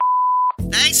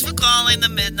Thanks for calling the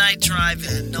Midnight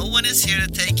Drive-In. No one is here to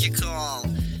take your call.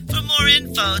 For more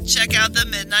info, check out the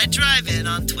Midnight Drive-In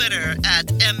on Twitter at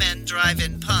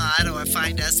MNDriveInPod or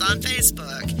find us on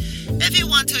Facebook. If you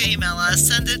want to email us,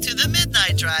 send it to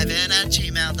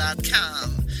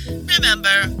themidnightdrivein@gmail.com.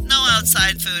 Remember, no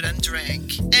outside food and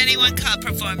drink. Anyone caught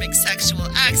performing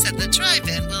sexual acts at the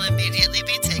drive-in will immediately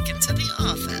be taken to the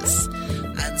office.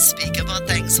 Unspeakable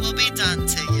things will be done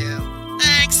to you.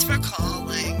 Thanks for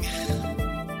calling.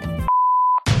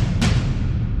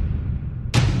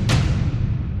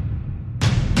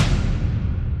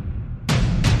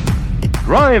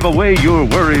 Drive away your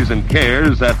worries and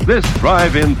cares at this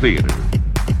drive-in theater.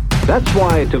 That's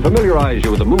why, to familiarize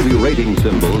you with the movie rating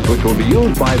symbols which will be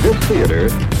used by this theater,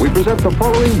 we present the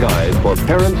following guide for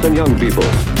parents and young people.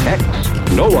 X,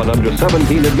 no one under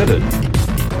 17 admitted.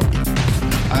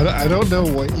 I don't know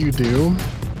what you do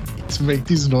to make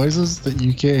these noises that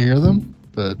you can't hear them,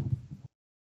 but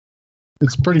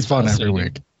it's pretty fun every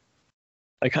week.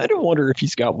 I kind of wonder if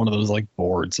he's got one of those like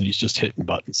boards and he's just hitting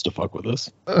buttons to fuck with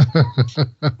us.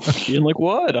 Being like,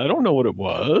 what? I don't know what it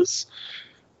was.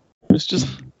 It's just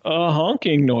a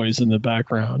honking noise in the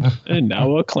background. And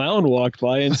now a clown walked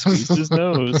by and squeezed his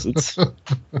nose. It's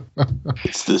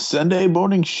the Sunday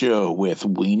morning show with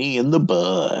Weenie in the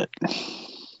Butt.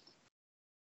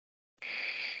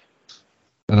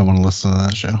 I don't want to listen to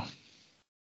that show.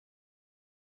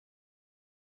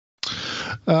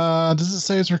 Does it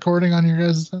say it's recording on your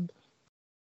guys' end?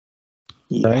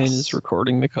 Yes. Brian is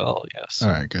recording the call, yes. All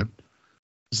right, good.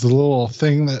 Is the little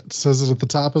thing that says it at the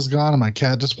top is gone, and my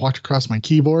cat just walked across my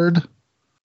keyboard.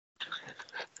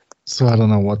 So I don't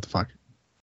know what the fuck.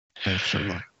 But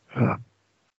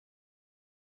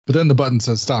then the button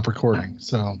says stop recording,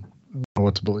 so I don't know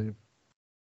what to believe.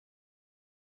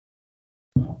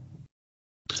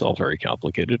 It's all very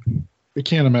complicated. I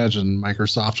can't imagine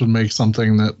Microsoft would make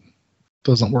something that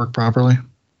doesn't work properly.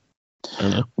 I don't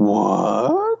know.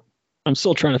 What? I'm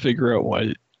still trying to figure out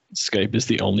why Skype is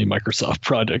the only Microsoft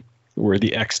product where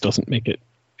the X doesn't make it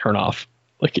turn off.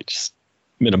 Like, it just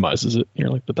minimizes it. You're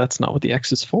like, but that's not what the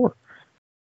X is for.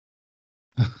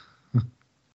 It's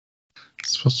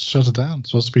supposed to shut it down. It's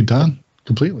supposed to be done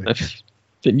completely. I've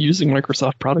been using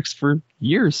Microsoft products for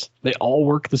years. They all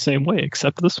work the same way,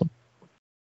 except this one.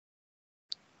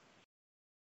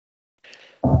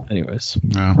 Anyways.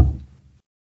 No.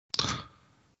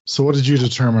 So what did you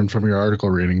determine from your article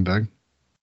reading, Doug?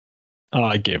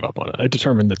 I gave up on it. I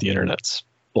determined that the internet's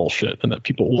bullshit and that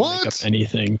people will make up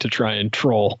anything to try and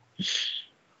troll.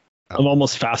 I'm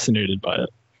almost fascinated by it.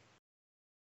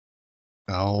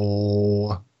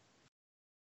 Oh.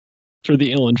 For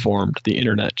the ill-informed, the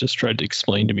internet just tried to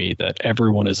explain to me that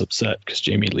everyone is upset because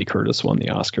Jamie Lee Curtis won the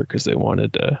Oscar because they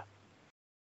wanted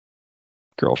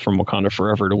Girl from Wakanda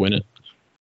Forever to win it.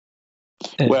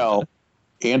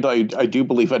 And I do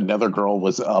believe another girl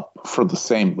was up for the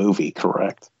same movie,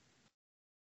 correct?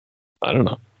 I don't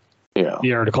know. Yeah.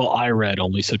 The article I read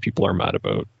only said people are mad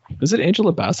about. Is it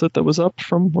Angela Bassett that was up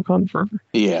from Wakanda Forever?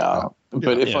 Yeah.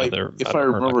 But if I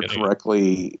remember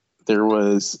correctly, there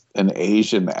was an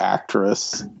Asian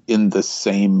actress in the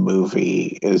same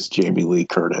movie as Jamie Lee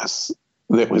Curtis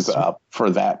that was up for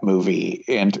that movie,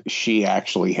 and she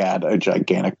actually had a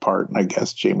gigantic part, and I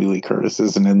guess Jamie Lee Curtis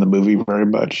isn't in the movie very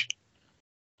much.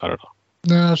 I don't know.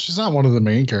 No, she's not one of the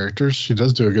main characters. She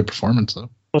does do a good performance, though.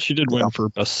 Well, she did win for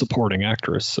Best Supporting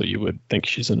Actress, so you would think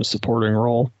she's in a supporting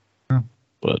role. Yeah.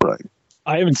 But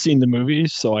I haven't seen the movie,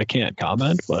 so I can't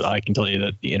comment, but I can tell you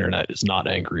that the internet is not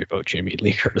angry about Jamie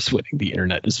Lee Curtis winning. The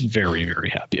internet is very,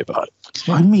 very happy about it.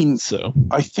 I mean,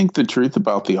 I think the truth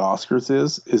about the Oscars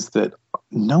is that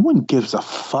no one gives a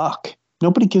fuck.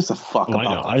 Nobody gives a fuck about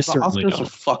that. I certainly Oscars don't. are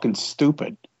fucking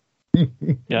stupid.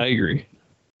 Yeah, I agree.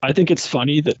 I think it's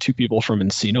funny that two people from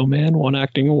Encino Man won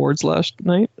acting awards last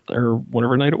night, or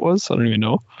whatever night it was. I don't even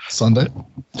know. Sunday,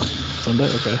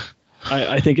 okay.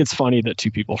 I think it's funny that two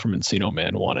people from Encino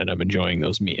Man won, and I'm enjoying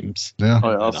those memes. Yeah.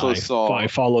 I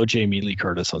follow Jamie Lee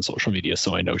Curtis on social media,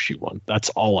 so I know she won. That's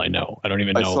all I know. I don't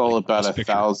even know. I saw about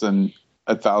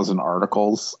 1,000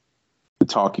 articles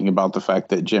talking about the fact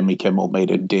that Jimmy Kimmel made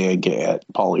a dig at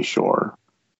Pauly Shore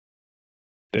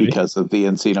because of the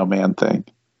Encino Man thing.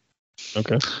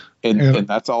 Okay. And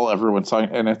that's all everyone's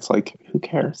talking. And it's like, who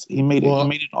cares? He made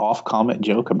an off-comment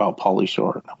joke about Pauly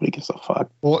Shore. Nobody gives a fuck.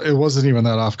 Well, it wasn't even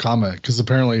that off-comment because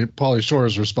apparently Pauly Shore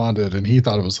has responded and he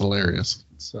thought it was hilarious.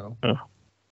 So. Oh.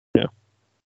 Yeah.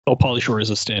 Well, Pauly Shore is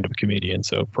a stand-up comedian,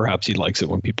 so perhaps he likes it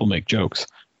when people make jokes.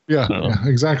 Yeah,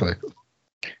 exactly.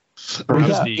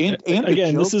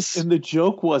 The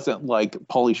joke wasn't like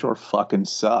Pauly Shore fucking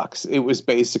sucks. It was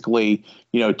basically,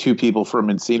 two people from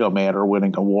Encino Man are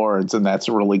winning awards, and that's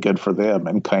really good for them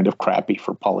and kind of crappy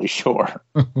for Pauly Shore.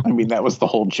 I mean, that was the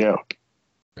whole joke.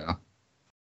 Yeah,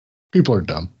 people are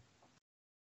dumb.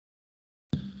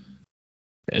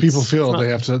 People feel they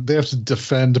have to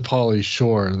defend Pauly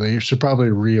Shore. They should probably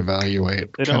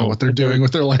reevaluate kind of what they're doing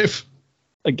with their life.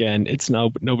 Again,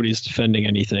 nobody's defending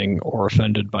anything or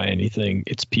offended by anything.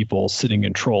 It's people sitting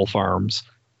in troll farms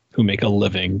who make a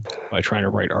living by trying to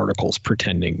write articles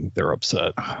pretending they're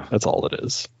upset. That's all it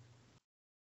is.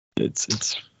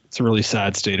 It's a really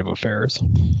sad state of affairs.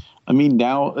 I mean,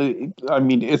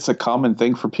 it's a common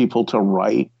thing for people to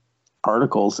write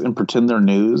articles and pretend they're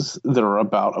news that are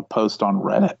about a post on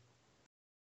Reddit.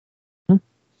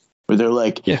 Where they're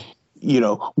like,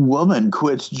 woman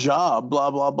quits job, blah,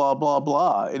 blah, blah, blah,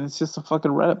 blah. And it's just a fucking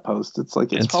Reddit post. It's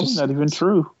like, it's probably not even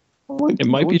true. Like, it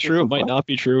might be true. It might not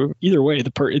be true. Either way,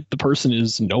 the person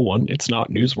is no one. It's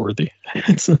not newsworthy.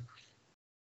 The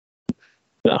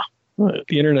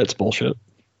internet's bullshit.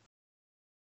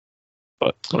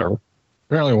 But whatever.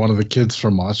 Apparently one of the kids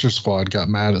from Monster Squad got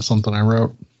mad at something I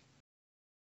wrote.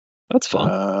 That's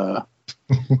fun.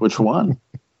 Which one?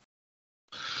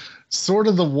 Sort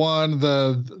of the one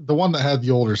that had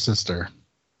the older sister.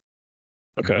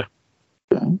 Okay.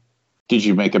 Did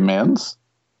you make amends?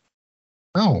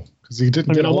 No, because he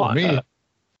didn't get hold of me.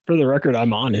 For the record,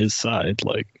 I'm on his side.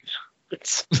 Like,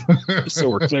 it's so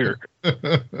we're clear.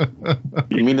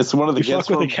 You mean it's one of the kids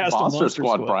from Monster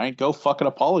Squad, Brian? Go fucking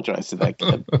apologize to that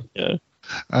kid. Yeah.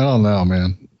 I don't know,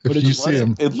 man. If you see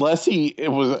him, unless he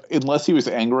was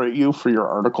angry at you for your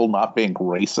article not being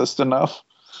racist enough.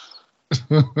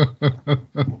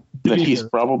 Then he's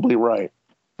probably right.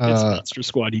 It's Monster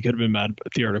Squad. He could have been mad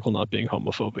at the article not being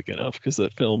homophobic enough because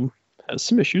that film has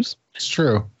some issues. It's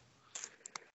true.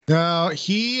 Now,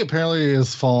 he apparently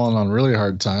has fallen on really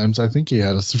hard times. I think he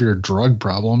had a severe drug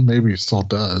problem. Maybe he still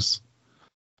does.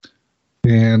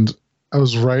 And I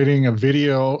was writing a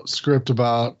video script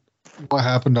about what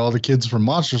happened to all the kids from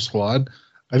Monster Squad.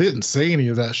 I didn't say any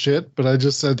of that shit, but I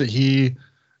just said that he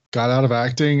got out of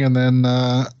acting, and then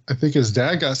I think his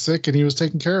dad got sick, and he was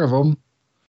taking care of him.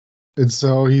 And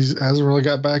so he hasn't really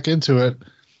got back into it.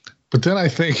 But then I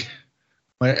think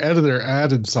my editor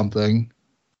added something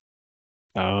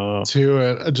to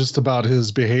it just about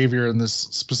his behavior in this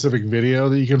specific video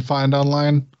that you can find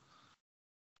online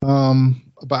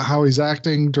about how he's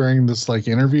acting during this like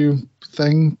interview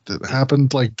thing that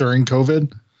happened like during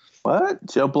COVID. What?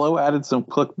 Joe Blow added some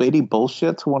clickbaity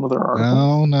bullshit to one of their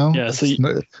articles? No. Yeah, so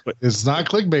it's not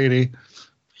clickbaity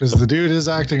because the dude is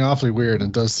acting awfully weird.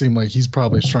 It does seem like he's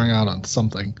probably strung out on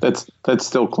something. That's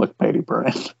still clickbaity,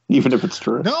 Brian, even if it's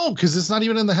true. No, because it's not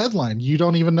even in the headline. You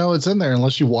don't even know it's in there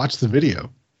unless you watch the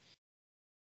video.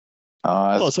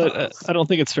 I don't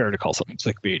think it's fair to call something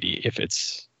clickbaity if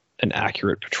it's an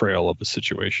accurate portrayal of a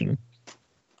situation.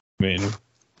 I mean,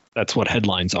 that's what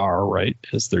headlines are, right?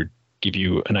 Is they're give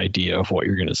you an idea of what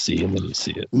you're going to see, and then you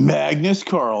see it. Magnus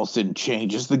Carlsen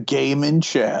changes the game in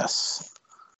chess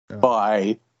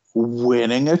by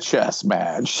winning a chess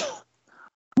match.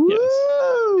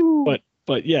 Yes.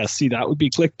 But yeah, see, that would be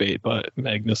clickbait, but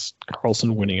Magnus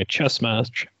Carlsen winning a chess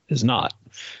match is not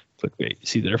clickbait. You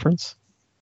see the difference?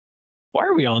 Why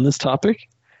are we on this topic?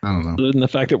 I don't know. Other than the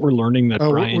fact that we're learning that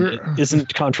Brian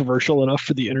isn't controversial enough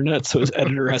for the internet, so his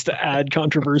editor has to add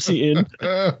controversy in.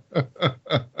 Do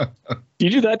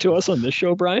you do that to us on this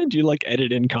show, Brian? Do you like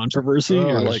edit in controversy?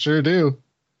 I sure do.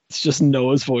 It's just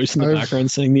Noah's voice in the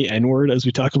background saying the N-word as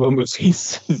we talk about movies.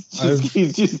 He's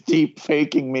just deep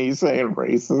faking me saying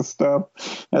racist stuff.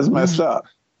 That's messed up.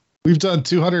 We've done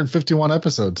 251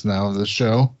 episodes now of this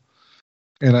show.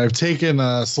 And I've taken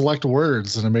select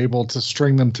words and I'm able to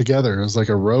string them together as like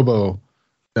a Robo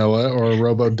Noah or a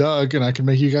Robo Doug, and I can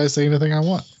make you guys say anything I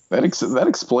want. That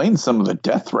explains some of the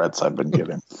death threats I've been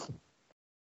getting.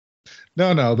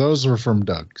 No, those were from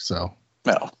Doug. So.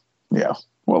 No, yeah.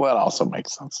 Well, that also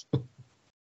makes sense.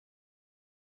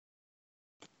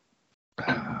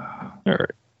 All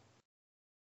right.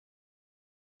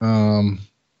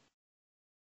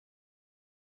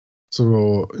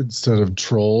 So instead of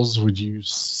trolls, would you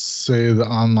say the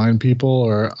online people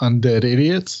are undead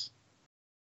idiots?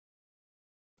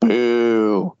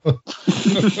 Boo.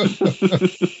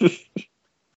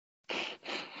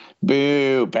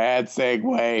 Boo. Bad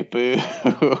segue. Boo.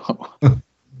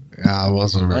 Yeah, it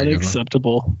wasn't very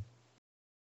unacceptable.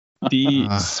 The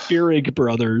Spierig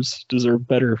Brothers deserve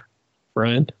better,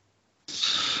 Brian.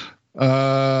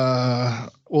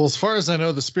 Well, as far as I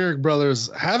know, the Spierig Brothers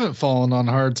haven't fallen on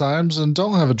hard times and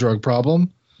don't have a drug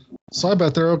problem. So I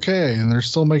bet they're okay, and they're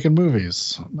still making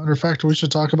movies. Matter of fact, we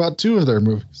should talk about 2 of their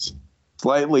movies.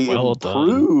 Slightly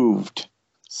improved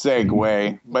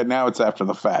segue, but now it's after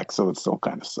the fact, so it still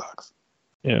kind of sucks.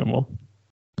 Yeah, well.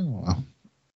 Oh,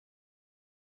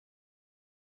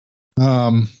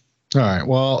 well. All right.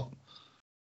 Well,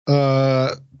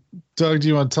 Doug, do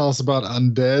you want to tell us about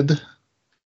Undead?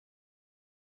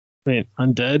 Wait,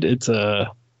 Undead, it's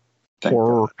a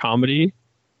horror comedy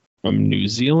from New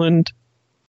Zealand.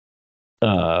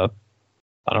 I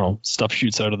don't know, stuff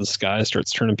shoots out of the sky,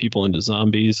 starts turning people into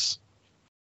zombies.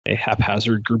 A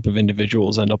haphazard group of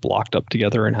individuals end up locked up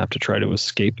together and have to try to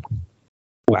escape.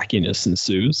 Wackiness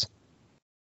ensues. Is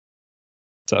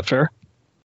that fair?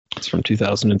 It's from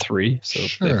 2003, so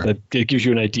sure. that gives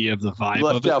you an idea of the vibe You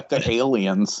left of it. out the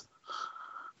aliens.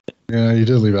 Yeah, you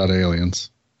did leave out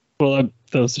aliens. Well,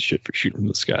 that was the shit for shooting from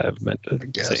the sky. I meant to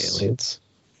say aliens.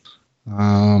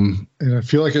 And I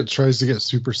feel like it tries to get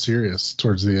super serious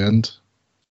towards the end.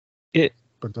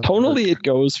 Tonally, it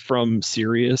goes from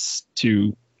serious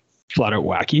to flat out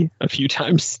wacky a few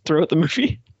times throughout the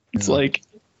movie. It's like,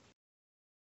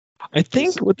 I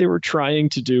think what they were trying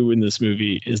to do in this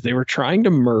movie is they were trying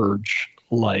to merge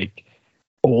like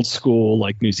old school,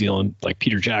 like New Zealand, like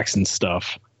Peter Jackson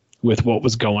stuff with what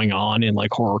was going on in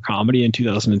like horror comedy in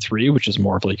 2003, which is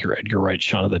more of like your Edgar Wright,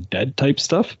 Shaun of the Dead type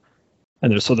stuff.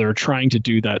 And they're trying to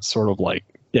do that sort of like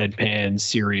deadpan,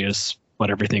 serious, but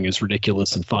everything is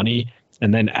ridiculous and funny,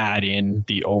 and then add in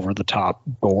the over the top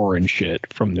gore and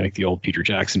shit from like the old Peter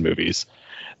Jackson movies.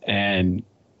 And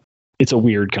it's a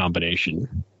weird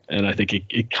combination. And I think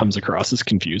it comes across as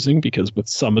confusing because with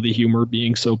some of the humor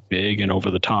being so big and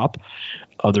over the top,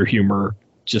 other humor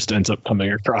just ends up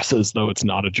coming across as though it's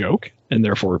not a joke and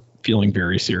therefore feeling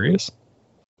very serious.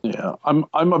 Yeah, I'm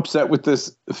upset with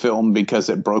this film because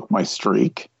it broke my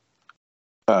streak.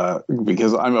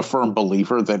 Because I'm a firm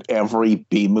believer that every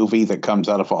B movie that comes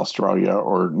out of Australia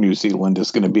or New Zealand is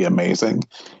going to be amazing,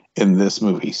 and this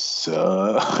movie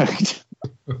sucked.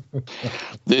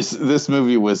 This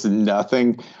movie was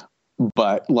nothing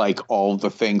but like all the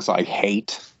things I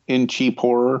hate in cheap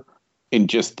horror, and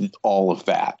just all of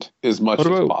that as much as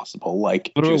possible.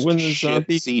 Like just shit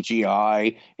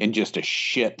CGI and just a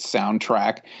shit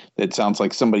soundtrack that sounds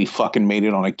like somebody fucking made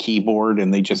it on a keyboard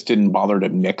and they just didn't bother to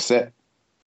mix it.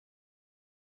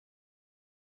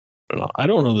 I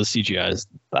don't know the CGI is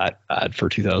that bad for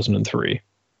 2003.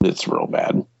 It's real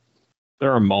bad.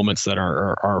 There are moments that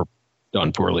are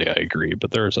done poorly, I agree,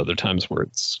 but there's other times where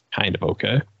it's kind of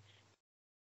okay.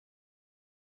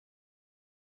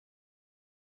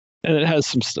 And it has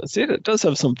some stuff. It does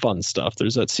have some fun stuff.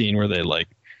 There's that scene where they like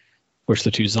push the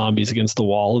 2 zombies against the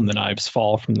wall and the knives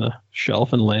fall from the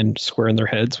shelf and land square in their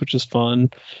heads, which is fun.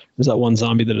 There's that one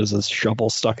zombie that has a shovel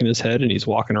stuck in his head and he's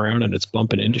walking around and it's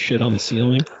bumping into shit on the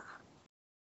ceiling.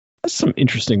 There's some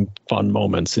interesting, fun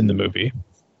moments in the movie.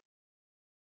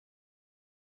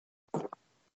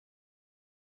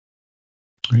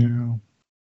 Yeah.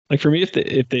 Like for me,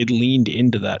 if they'd leaned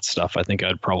into that stuff, I think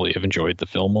I'd probably have enjoyed the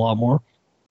film a lot more.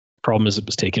 Problem is it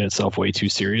was taking itself way too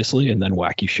seriously and then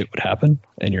wacky shit would happen.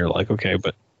 And you're like, okay,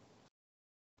 but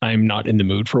I'm not in the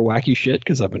mood for wacky shit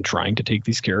because I've been trying to take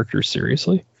these characters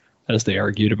seriously. As they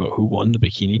argued about who won the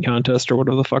bikini contest or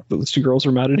whatever the fuck that those 2 girls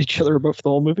were mad at each other about for the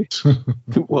whole movie.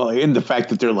 Well, and the fact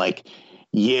that they're like,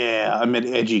 yeah, I'm an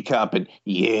edgy cop, and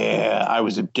yeah, I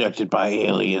was abducted by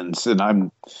aliens, and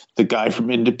I'm the guy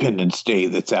from Independence Day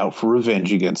that's out for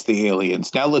revenge against the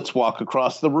aliens. Now let's walk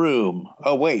across the room.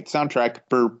 Oh, wait, soundtrack.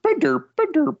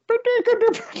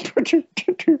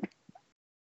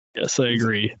 Yes, I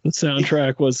agree. The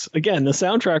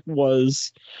soundtrack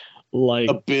was like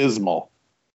abysmal.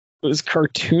 It was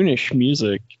cartoonish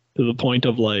music to the point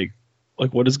of like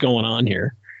what is going on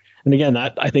here? And again,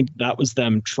 I think that was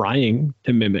them trying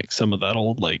to mimic some of that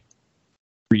old like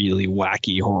really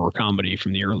wacky horror comedy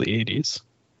from the early 80s.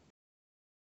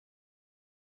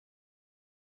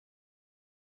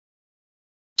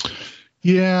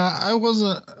 Yeah, I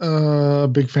wasn't a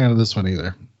big fan of this one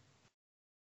either.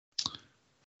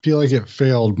 Feel like it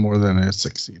failed more than it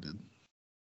succeeded.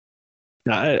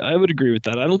 I would agree with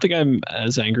that. I don't think I'm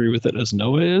as angry with it as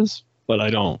Noah is, but I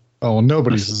don't. Oh,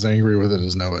 nobody's as angry with it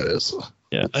as Noah is.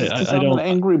 Yeah, I don't. An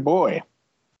angry boy.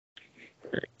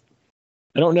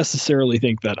 I don't necessarily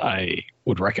think that I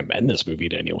would recommend this movie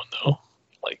to anyone, though.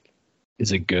 Like,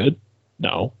 is it good?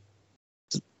 No.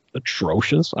 Is it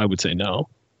atrocious? I would say no.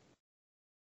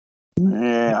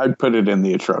 Yeah, I'd put it in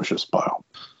the atrocious pile.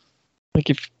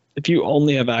 Like, if you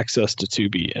only have access to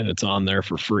Tubi and it's on there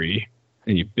for free,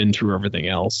 and you've been through everything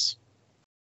else,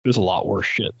 There's a lot worse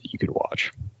shit that you could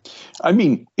watch. I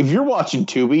mean, if you're watching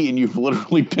Tubi and you've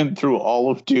literally been through all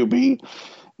of Tubi,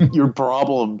 your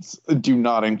problems do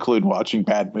not include watching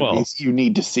bad movies. You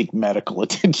need to seek medical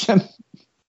attention.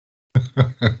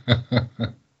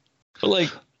 But like,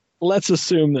 let's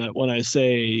assume that when I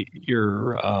say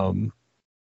you've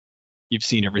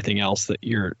seen everything else, that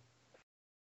you're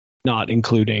not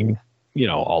including,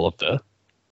 all of the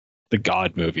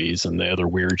God movies and the other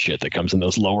weird shit that comes in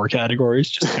those lower categories,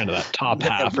 just kind of that top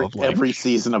half of like every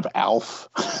season of Alf.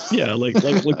 Yeah, like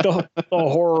the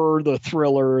horror, the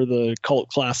thriller, the cult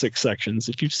classic sections.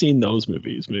 If you've seen those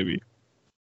movies, maybe,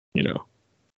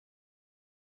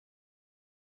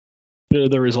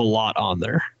 there is a lot on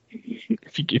there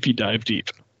if you dive deep.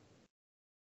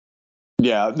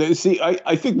 Yeah, see,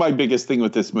 I think my biggest thing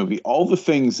with this movie, all the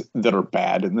things that are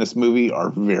bad in this movie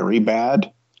are very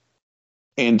bad.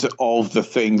 And all of the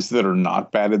things that are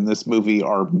not bad in this movie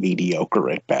are mediocre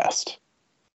at best,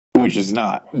 which does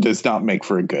not make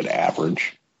for a good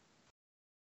average.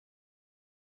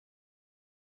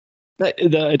 I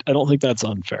don't think that's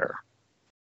unfair.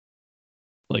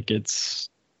 Like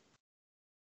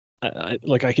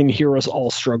I can hear us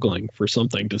all struggling for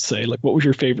something to say. Like, what was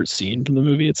your favorite scene from the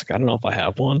movie? It's like, I don't know if I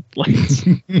have one. Like, it's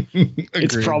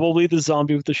probably the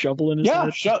zombie with the shovel in his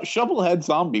head. Shovelhead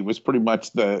zombie was pretty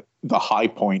much the high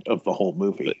point of the whole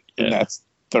movie, and that's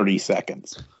 30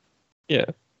 seconds. Yeah,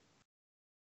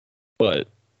 but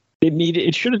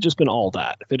it should have just been all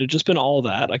that. If it had just been all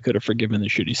that, I could have forgiven the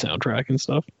shitty soundtrack and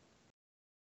stuff.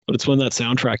 But it's when that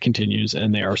soundtrack continues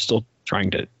and they are still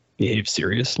trying to behave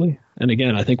seriously. And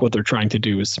again, I think what they're trying to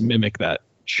do is mimic that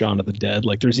Shaun of the Dead.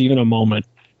 Like, there's even a moment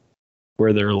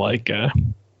where they're like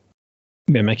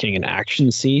mimicking an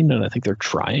action scene, and I think they're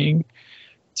trying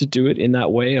to do it in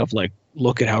that way of like,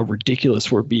 look at how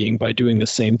ridiculous we're being by doing the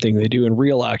same thing they do in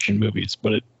real action movies,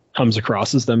 but it comes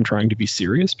across as them trying to be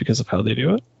serious because of how they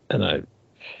do it, and it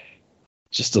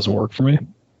just doesn't work for me.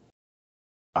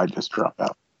 I just dropped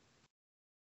out.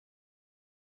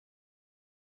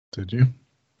 Did you?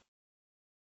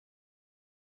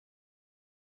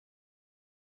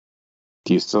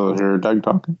 Do you still hear Doug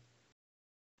talking?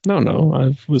 No,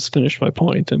 I was finished my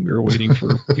point, and we were waiting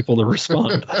for people to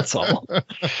respond. That's all.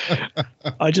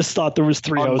 I just thought there was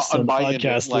 3 hosts on the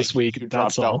podcast this week.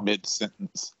 That's all. Out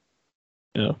mid-sentence.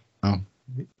 Yeah. Oh,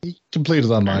 he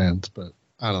completed on my end, but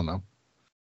I don't know.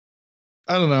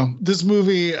 This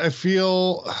movie, I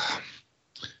feel.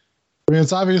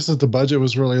 It's obvious that the budget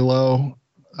was really low.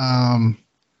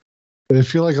 But I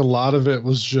feel like a lot of it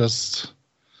was just,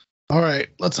 all right,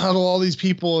 let's huddle all these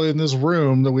people in this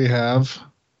room that we have.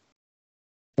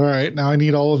 All right, now I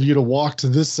need all of you to walk to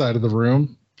this side of the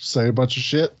room, say a bunch of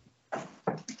shit. All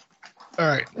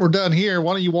right, we're done here.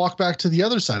 Why don't you walk back to the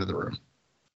other side of the room?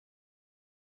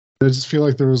 I just feel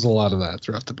like there was a lot of that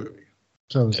throughout the movie.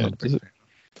 So I was not a big fan.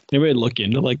 Anybody look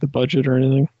into like the budget or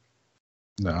anything?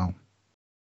 No.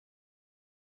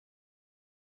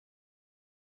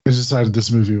 I decided this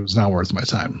movie was not worth my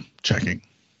time checking.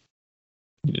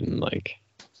 You didn't don't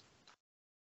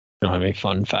have any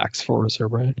fun facts for us,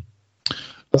 Brian?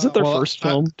 Was it their first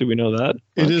film? Do we know that?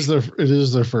 It is their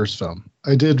first film.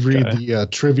 I did read the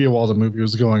trivia while the movie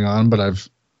was going on, but I've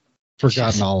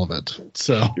forgotten all of it.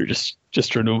 So you're just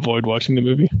trying to avoid watching the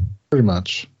movie? Pretty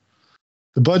much.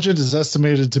 The budget is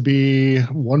estimated to be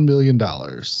 $1 million.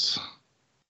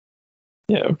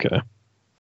 Yeah, okay.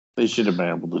 They should have been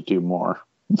able to do more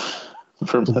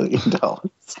for $1 million.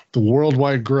 The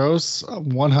worldwide gross,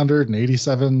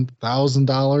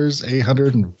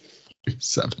 $187,000,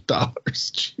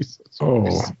 $847. Jesus.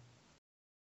 Oh.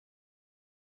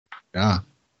 Yeah.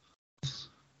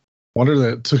 Wonder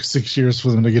that it took 6 years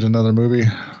for them to get another movie.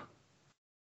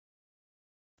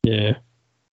 Yeah.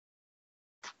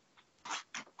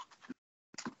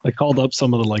 I called up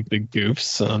some of the big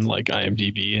goofs on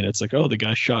IMDb, and it's like, oh, the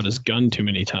guy shot his gun too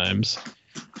many times.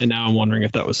 And now I'm wondering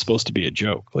if that was supposed to be a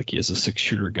joke. Like, he has a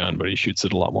 6-shooter gun, but he shoots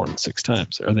it a lot more than 6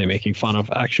 times. Are they making fun of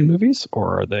action movies,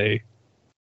 or are they?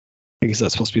 I guess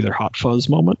that's supposed to be their Hot Fuzz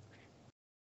moment.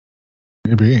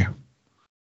 Maybe.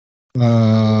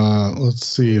 Let's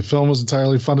see. The film was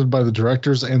entirely funded by the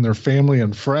directors and their family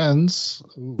and friends.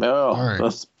 Ooh, all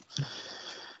right.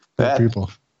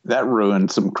 That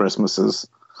ruined some Christmases.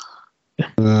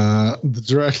 The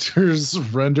directors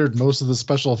rendered most of the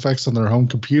special effects on their home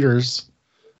computers,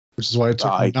 which is why it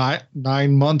took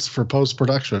 9 months for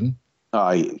post-production.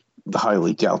 I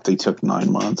highly doubt they took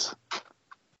 9 months.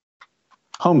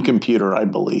 Home computer, I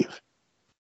believe.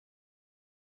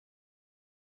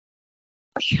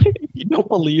 You don't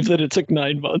believe that it took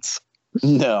 9 months?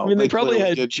 No. I mean, they probably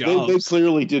had jobs. They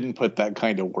clearly didn't put that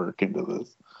kind of work into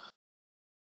this.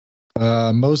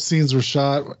 Most scenes were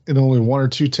shot in only 1 or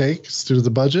 2 takes due to the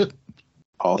budget.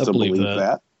 Also believe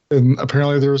that. And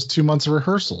apparently there was 2 months of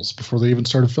rehearsals before they even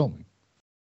started filming.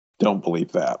 Don't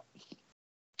believe that.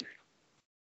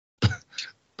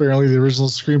 Apparently the original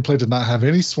screenplay did not have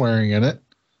any swearing in it.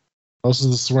 Most of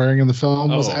the swearing in the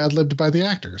film was ad-libbed by the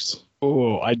actors.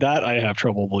 Oh, I have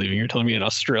trouble believing. You're telling me an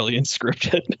Australian script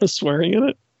had no swearing in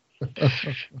it?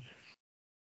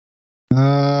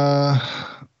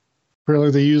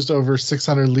 Apparently they used over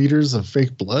 600 liters of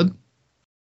fake blood.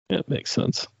 Yeah, it makes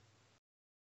sense.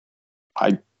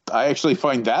 I actually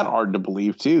find that hard to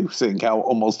believe too, seeing how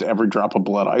almost every drop of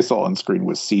blood I saw on screen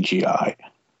was CGI.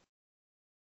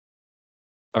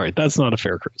 All right, that's not a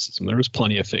fair criticism. There was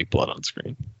plenty of fake blood on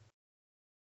screen.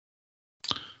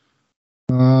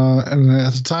 And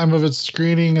at the time of its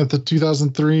screening at the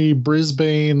 2003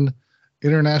 Brisbane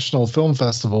International Film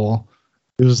Festival,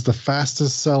 it was the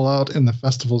fastest sellout in the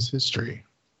festival's history.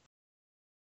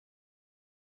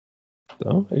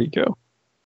 So there you go.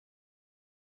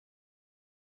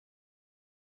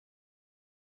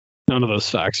 None of those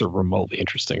facts are remotely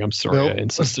interesting. I'm sorry. Nope. I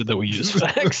insisted that we use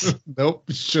facts. Nope.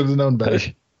 Should have known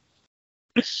better.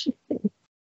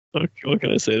 What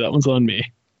can I say? That one's on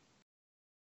me.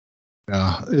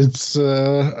 Yeah, it's,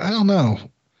 I don't know.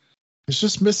 It's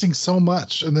just missing so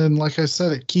much. And then, like I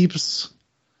said, it keeps,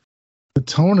 the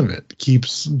tone of it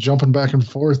keeps jumping back and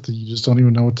forth. And you just don't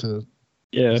even know what to.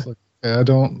 Yeah. Like, I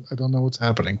don't know what's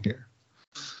happening here.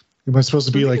 Am I supposed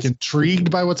to be like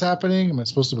intrigued by what's happening? Am I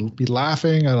supposed to be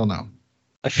laughing? I don't know.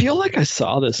 I feel like I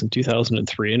saw this in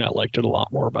 2003 and I liked it a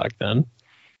lot more back then.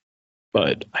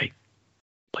 But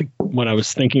when I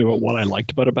was thinking about what I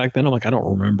liked about it back then, I'm like, I don't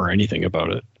remember anything about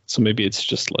it. So maybe it's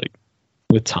just like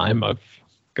with time, I've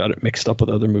got it mixed up with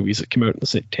other movies that came out in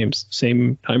the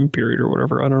same time period or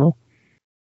whatever. I don't know.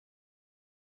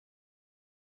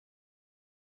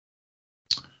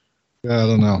 Yeah, I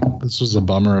don't know. This was a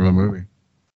bummer of a movie.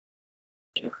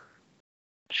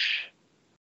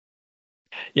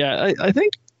 Yeah, I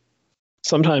think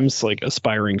sometimes like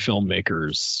aspiring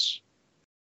filmmakers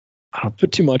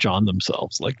put too much on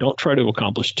themselves. Like, don't try to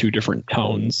accomplish 2 different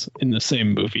tones in the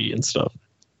same movie and stuff.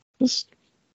 It's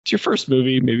your first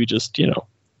movie. Maybe just,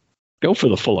 go for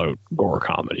the full out gore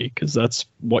comedy because that's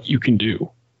what you can do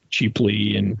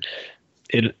cheaply, and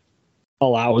it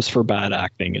allows for bad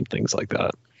acting and things like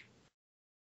that.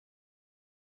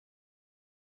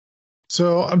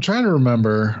 So I'm trying to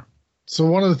remember. So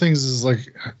one of the things is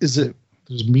like, there's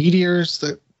meteors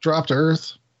that drop to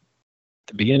Earth?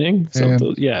 The beginning?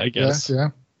 Yeah, I guess. Yeah.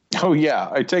 Oh, yeah.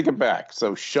 I take it back.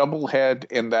 So Shovelhead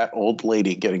and that old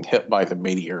lady getting hit by the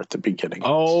meteor at the beginning.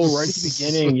 Oh, right at the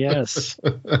beginning, yes.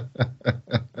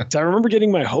 So I remember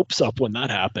getting my hopes up when that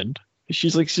happened.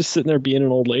 She's like just sitting there being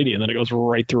an old lady, and then it goes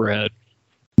right through her head.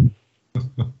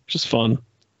 Just fun.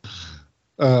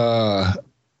 And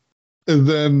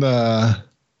then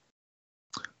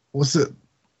what's it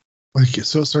like?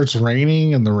 So it starts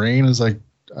raining, and the rain is like,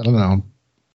 I don't know,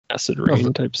 acid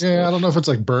rain type stuff. Yeah, I don't know if it's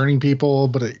like burning people,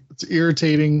 but it's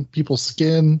irritating people's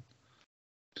skin.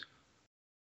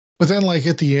 But then, like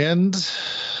at the end,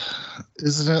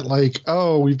 isn't it like,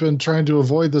 oh, we've been trying to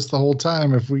avoid this the whole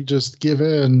time. If we just give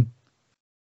in,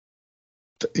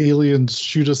 the aliens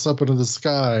shoot us up into the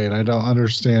sky, and I don't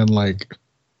understand like.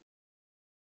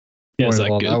 Yeah, is that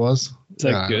good? That was. Is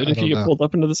that good if you get pulled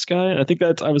up into the sky? I think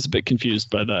I was a bit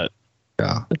confused by that.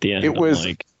 Yeah. At the end, it was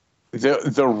like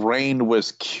the rain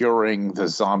was curing the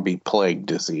zombie plague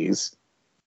disease,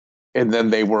 and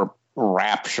then they were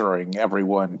rapturing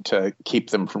everyone to keep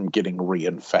them from getting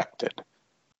reinfected.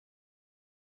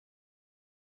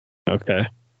 Okay.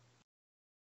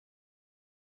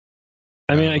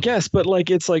 I mean, I guess, but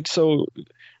like it's like, so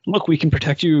look, we can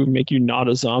protect you, make you not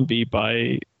a zombie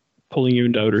by pulling you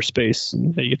into outer space,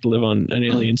 and you get to live on an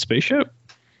alien spaceship.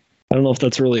 I don't know if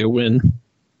that's really a win.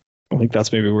 I think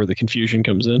that's maybe where the confusion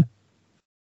comes in.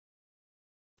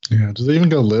 Yeah, do they even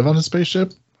go live on a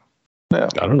spaceship? No,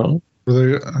 I don't know. Were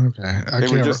they okay? I'm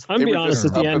be honest.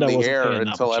 At the end, I wasn't paying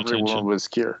until everyone was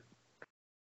cured,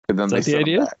 and then they sent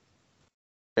them back.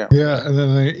 Yeah, and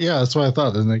then that's what I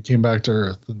thought. And they came back to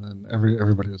Earth, and then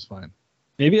everybody was fine.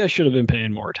 Maybe I should have been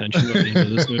paying more attention to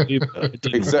this movie, but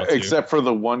except for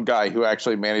the one guy who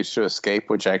actually managed to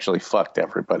escape, which actually fucked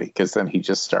everybody, because then he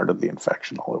just started the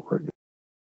infection all over again.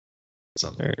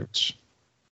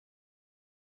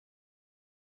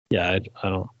 Yeah, I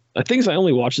don't. I think I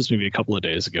only watched this movie a couple of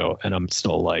days ago, and I'm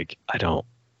still like,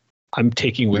 I'm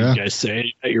taking what you guys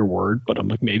say at your word, but I'm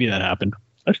like, maybe that happened.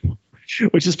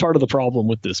 Which is part of the problem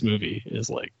with this movie is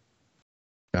like,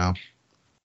 yeah,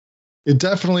 it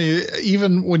definitely,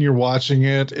 even when you're watching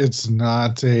it, it's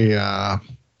not a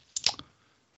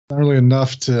not really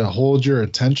enough to hold your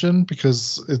attention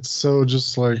because it's so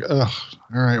just like, ugh,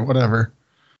 all right, whatever.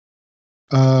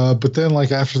 But then,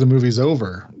 like, after the movie's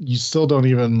over, you still don't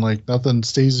even, like, nothing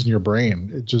stays in your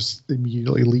brain. It just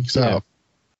immediately leaks out.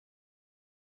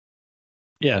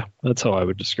 Yeah, that's how I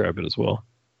would describe it as well.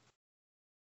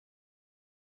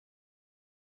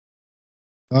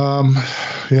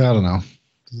 Yeah, I don't know.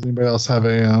 Does anybody else have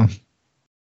a...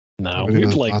 No,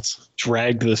 we've, like,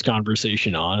 dragged this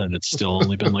conversation on, and it's still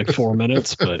only been, like, 4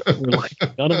 minutes, but we're like,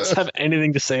 none of us have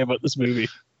anything to say about this movie.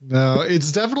 No,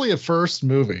 it's definitely a first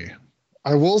movie.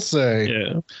 I will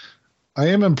say, I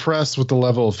am impressed with the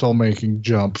level of filmmaking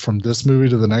jump from this movie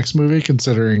to the next movie,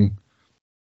 considering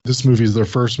this movie is their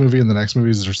first movie and the next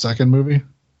movie is their second movie.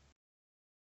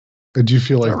 I do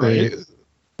feel like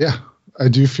I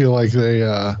do feel like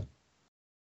they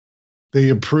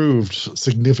improved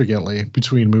significantly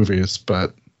between movies,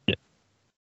 but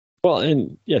well,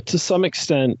 and to some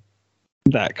extent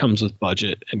that comes with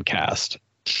budget and cast.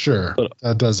 Sure, but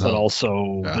that does help. But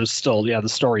also, there's still, the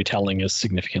storytelling is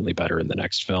significantly better in the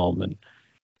next film, and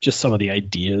just some of the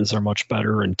ideas are much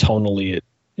better, and tonally it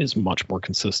is much more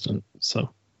consistent. So,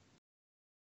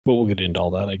 but we'll get into all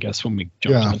that, I guess, when we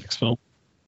jump to the next film.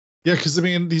 Yeah, because I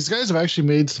mean, these guys have actually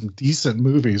made some decent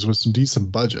movies with some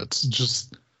decent budgets.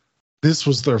 Just this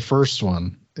was their first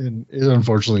one, and it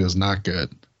unfortunately is not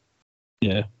good.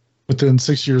 Yeah. But then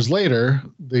 6 years later,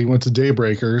 they went to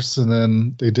Daybreakers, and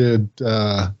then they did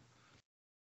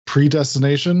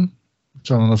Predestination, which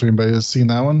I don't know if anybody has seen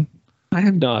that one. I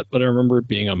have not, but I remember it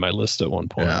being on my list at one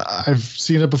point. Yeah, I've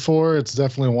seen it before. It's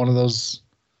definitely one of those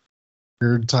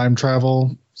weird time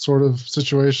travel sort of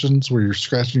situations where you're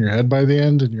scratching your head by the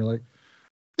end, and you're like,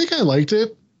 I think I liked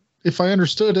it, if I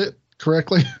understood it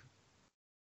correctly.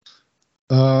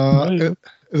 And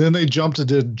then they jumped and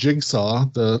did Jigsaw,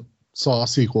 the Saw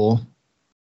sequel.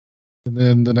 And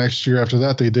then the next year after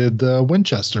that, they did the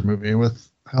Winchester movie with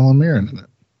Helen Mirren in it.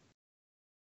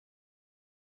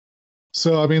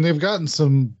 So, I mean, they've gotten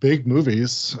some big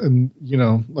movies, and, you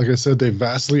know, like I said, they've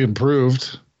vastly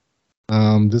improved.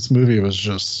 This movie was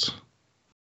just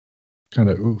kind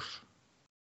of oof.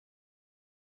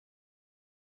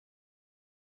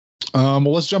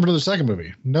 Well, let's jump into the second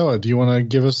movie. Noah, do you want to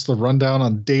give us the rundown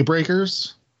on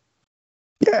Daybreakers?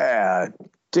 Yeah,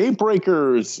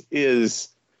 Daybreakers is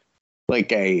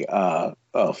like a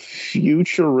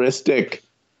futuristic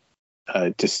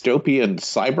dystopian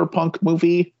cyberpunk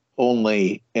movie,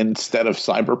 only instead of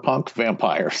cyberpunk,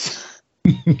 vampires.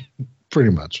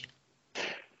 Pretty much.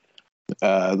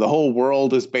 The whole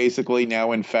world is basically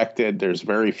now infected. There's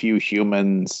very few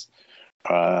humans.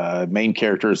 Main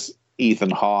character's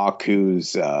Ethan Hawke,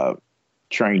 who's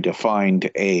trying to find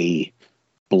a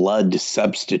blood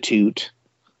substitute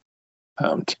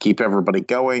to keep everybody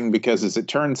going, because as it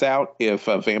turns out, if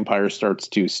a vampire starts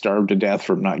to starve to death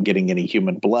from not getting any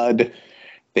human blood,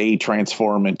 they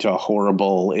transform into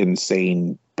horrible,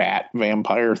 insane bat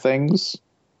vampire things,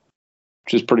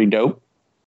 which is pretty dope.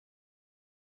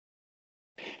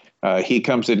 He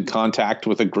comes in contact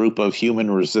with a group of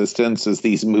human resistance, as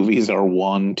these movies are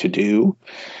wont to do,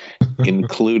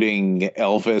 including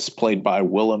Elvis, played by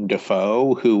Willem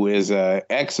Dafoe, who is an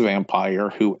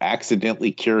ex-vampire who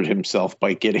accidentally cured himself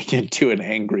by getting into an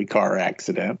angry car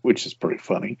accident, which is pretty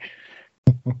funny.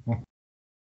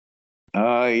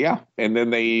 And then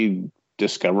they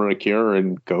discover a cure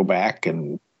and go back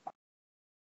and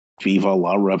viva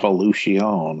la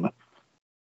revolution.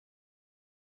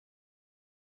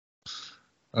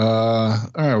 All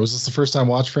right. Was this the first time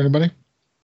watch for anybody?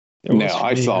 No,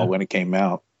 I saw it when it came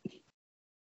out.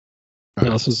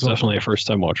 No, this was definitely a first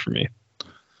time watch for me.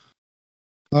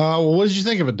 Well, what did you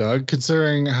think of it, Doug?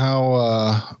 Considering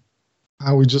how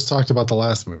we just talked about the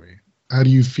last movie, how do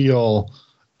you feel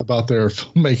about their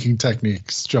filmmaking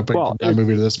techniques jumping from that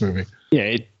movie to this movie?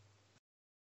 Yeah,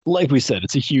 like we said,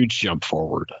 it's a huge jump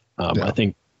forward. I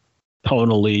think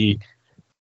tonally,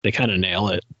 they kind of nail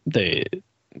it. They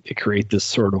create this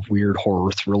sort of weird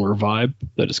horror thriller vibe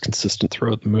that is consistent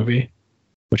throughout the movie,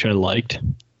 which I liked.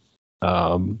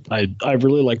 I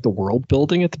really like the world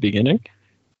building at the beginning.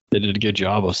 They did a good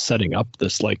job of setting up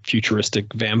this like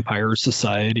futuristic vampire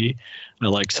society. I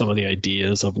like some of the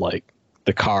ideas of like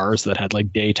the cars that had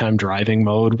like daytime driving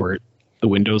mode where the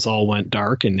windows all went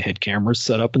dark and had cameras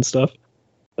set up and stuff.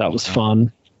 That was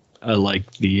fun. I like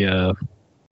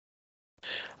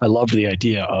I loved the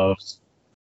idea of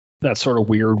that sort of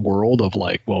weird world of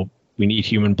like, well, we need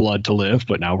human blood to live,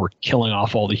 but now we're killing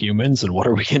off all the humans, and what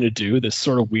are we going to do? This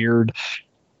sort of weird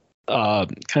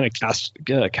kind of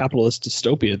capitalist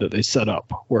dystopia that they set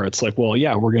up, where it's like, well,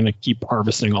 yeah, we're going to keep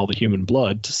harvesting all the human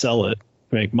blood to sell it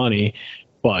to make money,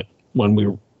 but when we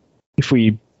if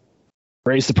we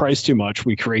raise the price too much,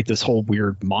 we create this whole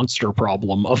weird monster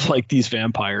problem of like these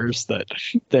vampires that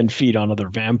then feed on other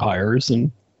vampires,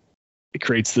 and it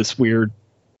creates this weird,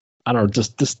 I don't know,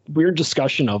 just this weird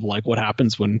discussion of like what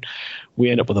happens when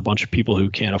we end up with a bunch of people who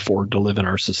can't afford to live in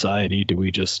our society. Do we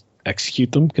just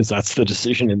execute them? Because that's the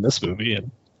decision in this movie,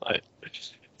 and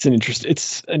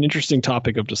it's an interesting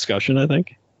topic of discussion, I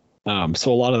think.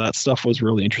 So a lot of that stuff was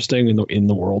really interesting in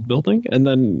the world building, and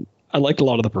then I liked a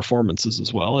lot of the performances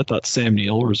as well. I thought Sam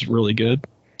Neill was really good.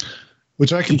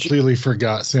 Which I completely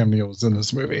forgot Sam Neill was in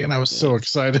this movie, and I was so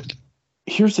excited.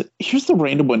 Here's the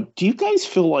random one. Do you guys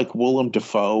feel like Willem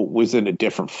Dafoe was in a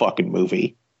different fucking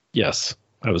movie? Yes,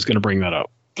 I was going to bring that up.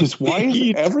 Because why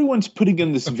is everyone's putting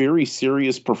in this very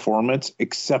serious performance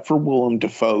except for Willem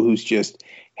Dafoe, who's just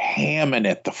hamming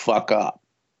it the fuck up?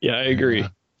 Yeah, I agree.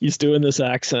 He's doing this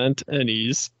accent, and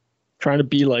he's trying to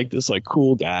be like this like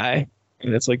cool guy.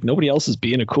 And it's like nobody else is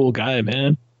being a cool guy,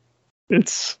 man.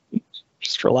 It's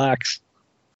just relax.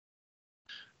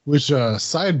 Which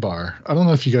sidebar, I don't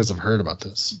know if you guys have heard about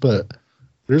this, but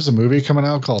there's a movie coming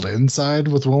out called Inside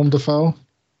with Willem Dafoe.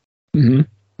 Mm-hmm.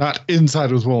 Not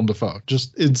Inside with Willem Dafoe,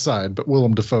 just Inside, but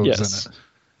Willem Dafoe is in it.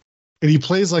 And he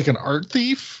plays like an art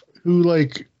thief who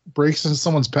like breaks into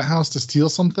someone's pet house to steal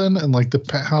something, and like the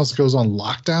pet house goes on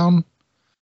lockdown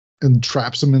and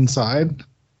traps him inside.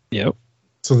 Yep.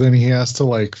 So then he has to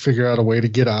like figure out a way to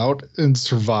get out and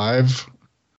survive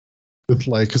with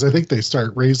like, because I think they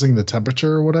start raising the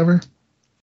temperature or whatever.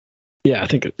 Yeah, I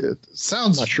think it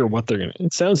sounds. I'm not sure what they're gonna.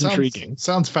 It sounds intriguing.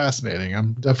 Sounds fascinating.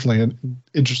 I'm definitely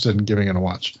interested in giving it a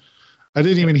watch. I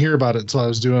didn't even hear about it until I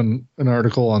was doing an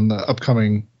article on the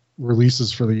upcoming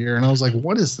releases for the year, and I was like,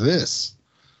 "What is this?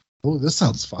 Oh, this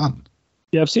sounds fun."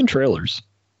 Yeah, I've seen trailers.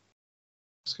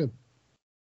 It's good.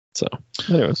 So,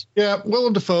 anyways, yeah,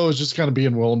 Willem Dafoe is just kind of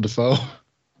being Willem Dafoe.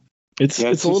 It's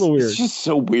a little weird. It's just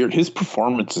so weird. His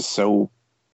performance is so,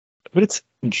 but it's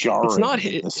jarring. It's not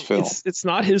his. This film. It's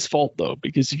not his fault though,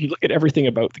 because if you look at everything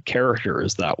about the character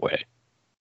is that way.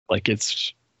 Like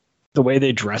it's the way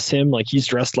they dress him. Like he's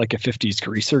dressed like a '50s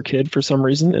greaser kid for some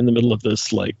reason in the middle of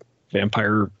this like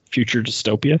vampire future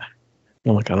dystopia.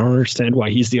 I'm like, I don't understand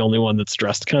why he's the only one that's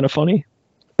dressed kind of funny.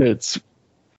 It's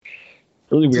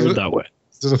really weird that way.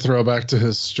 Is it a throwback to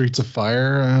his Streets of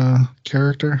Fire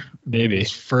character? Maybe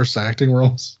his first acting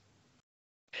roles.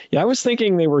 Yeah, I was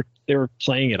thinking they were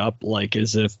playing it up like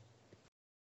as if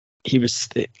he was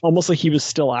almost like he was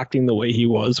still acting the way he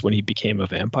was when he became a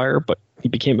vampire, but he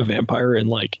became a vampire in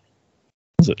like,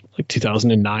 was it like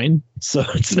 2009? So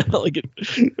it's not like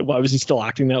why was he still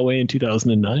acting that way in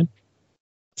 2009?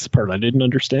 It's the part I didn't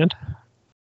understand.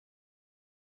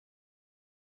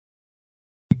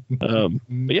 But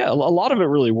yeah, a lot of it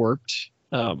really worked.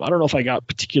 I don't know if I got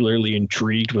particularly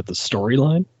intrigued with the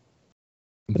storyline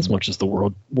as much as the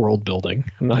world building.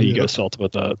 I don't know how you guys felt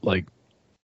about that. Like,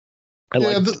 I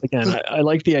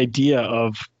like the idea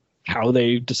of how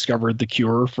they discovered the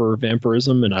cure for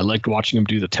vampirism, and I liked watching them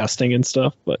do the testing and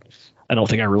stuff. But I don't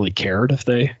think I really cared if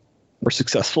they were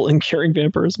successful in curing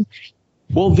vampirism.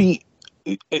 Well, the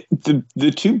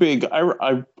two big.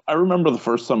 I remember the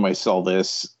first time I saw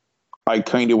this, I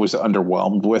kind of was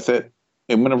underwhelmed with it.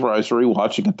 And whenever I was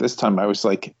rewatching it this time, I was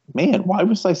like, man, why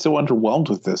was I so underwhelmed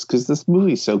with this? Because this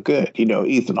movie's so good. You know,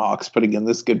 Ethan Hawke's putting in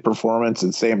this good performance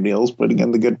and Sam Neill's putting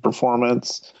in the good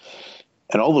performance.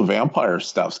 And all the vampire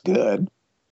stuff's good.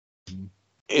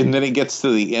 And then it gets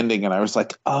to the ending and I was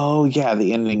like, oh, yeah,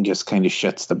 the ending just kind of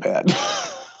shits the bed.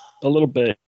 A little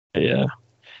bit, yeah.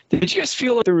 Did you guys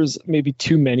feel like there was maybe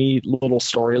too many little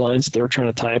storylines that they were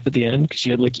trying to tie up at the end? Because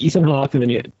you had like Ethan Hawke, and then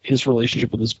you had his relationship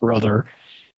with his brother.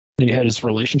 Then you had his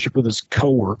relationship with his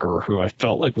coworker, who I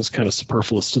felt like was kind of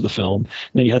superfluous to the film.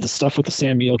 And then you had the stuff with the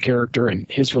Sam Neill character and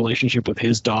his relationship with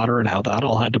his daughter and how that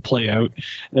all had to play out.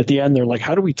 And at the end, they're like,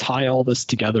 how do we tie all this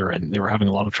together? And they were having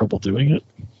a lot of trouble doing it.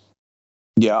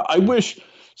 Yeah, I wish.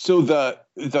 So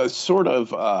the sort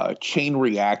of chain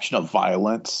reaction of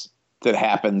violence that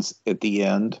happens at the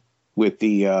end with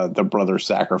the brother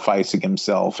sacrificing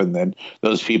himself, and then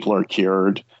those people are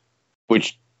cured,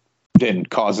 which then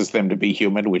causes them to be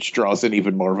human, which draws in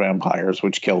even more vampires,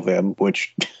 which kill them,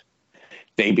 which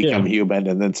they become human,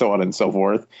 and then so on and so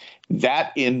forth.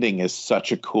 That ending is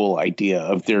such a cool idea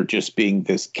of there just being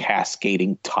this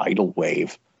cascading tidal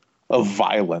wave of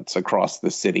violence across the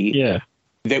city. Yeah.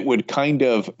 That would kind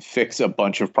of fix a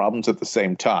bunch of problems at the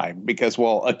same time, because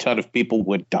while a ton of people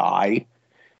would die,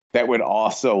 that would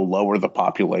also lower the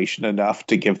population enough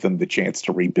to give them the chance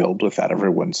to rebuild without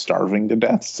everyone starving to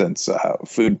death, since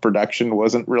food production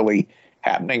wasn't really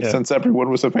happening since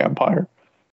everyone was a vampire.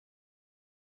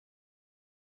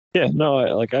 Yeah, no,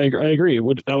 I agree.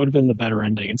 That would have been the better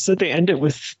ending. Instead, they end it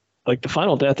with like the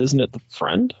final death, isn't it? The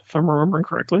friend, if I'm remembering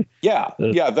correctly. Yeah,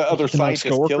 the other scientist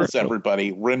kills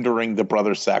everybody, rendering the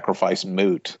brother's sacrifice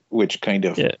moot, which kind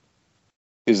of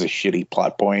is a shitty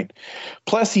plot point.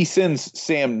 Plus, he sends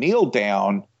Sam Neill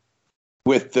down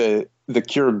with the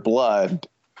cured blood,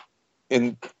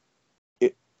 and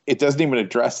it doesn't even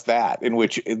address that, in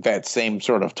which that same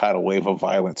sort of tidal wave of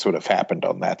violence would have happened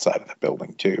on that side of the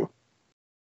building too.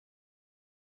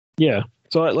 Yeah,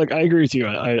 so I agree with you.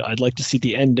 I'd like to see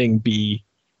the ending be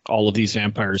all of these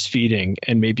vampires feeding,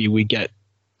 and maybe we get,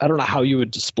 I don't know how you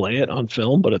would display it on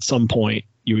film, but at some point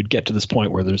you would get to this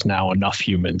point where there's now enough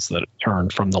humans that turn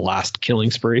from the last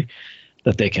killing spree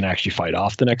that they can actually fight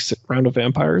off the next round of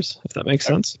vampires, if that makes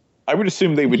sense. I would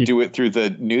assume they would do it through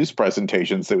the news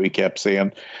presentations that we kept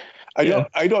seeing.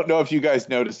 I don't know if you guys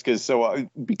noticed,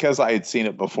 because I had seen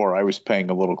it before, I was paying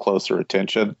a little closer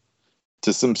attention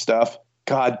to some stuff.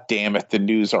 God damn it, the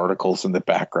news articles in the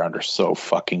background are so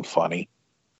fucking funny.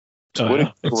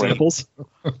 Examples?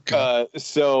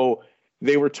 So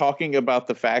they were talking about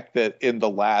the fact that in the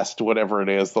last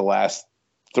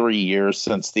 3 years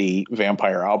since the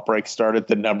vampire outbreak started,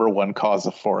 the number one cause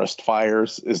of forest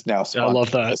fires is now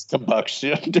spontaneous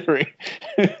combustion due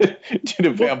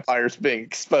to vampires being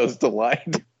exposed to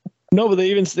light. No, but they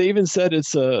even said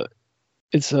it's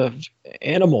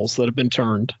animals that have been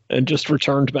turned and just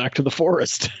returned back to the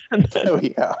forest. And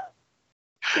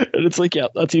it's like, yeah,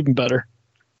 that's even better.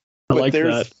 I like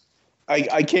that.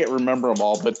 I can't remember them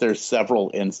all, but there's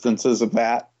several instances of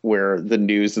that where the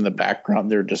news in the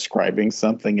background, they're describing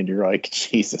something and you're like,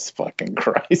 Jesus fucking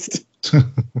Christ.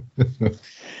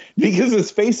 Because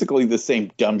it's basically the same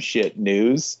dumb shit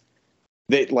news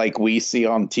that like we see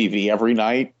on TV every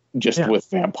night, just with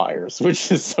vampires,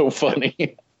 which is so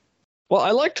funny. Well,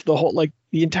 I liked the whole, like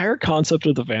the entire concept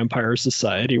of the vampire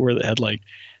society where they had like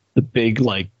the big,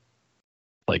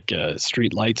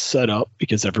 street lights set up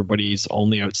because everybody's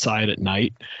only outside at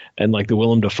night, and like the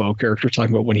Willem Dafoe character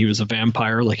talking about when he was a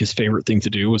vampire, like his favorite thing to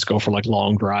do was go for like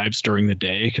long drives during the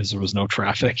day because there was no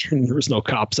traffic and there was no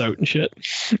cops out and shit.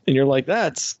 And you're like,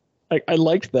 that's like, I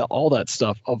liked all that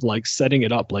stuff of like setting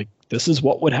it up like this is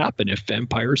what would happen if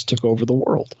vampires took over the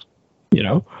world. You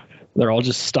know, they're all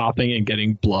just stopping and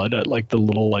getting blood at like the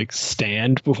little like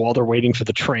stand while they're waiting for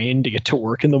the train to get to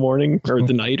work in the morning or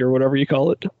the night or whatever you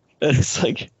call it. And it's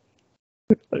like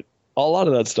a lot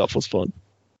of that stuff was fun.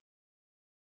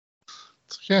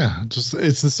 Yeah, just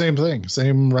it's the same thing.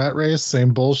 Same rat race,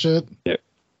 same bullshit. Yeah.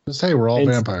 Just, hey, we're all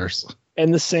vampires.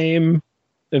 And the same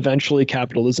eventually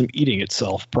capitalism eating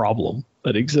itself problem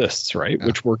that exists, right? Yeah.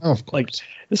 Which we're like,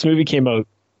 this movie came out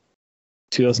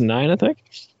 2009, I think.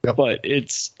 Yep. But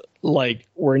it's like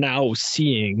we're now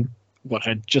seeing what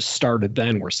had just started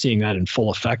then. We're seeing that in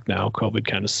full effect now. COVID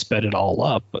kind of sped it all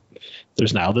up, but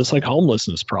there's now this like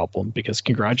homelessness problem because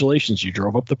congratulations, you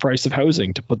drove up the price of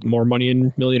housing to put more money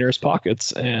in millionaires'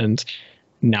 pockets, and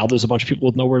now there's a bunch of people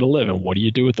with nowhere to live. And what do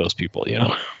you do with those people? You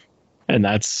know, and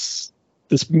this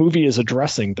movie is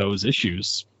addressing those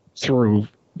issues through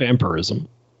vampirism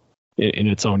in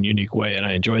its own unique way, and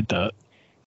I enjoyed that.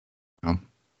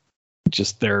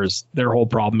 Just their whole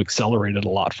problem accelerated a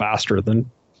lot faster than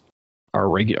our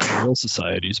real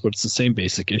societies, but it's the same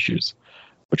basic issues,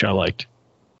 which I liked.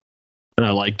 And I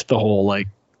liked the whole like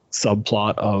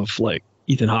subplot of like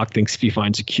Ethan Hawke thinks if he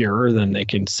finds a cure, then they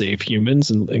can save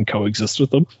humans and coexist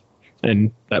with them.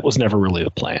 And that was never really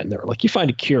the plan. They were like, you find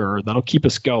a cure, that'll keep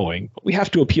us going, but we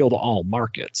have to appeal to all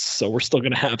markets. So we're still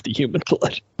going to have the human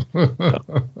blood.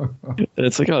 And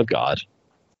it's like, oh God.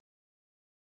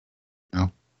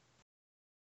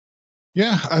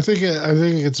 Yeah, I think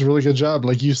it's a really good job.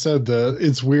 Like you said,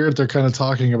 it's weird they're kind of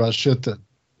talking about shit that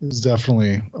is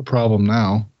definitely a problem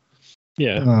now.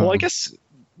 Yeah. Well, I guess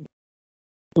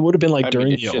it would have been like during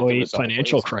the 2008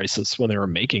 financial crisis when they were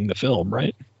making the film,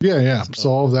 right? Yeah. So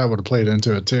all of that would have played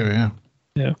into it too, yeah.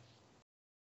 Yeah.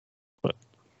 But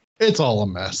it's all a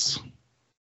mess.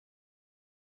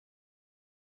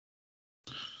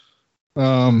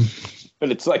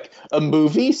 But it's like a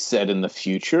movie set in the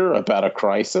future about a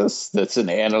crisis that's an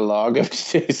analog of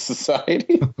today's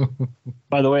society.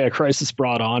 By the way, a crisis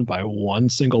brought on by one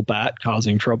single bat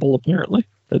causing trouble, apparently.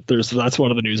 That's one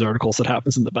of the news articles that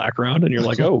happens in the background, and you're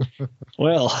like, oh,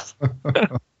 well,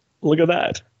 look at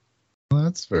that. Well,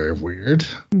 that's very weird.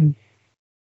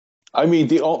 I mean,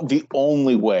 the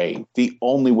only way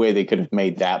they could have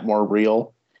made that more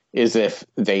real is if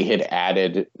they had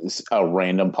added a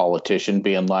random politician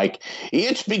being like,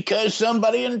 it's because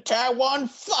somebody in Taiwan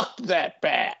fucked that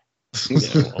bat.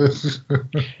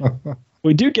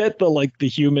 We do get the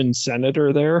human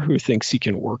senator there who thinks he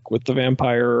can work with the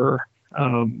vampire.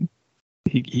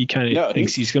 He kind of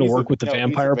thinks he's going to work with the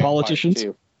vampire politicians.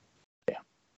 Too. Yeah.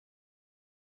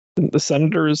 The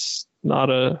senator is not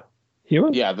a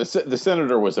human? Yeah, the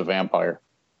senator was a vampire.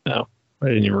 No, I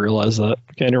didn't even realize that.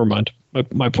 Okay, never mind.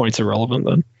 My point's irrelevant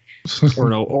then.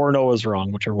 or no is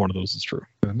wrong, whichever one of those is true.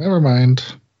 Never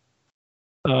mind.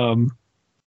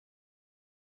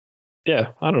 Yeah,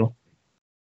 I don't know.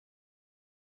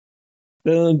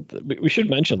 Then we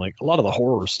should mention a lot of the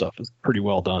horror stuff is pretty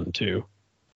well done too.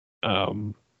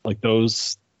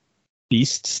 Those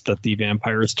beasts that the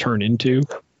vampires turn into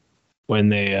when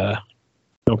they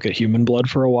don't get human blood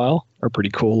for a while are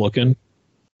pretty cool looking.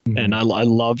 Mm-hmm. And I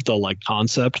love the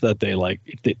concept that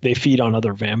if they feed on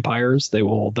other vampires, they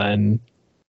will then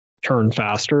turn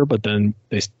faster, but then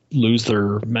they lose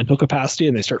their mental capacity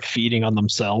and they start feeding on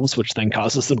themselves, which then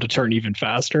causes them to turn even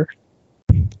faster.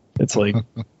 It's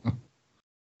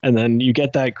and then you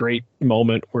get that great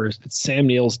moment where it's Sam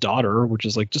Neill's daughter, which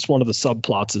is just one of the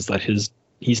subplots is that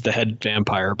he's the head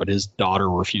vampire, but his daughter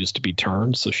refused to be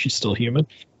turned, so she's still human.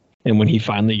 And when he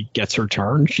finally gets her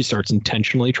turn, she starts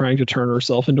intentionally trying to turn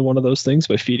herself into one of those things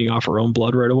by feeding off her own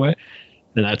blood right away.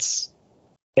 And that's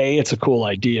A, it's a cool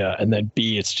idea. And then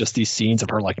B, it's just these scenes of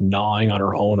her gnawing on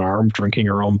her own arm, drinking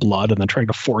her own blood, and then trying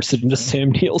to force it into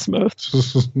Sam Neill's mouth.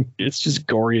 It's just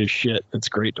gory as shit. It's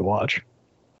great to watch.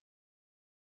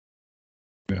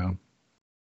 Yeah.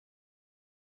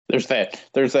 There's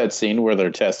that scene where they're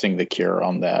testing the cure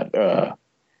on that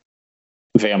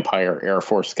vampire Air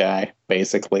Force guy,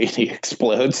 basically. He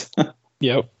explodes.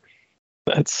 Yep.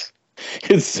 It's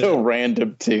so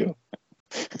random too.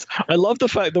 I love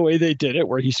the way they did it,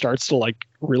 where he starts to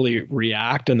really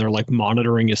react, and they're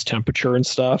monitoring his temperature and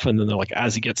stuff, and then they're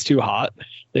as he gets too hot,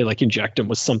 they inject him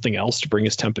with something else to bring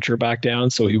his temperature back down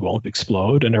so he won't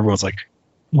explode, and everyone's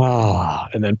wow,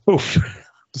 and then poof,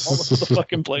 all over the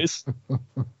fucking place.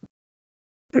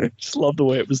 Just love the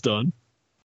way it was done.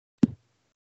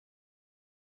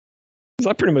 Because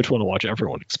I pretty much want to watch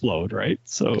everyone explode, right?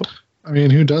 So, I mean,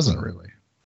 who doesn't really?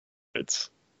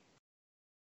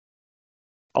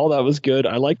 All that was good.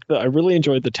 I really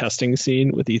enjoyed the testing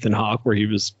scene with Ethan Hawke where he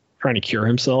was trying to cure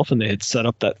himself, and they had set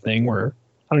up that thing where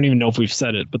I don't even know if we've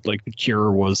said it, but the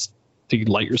cure was to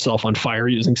light yourself on fire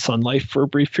using sunlight for a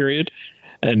brief period,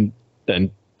 and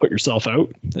then put yourself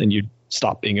out, and you'd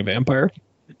stop being a vampire.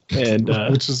 And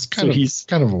which is kind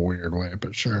of a weird way,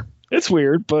 but sure. It's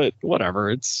weird, but whatever.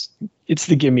 It's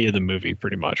the gimme of the movie,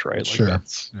 pretty much, right? Sure.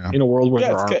 In a world where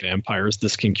there are vampires,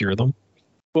 this can cure them.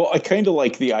 Well, I kind of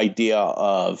like the idea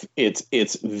of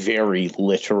it's very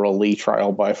literally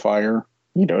trial by fire.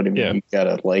 You know what I mean? Yeah. You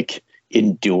gotta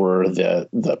endure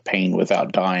the pain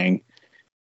without dying.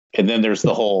 And then there's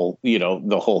the whole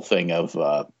thing of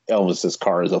Elvis's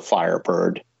car is a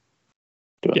firebird,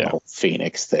 doing the whole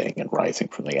Phoenix thing and rising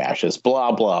from the ashes.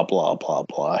 Blah blah blah blah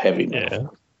blah. Heavy metal. Yeah.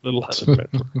 Little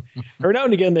every now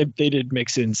and again they did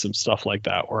mix in some stuff like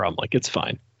that where I'm it's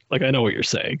fine. I know what you're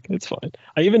saying. It's fine.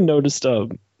 I even noticed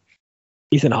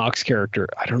Ethan Hawke's character.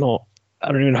 I don't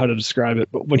even know how to describe it,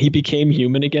 but when he became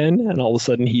human again, and all of a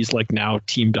sudden he's now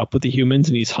teamed up with the humans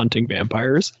and he's hunting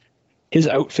vampires, his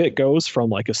outfit goes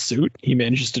from a suit. He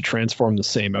manages to transform the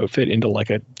same outfit into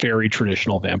a very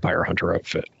traditional vampire hunter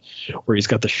outfit, where he's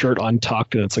got the shirt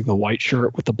untucked and it's the white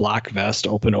shirt with the black vest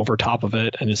open over top of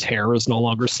it, and his hair is no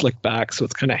longer slicked back, so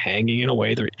it's kind of hanging in a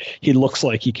way that he looks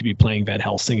like he could be playing Van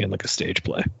Helsing in a stage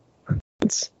play.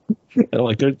 It's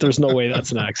there's no way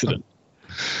that's an accident.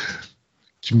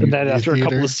 And then after a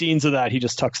couple of scenes of that, he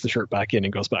just tucks the shirt back in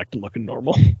and goes back to looking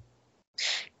normal.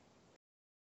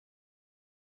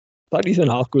 I thought Ethan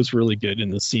Hawke was really good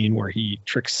in the scene where he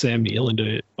tricks Sam Neill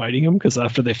into biting him, because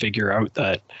after they figure out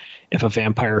that if a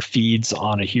vampire feeds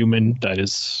on a human that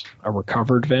is a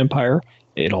recovered vampire,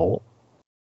 it'll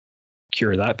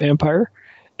cure that vampire.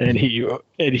 And he's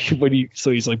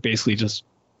basically just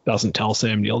doesn't tell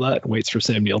Sam Neill that and waits for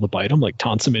Sam Neill to bite him,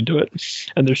 taunts him into it.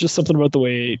 And there's just something about the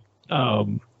way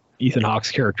Ethan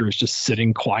Hawke's character is just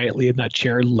sitting quietly in that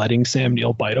chair, letting Sam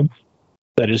Neill bite him,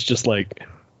 that is just the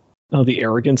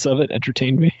arrogance of it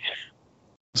entertained me.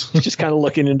 He's just kind of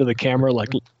looking into the camera,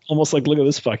 almost look at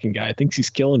this fucking guy. Thinks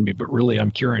he's killing me, but really I'm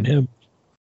curing him.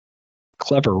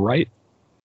 Clever, right?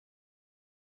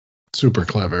 Super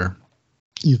clever.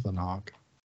 Ethan Hawke.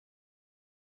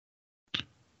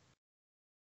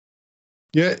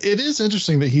 Yeah, it is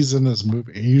interesting that he's in this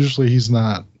movie. Usually he's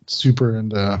not super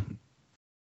into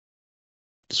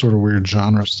sort of weird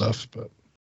genre stuff, but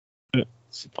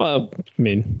well, I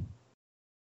mean,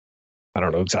 I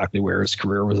don't know exactly where his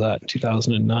career was at in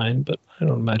 2009, but I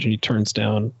don't imagine he turns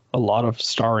down a lot of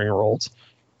starring roles.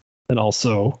 And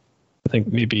also, I think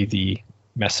maybe the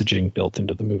messaging built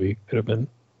into the movie could have been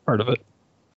part of it.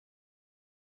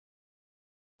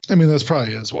 I mean, that's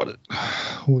probably is what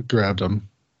grabbed him.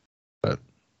 But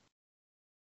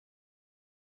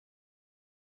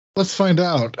let's find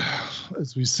out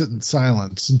as we sit in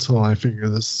silence until I figure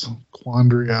this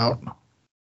quandary out.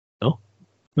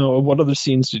 No, what other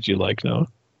scenes did you like, Noah?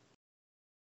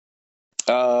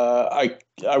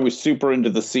 I was super into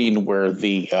the scene where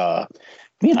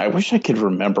I wish I could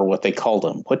remember what they called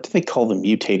them. What do they call the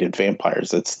mutated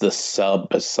vampires? It's the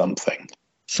something.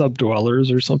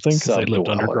 Subdwellers or something, because they lived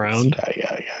underground.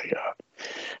 Yeah.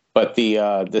 But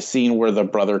the scene where the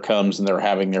brother comes and they're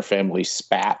having their family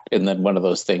spat, and then one of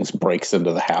those things breaks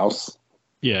into the house.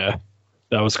 Yeah,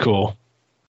 that was cool.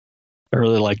 I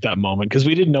really liked that moment because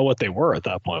we didn't know what they were at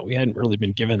that point. We hadn't really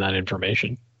been given that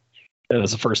information. And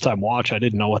as a first time watch, I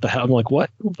didn't know what the hell. I'm like, what?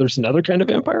 There's another kind of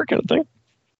vampire kind of thing?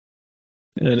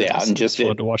 And and just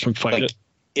fun to watch them fight it.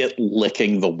 It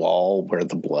licking the wall where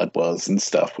the blood was and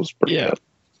stuff was pretty good.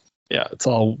 Yeah, it's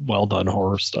all well done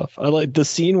horror stuff. I like the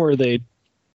scene where they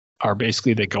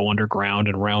go underground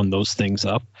and round those things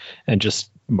up and just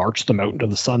march them out into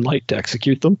the sunlight to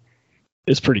execute them.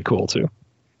 It's pretty cool too.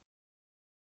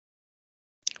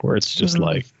 Where it's just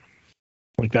like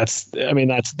that's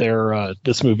their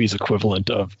this movie's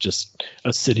equivalent of just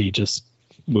a city just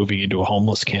moving into a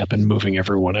homeless camp and moving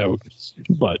everyone out.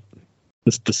 But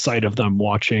it's the sight of them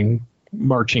marching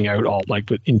out all like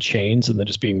in chains and then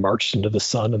just being marched into the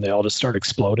sun and they all just start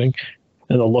exploding.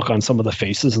 And the look on some of the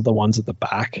faces of the ones at the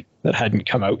back that hadn't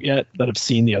come out yet that have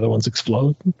seen the other ones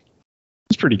explode.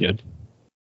 It's pretty good.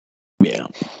 Yeah.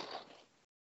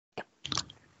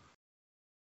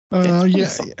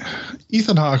 Yeah.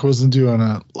 Ethan Hawke wasn't doing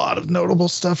a lot of notable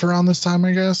stuff around this time,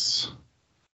 I guess.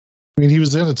 I mean, he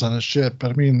was in a ton of shit,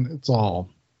 but I mean, it's all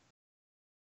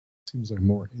seems like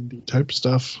more indie type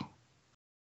stuff.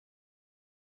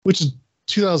 Which is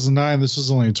 2009. This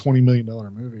was only a $20 million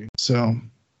movie, so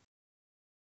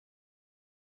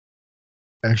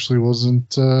actually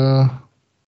wasn't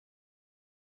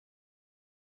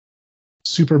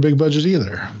super big budget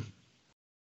either.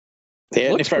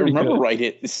 Yeah, if I remember right,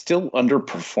 it still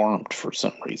underperformed for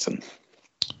some reason.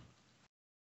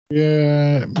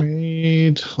 Yeah, it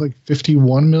made like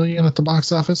 51 million at the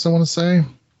box office, I want to say.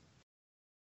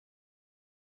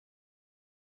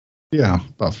 Yeah,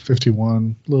 about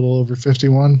 51, a little over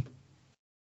 51.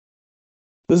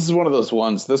 This is one of those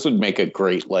ones, this would make a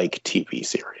great like TV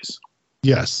series.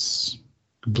 Yes,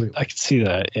 completely. I could see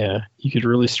that, yeah. You could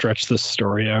really stretch this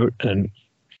story out and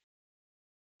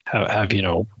have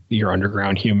your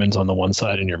underground humans on the one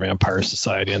side and your vampire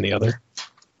society on the other.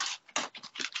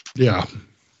 Yeah.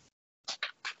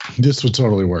 This would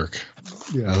totally work.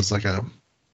 Yeah, it's like a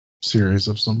series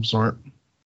of some sort.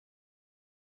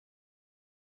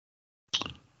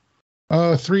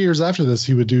 3 years after this,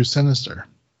 he would do Sinister.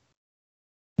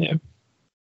 Yeah.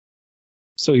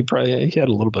 So he had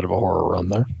a little bit of a horror run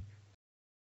there.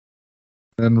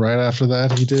 And right after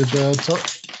that, he did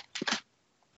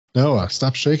Noah,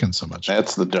 stop shaking so much.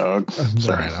 That's the dog.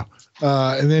 Sorry.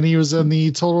 And then he was in the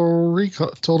Total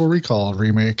Recall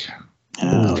remake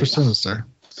for Sinister.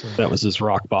 So. That was his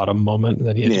rock bottom moment. And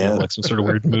then he had to have like some sort of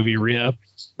weird movie rehab.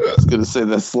 I was gonna say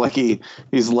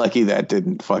he's lucky that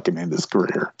didn't fucking end his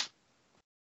career.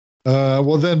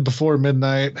 Well, then Before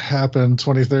Midnight happened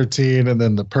 2013, and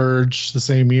then The Purge the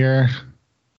same year.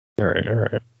 All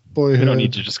right. Boyhood. You don't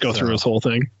need to just go through his whole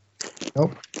thing.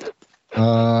 Nope.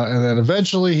 And then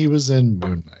eventually he was in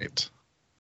Moon Knight.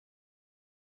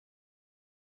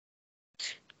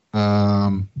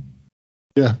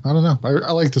 Yeah, I don't know.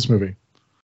 I like this movie.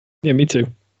 Yeah, me too.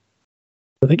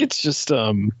 I think it's just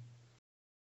like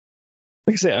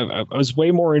I say, I was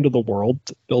way more into the world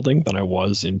building than I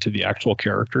was into the actual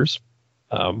characters,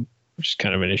 which is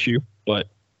kind of an issue. But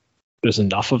there's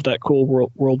enough of that cool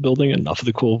world building, enough of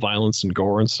the cool violence and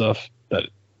gore and stuff that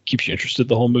keeps you interested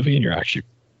the whole movie, and you're actually,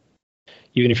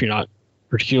 even if you're not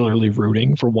particularly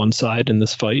rooting for one side in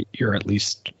this fight, you're at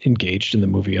least engaged in the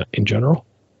movie in general.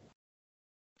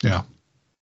 Yeah.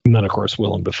 And then, of course,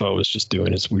 Willem Dafoe is just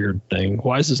doing his weird thing.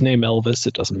 Why is his name Elvis?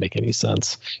 It doesn't make any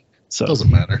sense. So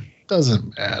doesn't matter.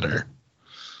 The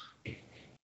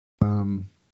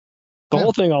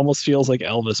whole thing almost feels like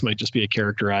Elvis might just be a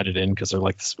character added in because they're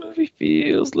like, this movie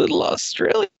feels a little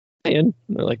Australian. And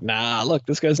they're like, nah, look,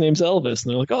 this guy's name's Elvis.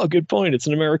 And they're like, oh, good point. It's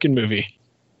an American movie.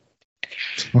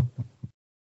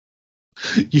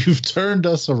 You've turned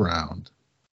us around.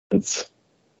 They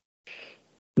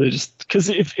just, because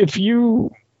if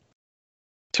you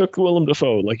took Willem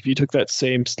Dafoe, like if you took that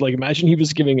same, like imagine he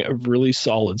was giving a really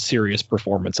solid, serious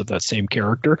performance of that same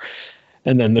character,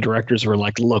 and then the directors were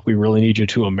like, look, we really need you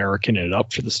to American it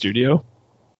up for the studio.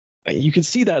 You can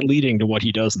see that leading to what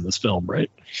he does in this film, right?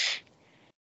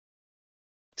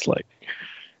 It's like,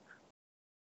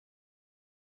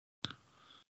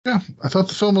 yeah, I thought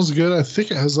the film was good. I think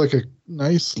it has like a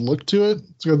nice look to it.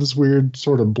 It's got this weird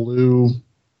sort of blue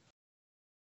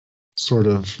sort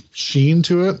of sheen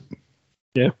to it.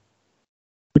 Yeah.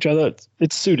 Which I thought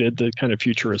it suited the kind of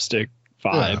futuristic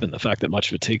vibe and the fact that much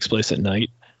of it takes place at night.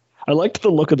 I liked the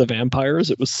look of the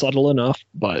vampires. It was subtle enough,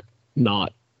 but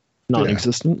not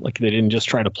non-existent. Like they didn't just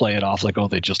try to play it off like, oh,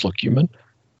 they just look human.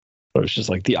 But it was just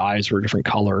like the eyes were a different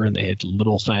color and they had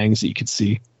little fangs that you could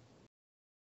see.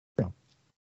 Yeah.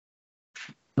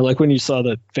 I like when you saw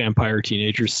that vampire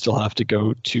teenagers still have to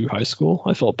go to high school.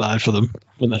 I felt bad for them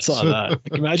when I saw that.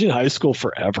 Like, imagine high school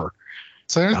forever.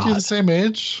 So aren't you the same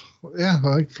age? Yeah,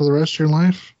 like for the rest of your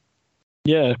life?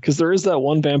 Yeah, because there is that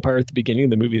one vampire at the beginning of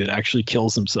the movie that actually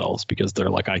kills themselves because they're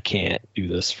like, I can't do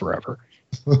this forever.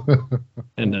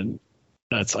 And then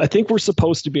I think we're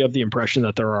supposed to be of the impression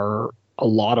that there are a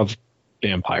lot of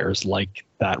vampires like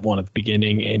that one at the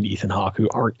beginning and Ethan Hawke who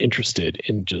aren't interested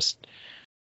in just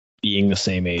being the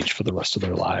same age for the rest of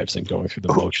their lives and going through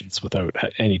the motions without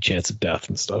any chance of death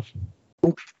and stuff.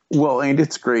 Well, and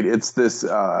it's great. It's this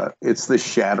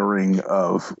shattering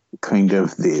of kind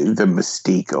of the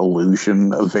mystique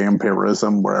illusion of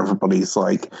vampirism where everybody's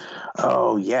like,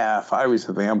 oh yeah, if I was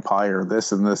a vampire,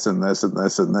 this and this and this and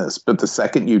this and this. But the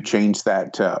second you change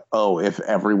that to, oh, if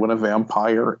everyone a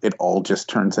vampire, it all just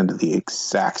turns into the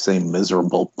exact same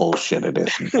miserable bullshit it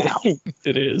is now.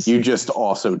 It is. You just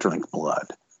also drink blood.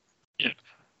 Yeah.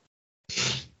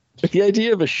 Like the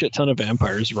idea of a shit ton of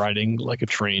vampires riding like a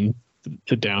train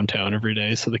to downtown every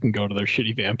day so they can go to their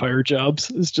shitty vampire jobs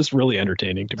is just really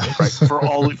entertaining to me. Right, for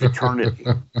all of eternity.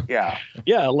 Yeah.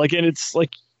 Yeah, like, and it's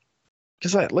like,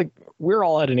 because we're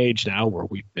all at an age now where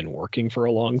we've been working for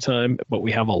a long time, but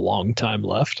we have a long time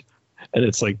left. And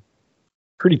it's like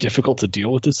pretty difficult to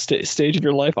deal with this stage of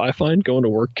your life. I find going to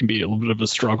work can be a little bit of a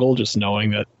struggle, just knowing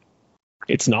that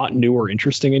it's not new or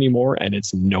interesting anymore and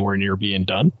it's nowhere near being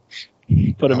done.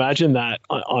 But imagine that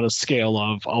on a scale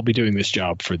of I'll be doing this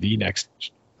job for the next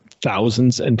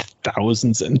thousands and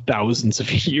thousands and thousands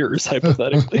of years,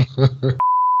 hypothetically.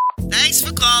 Thanks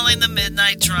for calling the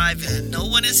Midnight Drive-In. No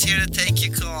one is here to take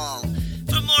your call.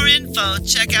 For more info,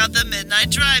 check out the Midnight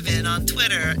Drive-In on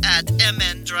Twitter at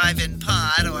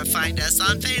MNDriveInPod or find us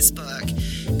on Facebook.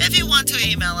 If you want to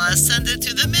email us, send it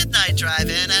to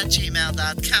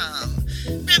themidnightdrivein@gmail.com.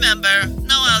 Remember,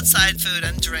 no outside food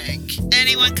and drink.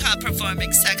 Anyone caught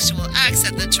performing sexual acts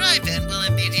at the drive-in will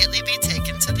immediately be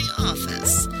taken to the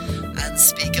office.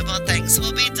 Unspeakable things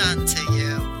will be done to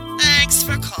you. Thanks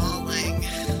for calling.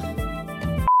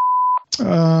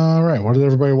 All right, what did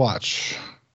everybody watch?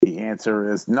 The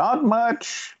answer is not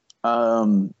much.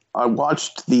 I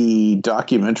watched the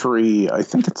documentary. I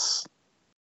can't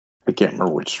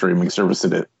remember which streaming service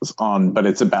it is on, but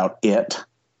it's about it.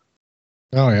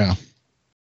 Oh, yeah.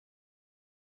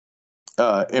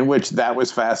 In which that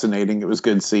was fascinating. It was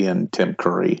good seeing Tim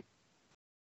Curry.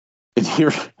 And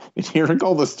hearing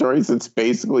all the stories, it's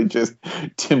basically just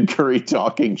Tim Curry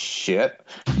talking shit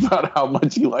about how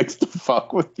much he likes to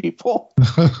fuck with people.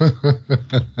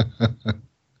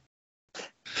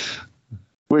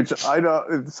 Which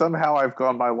somehow I've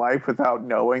gone my life without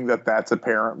knowing that that's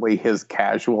apparently his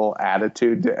casual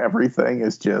attitude to everything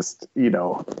is just,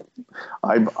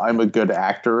 I'm a good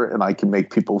actor and I can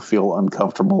make people feel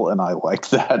uncomfortable and I like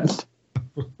that.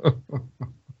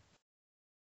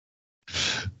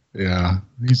 Yeah,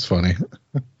 he's funny.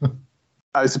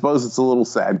 I suppose it's a little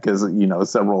sad because,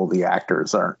 several of the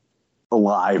actors aren't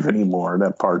alive anymore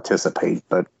to participate,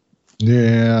 but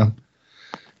yeah.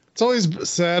 It's always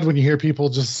sad when you hear people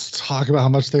just talk about how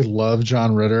much they love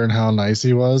John Ritter and how nice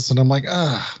he was. And I'm like,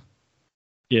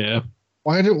 yeah.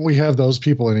 Why don't we have those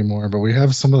people anymore? But we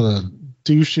have some of the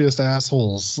douchiest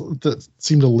assholes that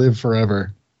seem to live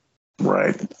forever.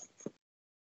 Right.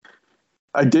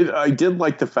 I did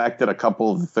like the fact that a couple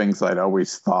of the things I'd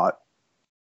always thought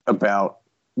about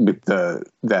with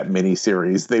that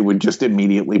miniseries, they would just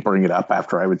immediately bring it up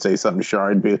after I would say something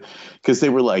sharp, because they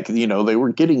were like, they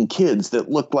were getting kids that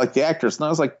looked like the actors, and I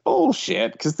was like,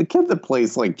 bullshit, because the kid that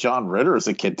plays like John Ritter as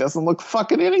a kid doesn't look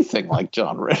fucking anything like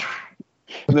John Ritter.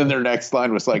 And then their next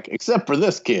line was like, except for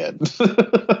this kid.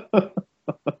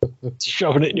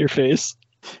 Shoving it in your face.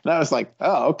 And I was like,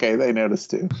 oh, okay, they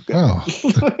noticed too. Good. Oh,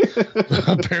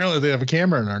 apparently they have a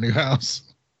camera in our new house.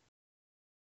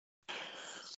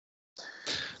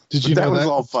 Did you know that was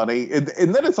all funny, and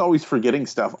then it's always forgetting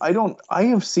stuff. I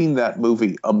have seen that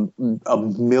movie a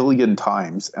million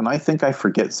times, and I think I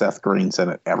forget Seth Green's in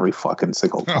it every fucking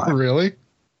single time. Oh, really?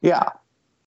 Yeah.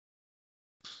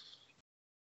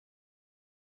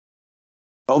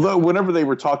 Although whenever they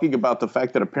were talking about the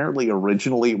fact that apparently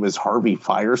originally it was Harvey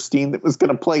Fierstein that was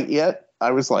going to play it,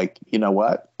 I was like, you know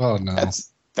what? Oh no,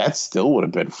 that still would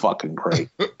have been fucking great.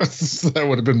 That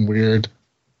would have been weird.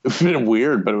 It would have been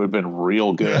weird, but it would have been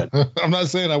real good. I'm not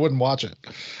saying I wouldn't watch it.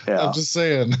 Yeah. I'm just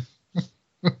saying.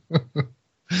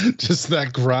 Just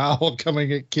that growl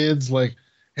coming at kids like,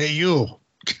 hey, you,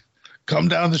 come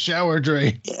down the shower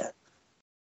drain. Yeah.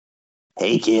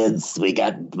 Hey, kids, we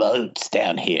got boats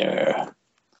down here.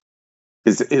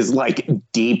 Is like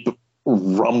deep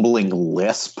rumbling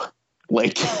lisp.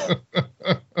 Like,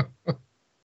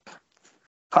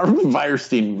 Harvey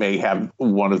Fierstein may have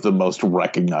one of the most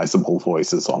recognizable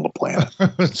voices on the planet.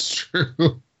 That's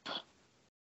true.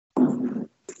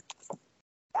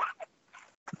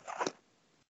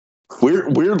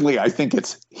 Weirdly, I think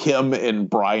it's him and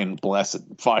Brian Blessed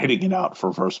fighting it out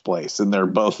for first place, and they're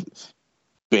both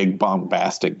big,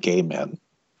 bombastic gay men.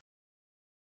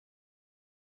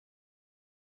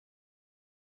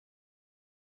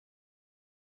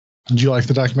 Did you like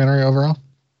the documentary overall?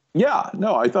 Yeah,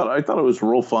 no, I thought it was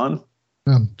real fun.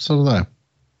 Yeah, so did I.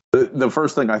 The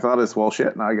first thing I thought is, well,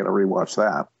 shit, now I got to rewatch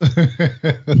that.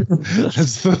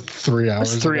 It's the 3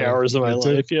 hours. That's 3 hours of my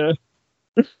life, yeah.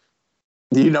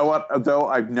 You know what, though?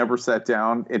 I've never sat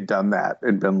down and done that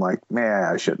and been like, man,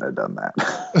 I shouldn't have done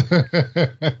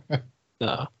that.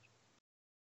 No.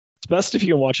 It's best if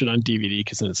you can watch it on DVD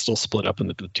because then it's still split up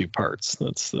into the 2 parts.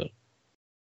 That's the...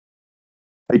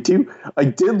 I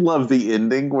did love the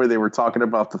ending where they were talking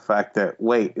about the fact that,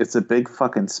 wait, it's a big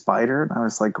fucking spider. And I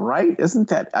was like, right? Isn't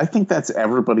that, I think that's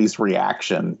everybody's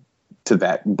reaction to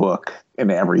that book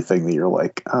and everything, that you're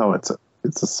like, oh, it's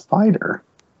a spider.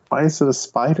 Why is it a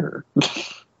spider?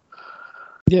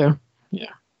 Yeah.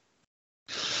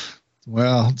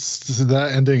 Well,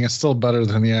 that ending is still better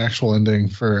than the actual ending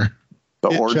for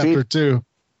the orgy? Chapter 2.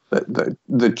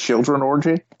 The children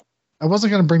orgy? I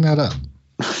wasn't going to bring that up.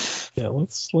 Yeah,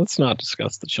 let's not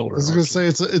discuss the children. I was going to say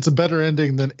it's a better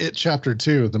ending than It Chapter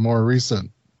 2, the more recent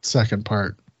second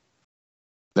part.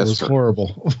 That was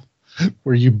horrible.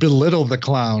 Where you belittle the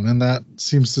clown, and that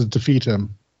seems to defeat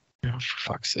him. Oh,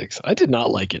 for fuck's sakes. I did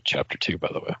not like It Chapter 2, by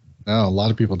the way. No, a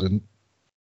lot of people didn't.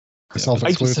 Yeah,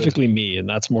 specifically me, and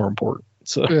that's more important.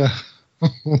 So yeah.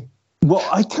 Well,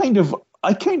 I kind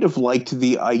of liked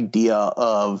the idea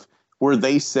of where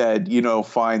they said, you know,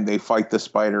 fine, they fight the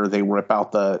spider, they rip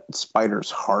out the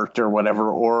spider's heart or whatever,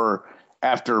 or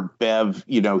after Bev,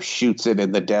 you know, shoots it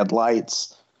in the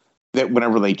deadlights, that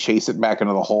whenever they chase it back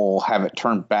into the hole, have it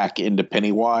turn back into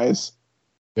Pennywise.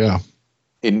 Yeah.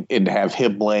 And have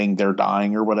him laying there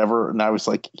dying or whatever. And I was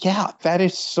like, yeah, that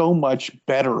is so much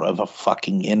better of a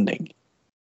fucking ending.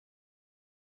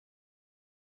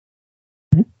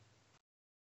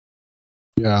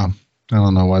 Yeah. I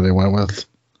don't know why they went with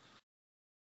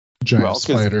giant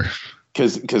spider.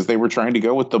 Because they were trying to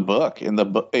go with the book, and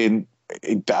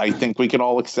I think we can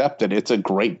all accept it. It's a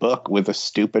great book with a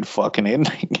stupid fucking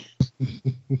ending.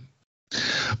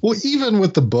 Well, even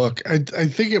with the book, I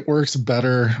think it works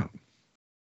better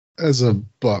as a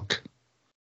book.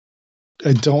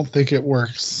 I don't think it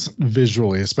works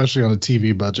visually, especially on a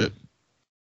TV budget.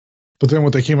 But then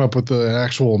what they came up with, the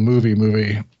actual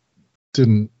movie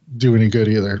didn't do any good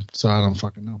either. So I don't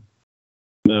fucking know.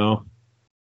 No.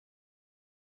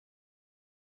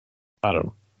 I don't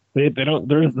know. They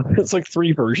don't. It's like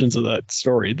 3 versions of that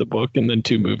story, the book, and then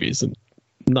 2 movies, and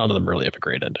none of them really have a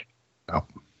great ending. No.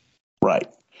 Right.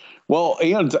 Well,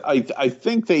 and I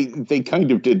think they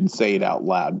kind of didn't say it out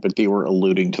loud, but they were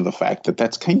alluding to the fact that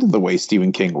that's kind of the way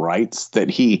Stephen King writes, that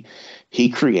he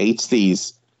creates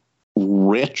these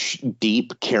rich,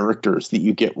 deep characters that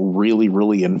you get really,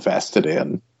 really invested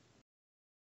in.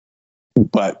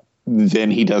 But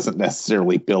then he doesn't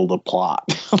necessarily build a plot.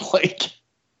 Like,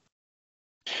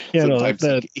 yeah,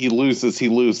 sometimes he loses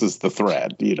the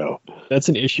thread, you know. That's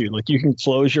an issue. Like, you can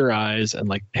close your eyes and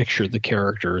like picture the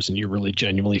characters, and you really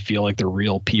genuinely feel like they're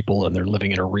real people and they're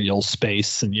living in a real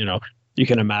space, and you know, you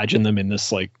can imagine them in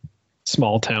this like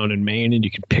small town in Maine, and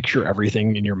you can picture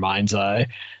everything in your mind's eye.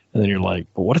 And then you're like,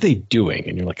 but what are they doing?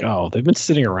 And you're like, oh, they've been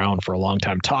sitting around for a long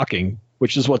time talking,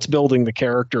 which is what's building the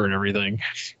character and everything.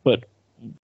 But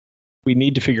we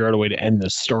need to figure out a way to end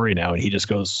this story now. And he just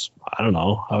goes, I don't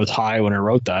know. I was high when I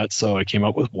wrote that, so I came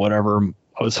up with whatever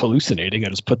I was hallucinating. I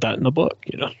just put that in the book,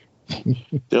 you know?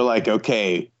 They're like,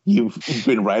 okay, you've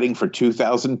been writing for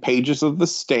 2,000 pages of The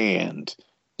Stand.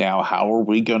 now how are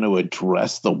we going to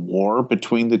address the war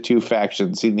between the two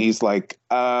factions? And he's like,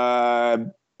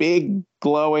 big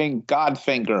glowing god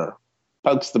finger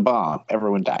pokes the bomb.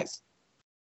 Everyone dies.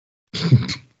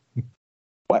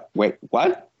 What? Wait,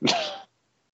 what? I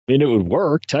mean, it would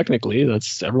work technically.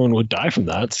 Everyone would die from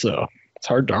that, so it's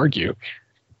hard to argue.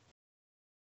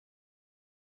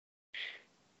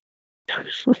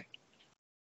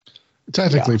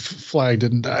 Technically, Flag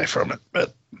didn't die from it,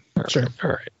 but sure. All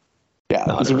right. Yeah,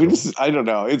 I don't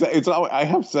know. It's I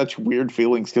have such weird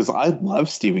feelings because I love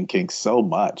Stephen King so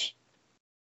much.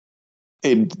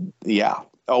 And yeah,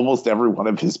 almost every one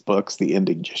of his books, the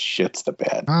ending just shits the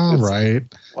bed. All right.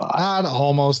 Not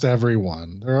almost every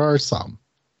one. There are some.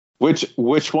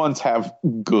 Which ones have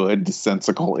good,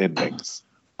 sensical endings?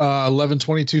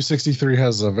 11/22/63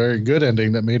 has a very good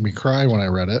ending that made me cry when I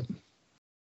read it.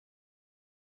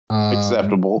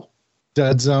 Acceptable.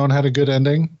 Dead Zone had a good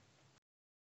ending.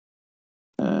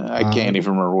 I can't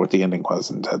even remember what the ending was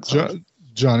in Dead Zone.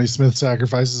 Johnny Smith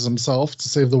sacrifices himself to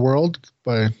save the world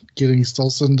by getting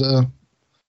Stolson to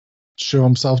show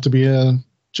himself to be a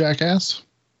jackass.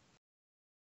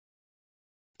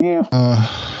 Yeah.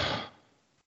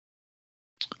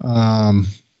 Trying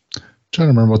to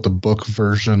remember what the book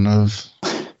version of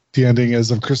the ending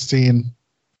is of Christine.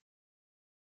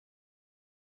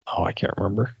 Oh, I can't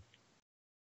remember.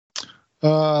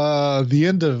 The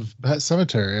end of Pet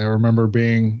Cemetery, I remember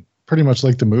being pretty much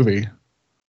like the movie.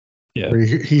 Yeah. Where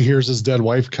he hears his dead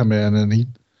wife come in and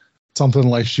something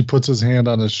like she puts his hand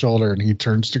on his shoulder and he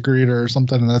turns to greet her or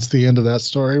something. And that's the end of that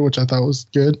story, which I thought was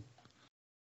good.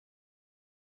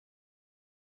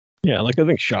 Yeah. Like I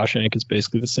think Shawshank is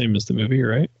basically the same as the movie,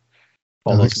 right?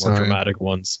 All those more dramatic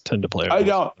ones tend to play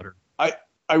out better.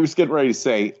 I was getting ready to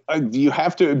say, you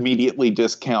have to immediately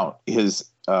discount his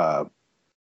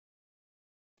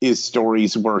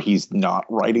stories where he's not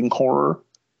writing horror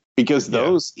because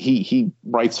those he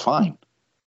writes fine.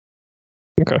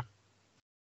 Okay.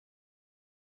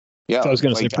 Yeah, so I was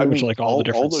going to say pretty much like all the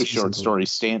different all those short stories,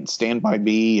 Stand By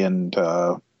Me and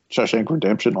Shawshank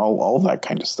Redemption, all that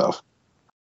kind of stuff.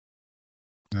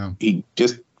 Yeah.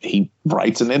 He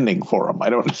writes an ending for him. I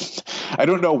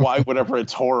don't know why whenever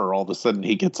it's horror, all of a sudden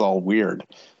he gets all weird.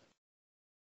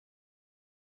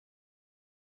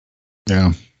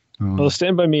 Yeah. Well,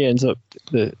 Stand By Me ends up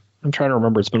I'm trying to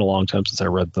remember. It's been a long time since I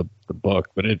read the book,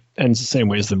 but it ends the same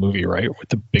way as the movie, right? With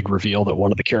the big reveal that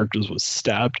one of the characters was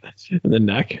stabbed in the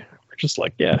neck. We're just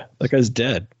like, yeah, that guy's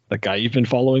dead. That guy you've been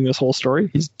following this whole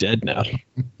story, he's dead now.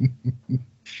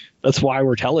 That's why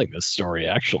we're telling this story,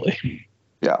 actually.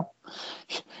 Yeah.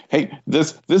 Hey,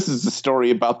 this is a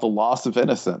story about the loss of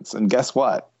innocence, and guess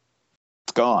what?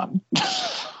 It's gone.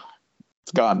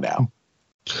 It's gone now.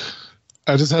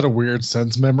 I just had a weird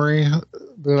sense memory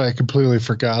that I completely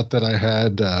forgot that I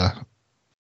had our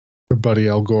buddy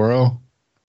El Goro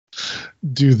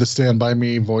do the Stand By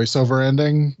Me voiceover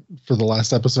ending for the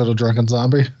last episode of Drunken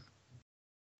Zombie.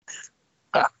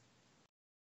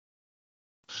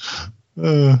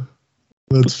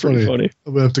 That's funny. I'm going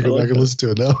to have to go back and listen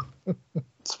to it now.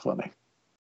 It's funny.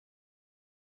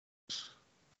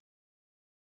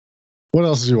 What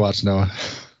else did you watch, Noah?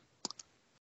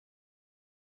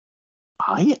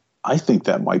 I think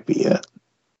that might be it.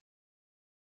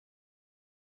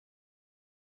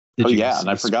 And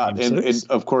I forgot. And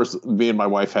of course, me and my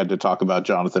wife had to talk about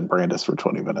Jonathan Brandis for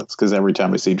 20 minutes because every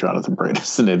time I see Jonathan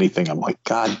Brandis in anything, I'm like,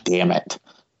 God damn it.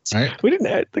 Right. We didn't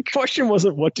have, the question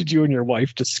wasn't what did you and your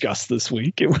wife discuss this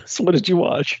week? It was what did you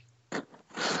watch?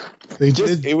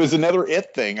 It was another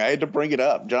it thing. I had to bring it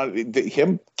up.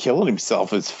 Him killing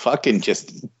himself is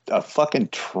just a fucking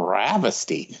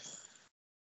travesty.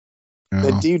 Yeah.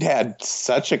 The dude had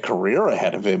such a career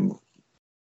ahead of him.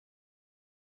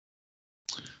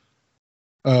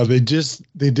 They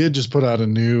did just put out a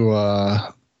new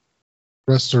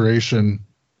restoration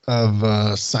of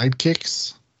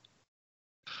Sidekicks,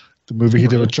 the movie he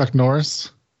did with Chuck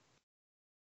Norris,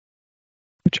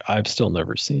 which I've still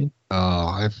never seen.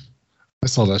 Oh, I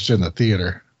saw that shit in the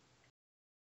theater.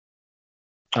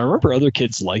 I remember other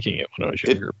kids liking it when I was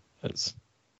younger.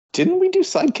 Didn't we do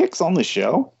Sidekicks on the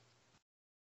show?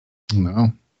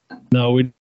 No,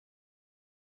 we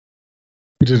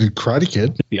did a Karate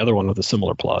Kid. The other one with a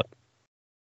similar plot.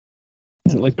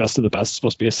 Isn't like Best of the Best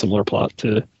supposed to be a similar plot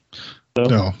to?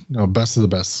 No, Best of the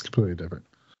Best is completely different.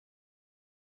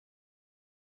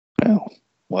 Well,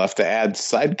 we'll have to add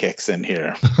Sidekicks in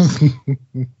here.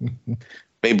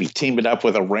 Maybe team it up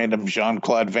with a random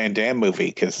Jean-Claude Van Damme movie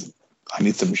because I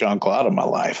need some Jean-Claude in my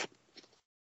life.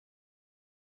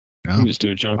 Yeah. We just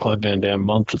do a Jean-Claude Van Damme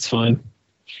month. It's fine.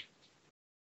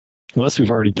 Unless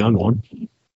we've already done one.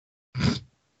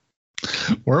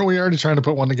 Weren't we already trying to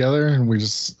put one together and we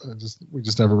just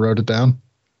never wrote it down?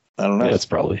 I don't know. Yeah, it's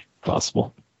probably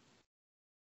possible.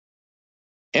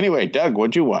 Anyway, Doug,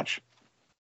 what'd you watch?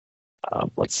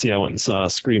 Let's see. I went and saw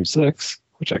Scream 6,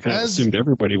 which I kind of assumed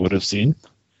everybody would have seen.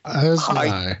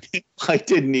 I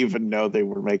didn't even know they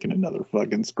were making another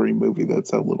fucking Scream movie.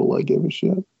 That's how little I give a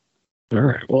shit. All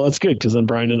right. Well, that's good because then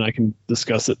Brian and I can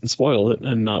discuss it and spoil it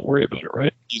and not worry about it,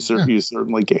 right? You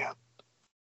certainly can.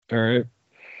 All right.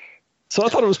 So I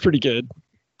thought it was pretty good.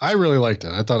 I really liked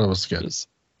it. I thought it was good.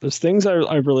 There's things I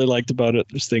really liked about it.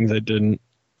 There's things I didn't.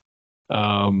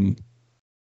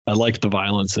 I liked the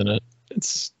violence in it.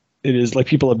 It is like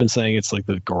people have been saying it's like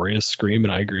the goriest Scream,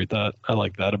 and I agree with that. I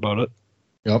like that about it.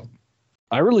 Yep.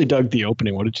 I really dug the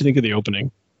opening. What did you think of the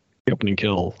opening? The opening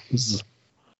kill.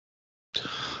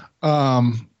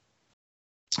 I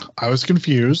was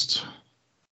confused.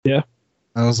 Yeah.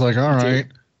 I was like, all right.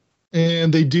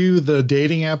 And they do the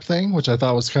dating app thing, which I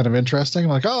thought was kind of interesting. I'm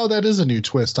like, oh, that is a new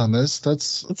twist on this.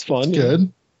 That's fun. That's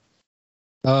good.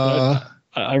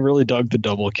 I really dug the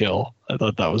double kill. I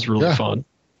thought that was really fun.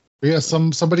 Yeah,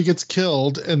 somebody gets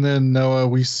killed, and then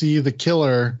we see the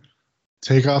killer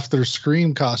take off their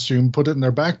Scream costume, put it in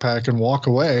their backpack, and walk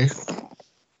away.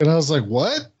 And I was like,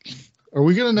 what? Are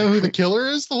we going to know who the killer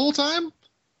is the whole time?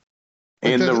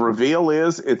 And the reveal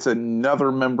is it's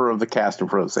another member of the cast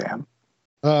of Roseanne.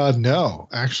 No,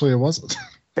 actually it wasn't.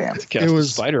 Damn. It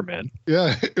was Spider-Man.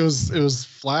 Yeah, it was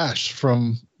Flash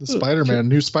from the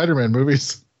new Spider-Man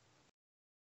movies.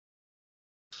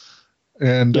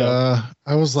 And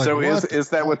I was like, so is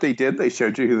that what they did? They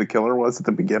showed you who the killer was at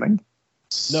the beginning?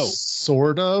 No.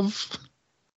 Sort of.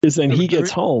 Is then he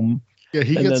gets home. Yeah,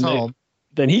 he gets home.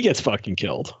 Then he gets fucking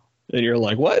killed. And you're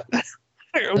like, what?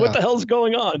 What the hell's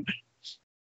going on?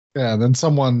 Yeah, and then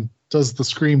someone does the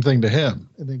Scream thing to him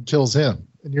and then kills him.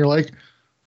 And you're like,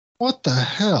 what the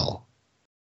hell?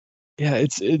 Yeah,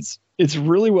 it's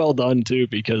really well done too,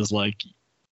 because like,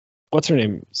 what's her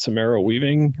name? Samara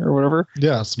Weaving or whatever?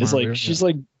 Yeah, it's like she's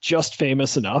like just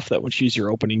famous enough that when she's your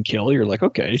opening kill, you're like,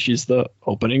 okay, she's the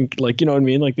opening, like, you know what I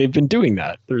mean? Like they've been doing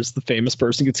that. There's the famous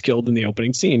person gets killed in the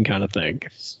opening scene kind of thing.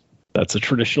 That's a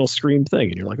traditional Scream thing.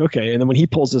 And you're like, okay. And then when he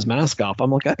pulls his mask off,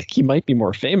 I'm like, I think he might be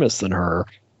more famous than her.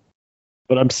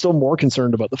 But I'm still more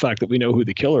concerned about the fact that we know who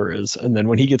the killer is. And then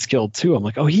when he gets killed too, I'm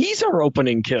like, oh, he's our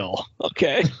opening kill.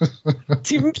 Okay.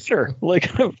 It's even better.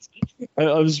 Like I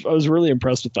was really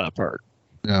impressed with that part.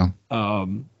 Yeah.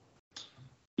 When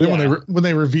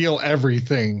they reveal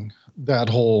everything, that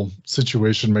whole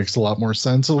situation makes a lot more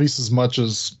sense, at least as much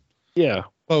as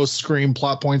most Scream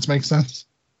plot points make sense.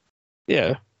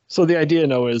 Yeah. So the idea,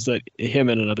 Noah, is that him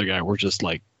and another guy were just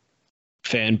like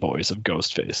fanboys of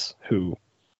Ghostface who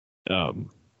are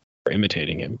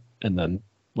imitating him. And then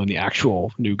when the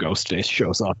actual new Ghostface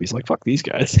shows up, he's like, fuck these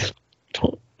guys.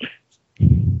 Don't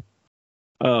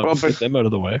get them out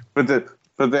of the way. But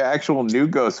the actual new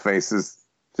Ghostface is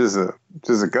just a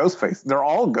Ghostface. They're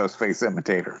all Ghostface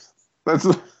imitators. That's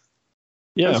what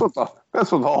the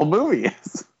whole movie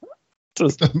is.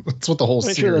 That's what the whole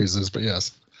series is, but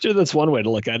yes. Sure, that's one way to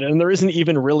look at it. And there isn't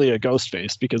even really a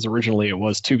Ghostface because originally it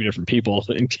was two different people.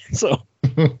 So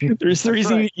there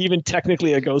isn't even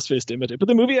technically a Ghostface to imitate. But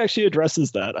the movie actually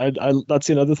addresses that.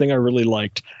 That's another thing I really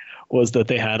liked, was that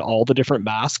they had all the different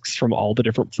masks from all the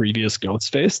different previous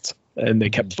Ghostfaces, and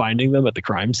they kept finding them at the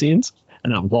crime scenes.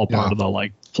 And that was all part of the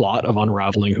like plot of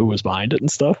unraveling who was behind it and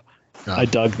stuff. Yeah. I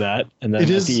dug that. And then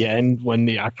at the end, when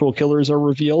the actual killers are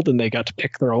revealed and they got to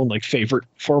pick their own like favorite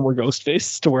former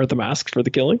Ghostface to wear the mask for the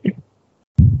killing.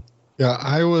 Yeah,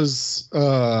 I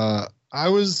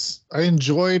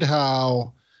enjoyed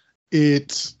how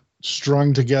it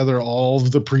strung together all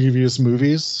of the previous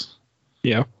movies.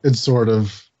 Yeah. It sort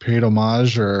of paid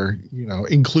homage or,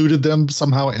 included them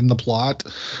somehow in the plot.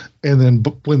 And then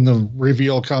when the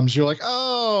reveal comes, you're like,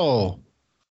 oh,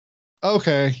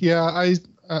 okay. Yeah,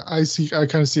 I see. I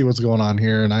kind of see what's going on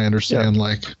here, and I understand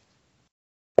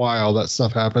why all that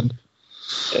stuff happened.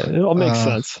 Yeah, it all makes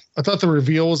sense. I thought the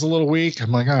reveal was a little weak.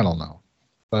 I'm like, I don't know,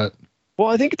 but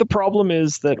I think the problem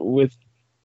is that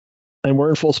and we're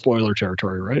in full spoiler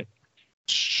territory, right?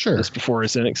 Sure. Just before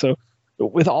his ending. So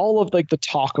with all of like the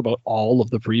talk about all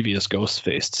of the previous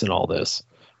Ghostfaces and all this,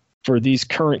 for these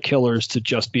current killers to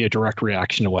just be a direct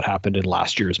reaction to what happened in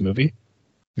last year's movie,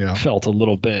 felt a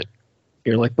little bit.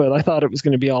 You're like, but I thought it was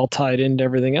going to be all tied into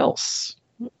everything else,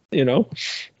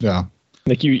 Yeah.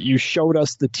 Like you showed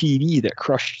us the TV that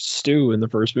crushed Stu in the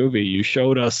first movie. You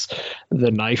showed us the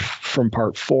knife from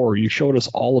part 4. You showed us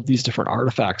all of these different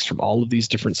artifacts from all of these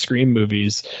different Scream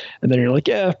movies. And then you're like,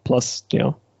 yeah, plus,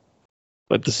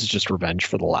 but this is just revenge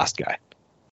for the last guy.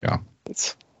 Yeah.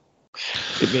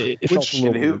 It felt a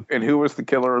little weird. And who was the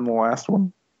killer in the last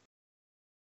one?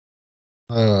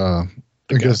 I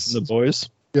guess the boys.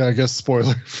 Yeah, I guess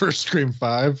spoiler for Scream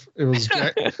 5. It was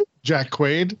Jack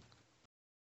Quaid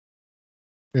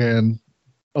and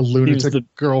a lunatic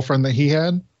girlfriend that he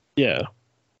had. Yeah.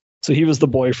 So he was the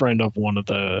boyfriend of one of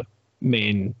the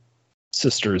main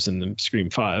sisters in the Scream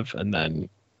 5, and then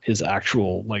his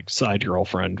actual side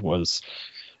girlfriend was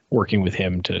working with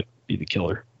him to be the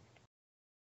killer.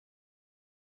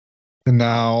 And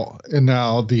now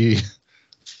the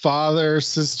father,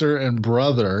 sister, and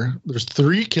brother, there's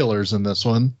 3 killers in this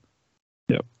one.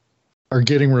 Yep. Are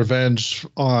getting revenge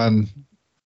on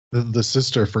the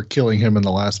sister for killing him in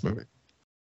the last movie.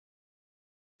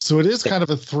 So it is kind of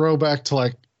a throwback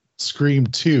to Scream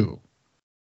 2.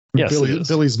 Yes,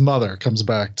 Billy's mother comes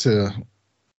back to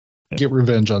get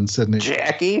revenge on Sidney.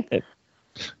 Jackie?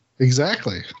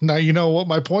 Exactly. Now you know what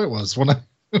my point was when I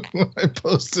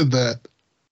posted that.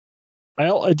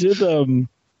 I did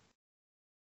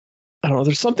I don't know,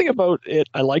 there's something about it.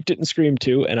 I liked it in Scream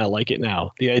 2 and I like it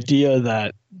now. The idea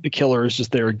that the killer is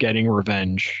just there getting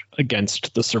revenge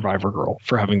against the survivor girl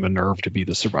for having the nerve to be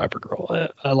the survivor girl.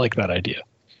 I like that idea.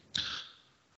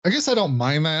 I guess I don't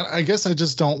mind that. I guess I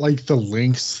just don't like the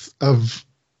lengths of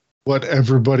what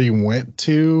everybody went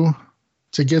to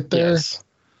get there. Yes.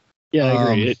 Yeah,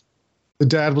 I agree. The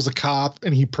dad was a cop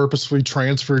and he purposefully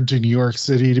transferred to New York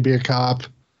City to be a cop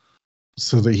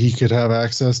so that he could have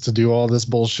access to do all this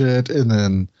bullshit. And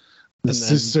then the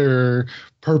sister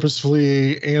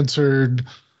purposefully answered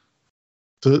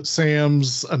to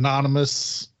Sam's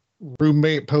anonymous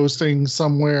roommate posting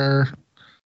somewhere.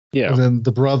 Yeah. And then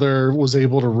the brother was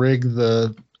able to rig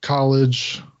the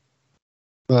college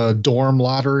dorm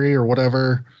lottery or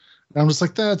whatever. And I'm just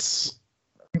like, that's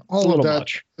all of that.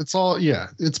 Much. It's all,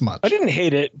 it's much. I didn't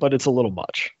hate it, but it's a little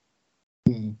much.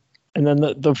 Mm. And then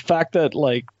the fact that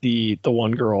the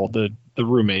one girl, the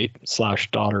roommate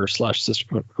 / daughter /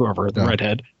 sister, whoever, the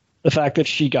redhead, the fact that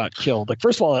she got killed.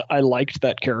 First of all, I liked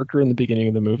that character in the beginning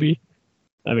of the movie.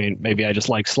 I mean, maybe I just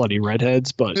like slutty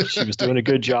redheads, but she was doing a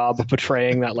good job of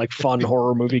portraying that fun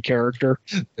horror movie character.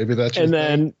 Maybe that's. And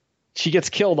then she gets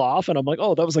killed off, and I'm like,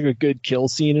 oh, that was a good kill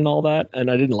scene and all that.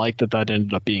 And I didn't like that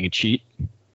ended up being a cheat.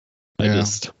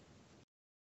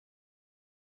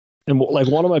 And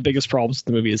one of my biggest problems with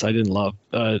the movie is I didn't love.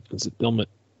 Is it Dylan?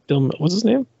 What's his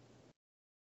name?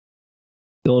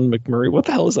 Dylan McMurray. What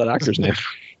the hell is that actor's name?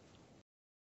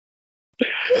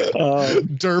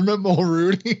 Dermot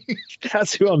Mulrooney.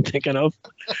 That's who I'm thinking of.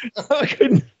 I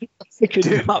could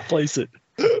not place it.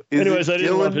 Anyways, I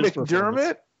didn't love his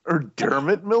McDermott or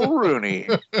Dermot Mulrooney.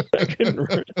 I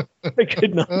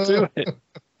could not do it.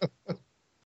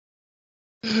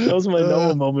 That was my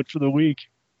Noah moment for the week.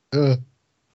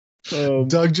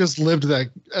 Doug just lived that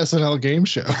SNL game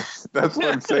show. That's what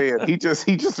I'm saying. He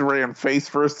just ran face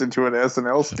first into an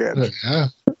SNL sketch. Yeah.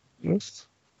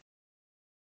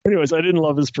 Anyways, I didn't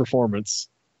love his performance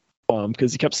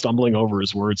because he kept stumbling over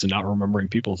his words and not remembering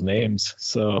people's names.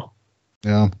 So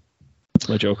yeah, that's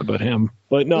my joke about him.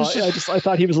 But no, I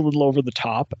thought he was a little over the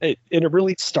top. And it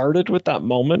really started with that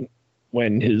moment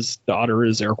when his daughter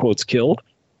is air quotes killed.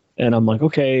 And I'm like,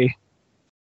 okay,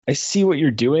 I see what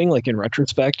you're doing. In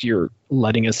retrospect, you're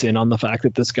letting us in on the fact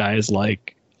that this guy is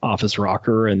off his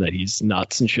rocker and that he's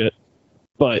nuts and shit.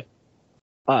 But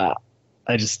I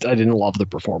didn't love the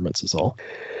performance is all.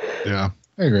 Yeah,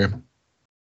 I agree.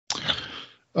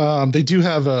 They do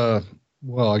have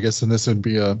I guess in this would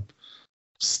be a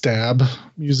stab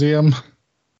museum.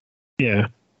 Yeah.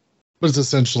 But it's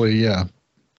essentially,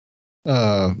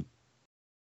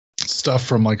 stuff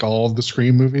from all of the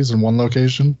Scream movies in one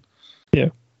location. Yeah.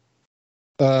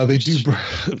 They do.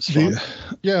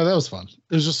 Yeah, that was fun.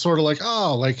 It was just sort of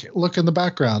look in the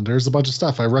background. There's a bunch of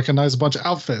stuff. I recognize a bunch of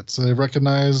outfits. I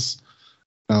recognize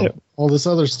all this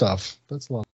other stuff. That's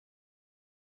a lot.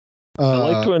 I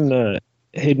liked when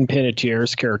Hayden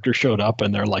Panettiere's character showed up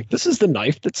and they're like, "This is the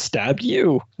knife that stabbed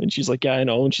you," and she's like, "Yeah, I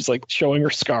know." And she's showing her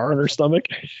scar on her stomach.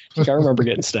 I remember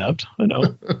getting stabbed. I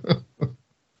know.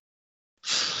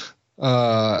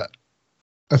 I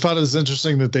thought it was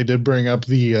interesting that they did bring up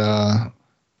the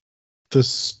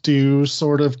Stu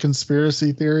sort of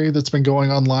conspiracy theory that's been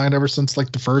going online ever since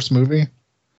the first movie.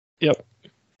 Yep.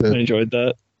 I enjoyed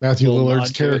that. Matthew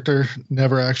Lillard's character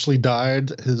never actually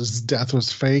died. His death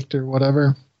was faked or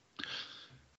whatever.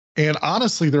 And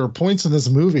honestly, there are points in this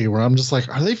movie where I'm just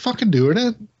are they fucking doing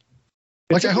it?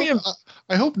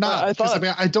 I hope not.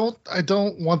 I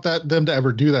don't want them to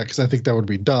ever do that because I think that would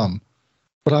be dumb.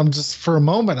 But I'm just, for a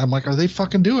moment, I'm are they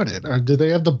fucking doing it? Or do they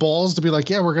have the balls to be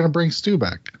yeah, we're going to bring Stu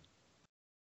back?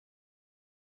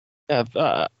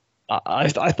 Yeah, I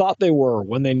thought they were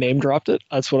when they name dropped it.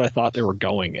 That's what I thought they were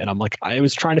going, and I'm like, I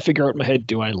was trying to figure out in my head,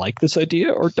 do I like this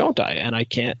idea or don't I? And I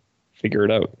can't figure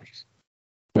it out.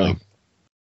 Like,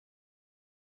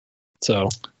 so,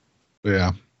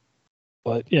 yeah.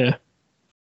 But yeah,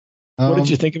 what did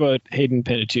you think about Hayden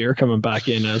Panettiere coming back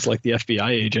in as like the FBI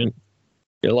agent?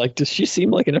 You're like, does she seem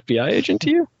like an FBI agent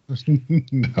to you?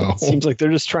 No. It seems like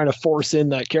they're just trying to force in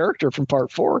that character from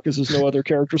part 4 because there's no other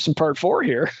characters from part 4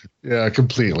 here. Yeah,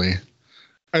 completely.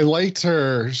 I liked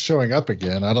her showing up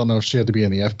again. I don't know if she had to be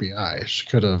in the FBI. She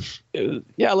could have.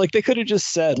 Yeah, like they could have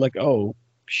just said like, oh,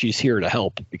 she's here to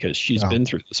help because she's been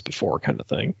through this before, kind of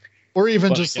thing. Or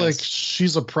even just like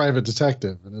she's a private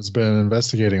detective and has been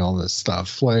investigating all this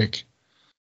stuff. Like,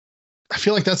 I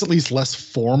feel like that's at least less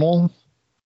formal.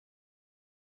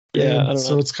 Yeah, I don't know.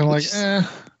 So it's kind of like,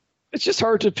 It's just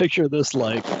hard to picture this,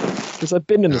 like, because I've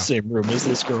been in the same room as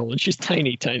this girl, and she's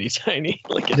tiny, tiny, tiny.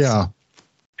 Like, it's,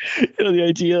 the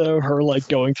idea of her like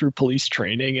going through police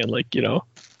training and like doing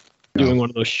one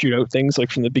of those shootout things like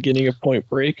from the beginning of Point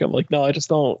Break. I'm like, no, I just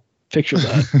don't picture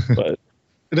that. But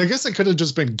and I guess it could have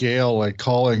just been Gail like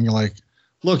calling, like,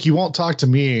 look, you won't talk to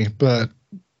me, but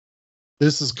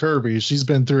this is Kirby. She's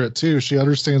been through it too. She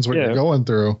understands what you're going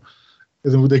through.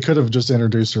 They could have just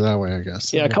introduced her that way, I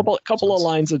guess. Yeah, a couple of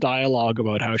lines of dialogue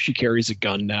about how she carries a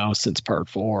gun now since part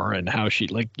 4 and how she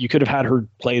like you could have had her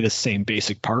play the same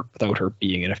basic part without her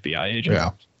being an FBI agent.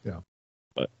 Yeah.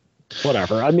 But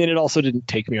whatever. I mean, it also didn't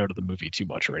take me out of the movie too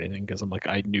much or anything because I'm like,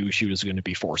 I knew she was going to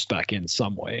be forced back in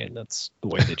some way, and that's the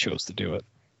way they chose to do it.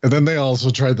 And then they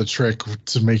also tried the trick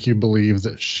to make you believe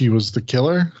that she was the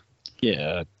killer.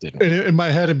 Yeah, and in my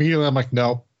head immediately, I'm like,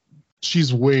 no.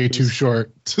 She's way too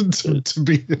short to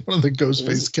be one of the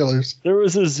Ghostface killers. There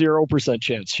was a 0%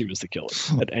 chance she was the killer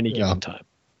at any given time.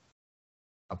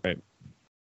 Okay.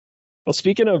 Well,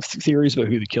 speaking of theories about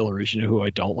who the killer is, you know who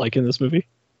I don't like in this movie?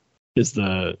 Is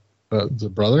the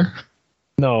brother?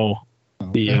 No.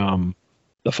 Okay.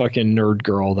 The fucking nerd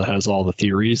girl that has all the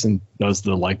theories and does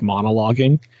the like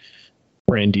monologuing.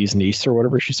 Randy's niece or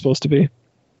whatever she's supposed to be.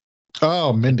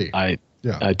 Oh, Mindy. I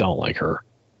don't like her.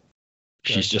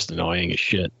 She's just annoying as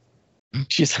shit.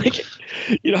 She's like,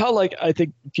 you know how like I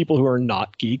think people who are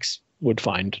not geeks would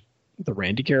find the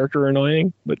Randy character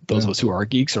annoying, but those of us who are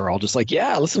geeks are all just like,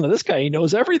 yeah, listen to this guy, he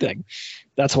knows everything.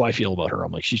 That's how I feel about her.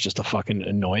 I'm like, she's just a fucking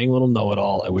annoying little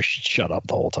know-it-all. I wish she'd shut up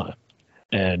the whole time.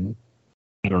 And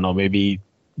I don't know, maybe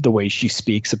the way she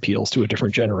speaks appeals to a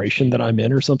different generation that I'm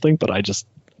in or something, but I just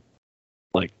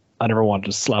like I never wanted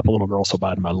to slap a little girl so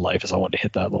bad in my life as I wanted to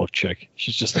hit that little chick.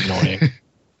 She's just annoying.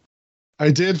 I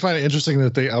did find it interesting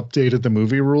that they updated the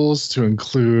movie rules to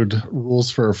include rules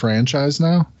for a franchise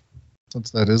now, since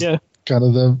that is kind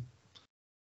of the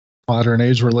modern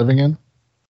age we're living in.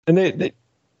 And they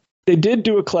did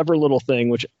do a clever little thing,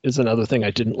 which is another thing I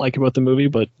didn't like about the movie,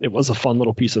 but it was a fun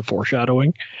little piece of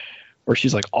foreshadowing, where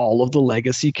she's like, all of the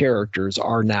legacy characters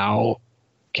are now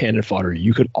cannon fodder.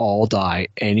 You could all die.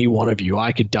 Any one of you.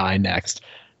 I could die next.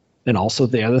 And also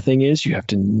the other thing is you have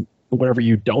to... whatever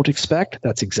you don't expect,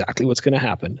 that's exactly what's going to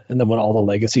happen. And then when all the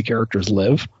legacy characters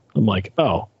live, I'm like,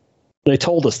 oh, they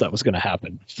told us that was going to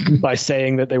happen by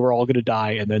saying that they were all going to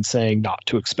die and then saying not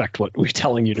to expect what we're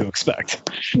telling you to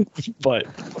expect. But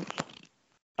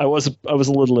I was a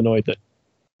little annoyed that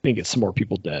we didn't get some more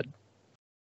people dead.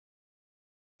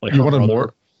 Like you wanted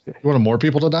more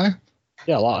people to die?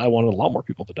 Yeah, I wanted a lot more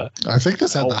people to die. I think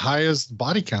this had the highest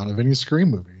body count of any Scream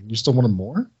movie. You still wanted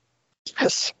more?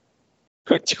 Yes.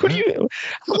 How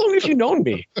long have you known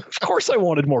me? Of course I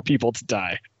wanted more people to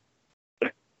die.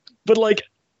 But like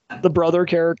the brother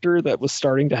character that was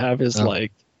starting to have his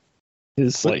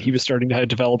he was starting to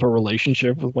develop a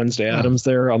relationship with Wednesday Addams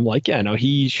there. I'm like, yeah, no,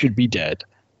 he should be dead.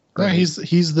 Right? Yeah,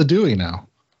 he's the Dewey now.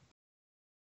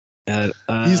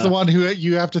 He's the one who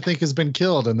you have to think has been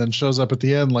killed and then shows up at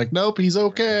the end like, nope, he's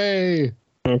okay.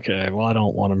 Okay, well, I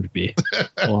don't want him to be.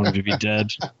 I want him to be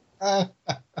dead. I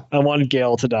wanted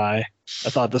Gail to die. I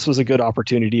thought this was a good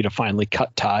opportunity to finally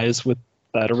cut ties with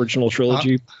that original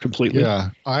trilogy completely. Yeah,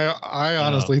 I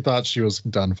honestly thought she was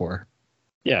done for.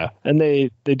 Yeah, and they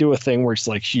do a thing where it's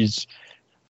like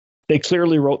they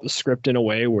clearly wrote the script in a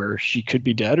way where she could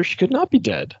be dead or she could not be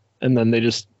dead, and then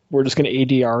we're just going to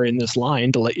ADR in this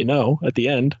line to let you know at the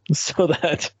end, so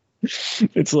that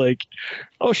it's like,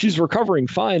 oh, she's recovering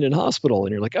fine in hospital,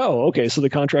 and you're like, oh, okay, so the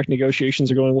contract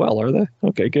negotiations are going well, are they?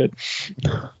 Okay, good.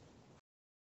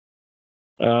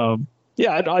 Yeah,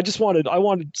 I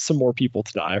wanted some more people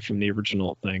to die from the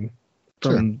original thing,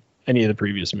 from any of the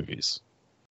previous movies.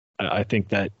 I think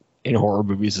that in horror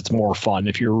movies, it's more fun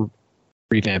if you're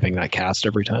revamping that cast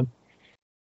every time.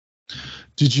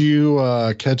 Did you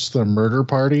catch the murder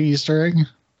party Easter egg?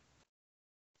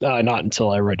 Not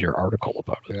until I read your article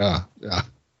about it. Yeah.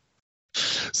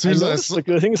 Like,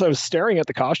 the thing is, I was staring at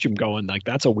the costume going, like,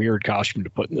 that's a weird costume to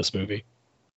put in this movie.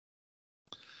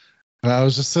 And I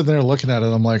was just sitting there looking at it.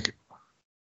 I'm like,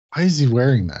 why is he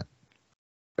wearing that?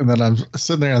 And then I'm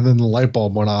sitting there, and then the light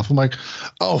bulb went off. I'm like,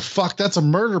 oh, fuck, that's a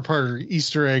murder party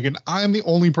Easter egg. And I'm the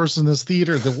only person in this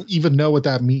theater that will even know what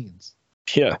that means.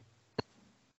 Yeah.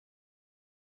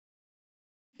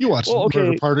 You watched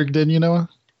Murder Party, didn't you, Noah?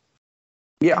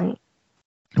 Yeah.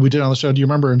 We did on the show. Do you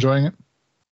remember enjoying it?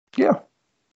 Yeah.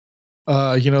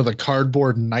 The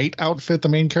cardboard knight outfit the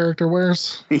main character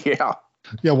wears? Yeah.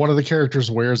 Yeah, one of the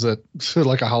characters wears it to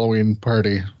like a Halloween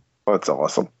party. Oh, that's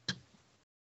awesome.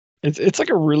 It's like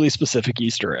a really specific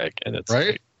Easter egg, and it's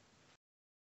right.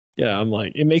 Yeah, I'm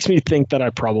like, it makes me think that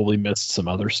I probably missed some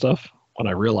other stuff when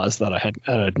I realized that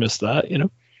I'd missed that.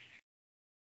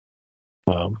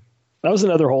 That was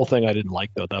another whole thing I didn't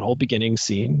like, though. That whole beginning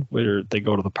scene where they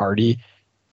go to the party,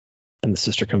 and the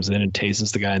sister comes in and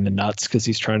tases the guy in the nuts because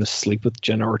he's trying to sleep with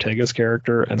Jenna Ortega's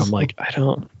character, and I'm like,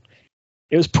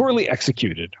 It was poorly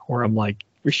executed. Where I'm like,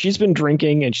 she's been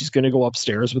drinking and she's going to go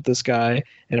upstairs with this guy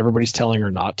and everybody's telling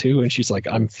her not to. And she's like,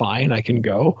 I'm fine. I can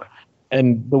go.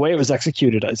 And the way it was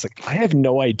executed, I was like, I have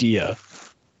no idea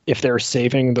if they're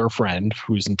saving their friend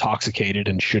who's intoxicated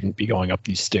and shouldn't be going up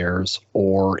these stairs,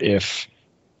 or if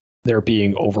they're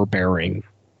being overbearing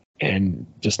and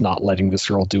just not letting this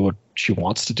girl do what she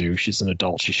wants to do. She's an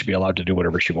adult. She should be allowed to do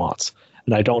whatever she wants.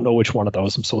 And I don't know which one of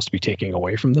those I'm supposed to be taking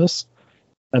away from this.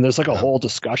 And there's like a whole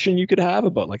discussion you could have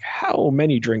about like how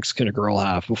many drinks can a girl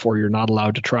have before you're not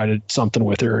allowed to try to something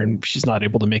with her and she's not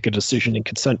able to make a decision and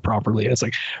consent properly. And it's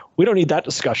like, we don't need that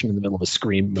discussion in the middle of a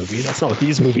Scream movie. That's not what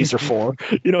these movies are for.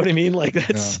 You know what I mean? Like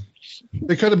that's. Yeah.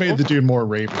 They could have made the dude more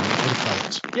rapey.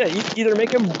 Yeah, either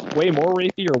make him way more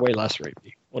rapey or way less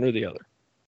rapey, one or the other.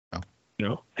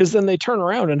 Yeah. Because then they turn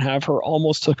around and have her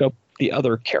almost hook up the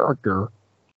other character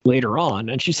later on,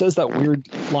 and she says that weird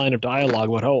line of dialogue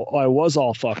about, oh, I was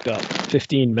all fucked up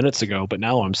 15 minutes ago, but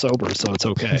now I'm sober, so it's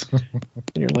okay.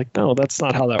 And you're like, no, that's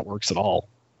not how that works at all.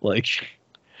 Like,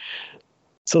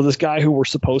 so this guy who we're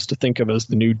supposed to think of as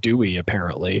the new Dewey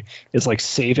apparently is like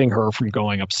saving her from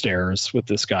going upstairs with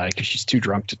this guy because she's too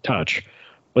drunk to touch.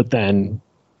 But then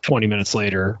 20 minutes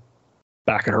later,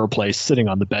 back at her place, sitting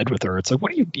on the bed with her, it's like,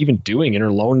 what are you even doing in her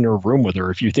alone in her room with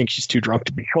her if you think she's too drunk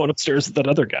to be going upstairs with that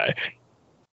other guy?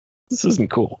 This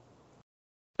isn't cool.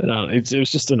 It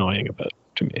was just annoying a bit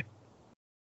to me.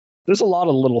 There's a lot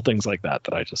of little things like that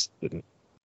I just didn't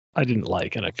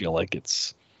like, and I feel like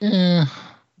it's. Yeah,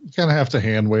 you kind of have to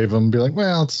hand wave them and be like,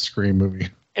 well, it's a Scream movie.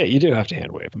 Yeah, you do have to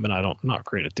hand wave them, and I'm not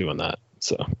great at doing that.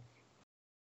 So,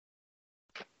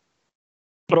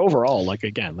 but overall, like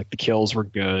again, like the kills were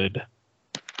good.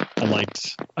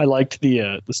 I liked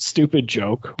the stupid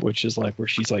joke, which is like where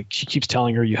she's like, she keeps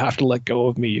telling her, you have to let go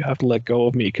of me,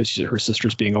 because her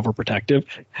sister's being overprotective,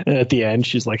 and at the end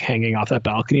she's like hanging off that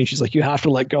balcony and she's like, you have to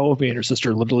let go of me, and her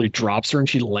sister literally drops her and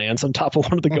she lands on top of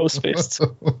one of the ghost faces.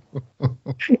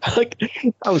 Like,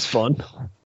 that was fun.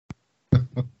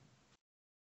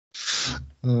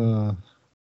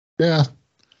 Yeah,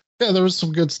 there was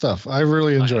some good stuff. I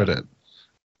really enjoyed it.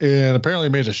 And apparently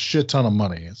made a shit ton of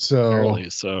money. So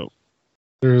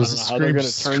there's I don't know how they're going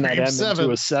to turn that M into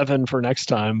a 7 for next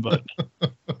time, but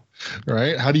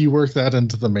right? How do you work that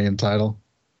into the main title?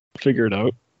 Figure it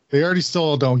out. They already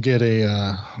still don't get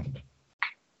a.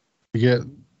 They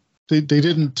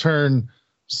didn't turn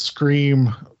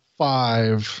Scream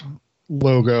 5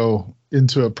 logo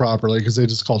into it properly because they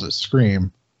just called it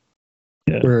Scream.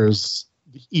 Yeah. Whereas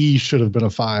the E should have been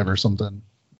a 5 or something.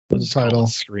 The title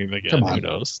Scream again. Who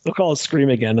knows? They'll call it Scream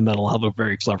again, and then I'll have a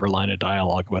very clever line of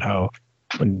dialogue about how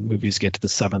when movies get to the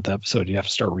 7th episode, you have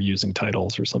to start reusing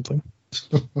titles or something.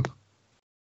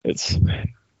 It's, I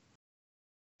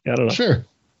don't know. Sure.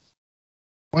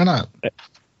 Why not?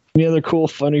 Any other cool,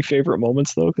 funny favorite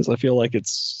moments though? Because I feel like it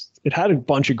had a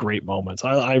bunch of great moments.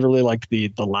 I really liked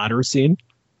the ladder scene.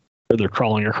 They're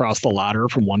crawling across the ladder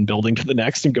from one building to the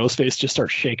next, and Ghostface just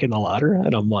starts shaking the ladder,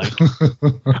 and I'm like,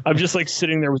 I'm just like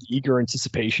sitting there with eager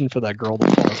anticipation for that girl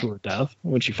to fall to her death.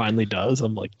 When she finally does,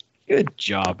 I'm like, good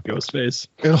job, Ghostface.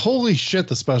 And holy shit,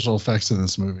 the special effects in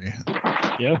this movie.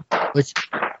 Yeah. Like,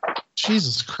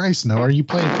 Jesus Christ, no, are you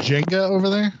playing Jenga over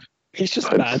there? He's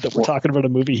just mad that we're talking about a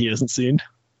movie he hasn't seen.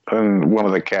 And one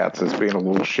of the cats is being a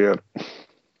little shit.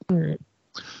 All right.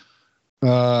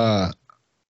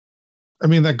 I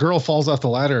mean, that girl falls off the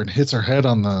ladder and hits her head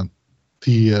on the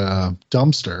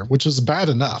dumpster, which is bad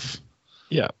enough.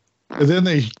 Yeah. And then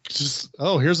they just,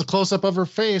 here's a close up of her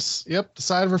face. Yep, the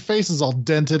side of her face is all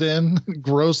dented in,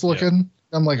 gross looking.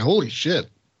 Yeah. I'm like, holy shit.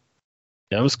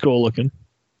 Yeah, it was cool looking.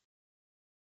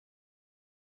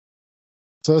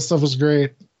 So that stuff was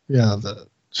great. Yeah, the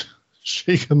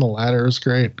shaking the ladder was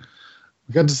great.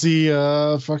 We got to see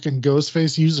fucking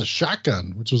Ghostface use a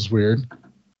shotgun, which was weird.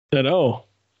 I know.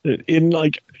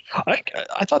 I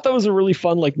thought that was a really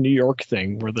fun New York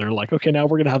thing where they're like, okay, now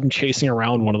we're gonna have them chasing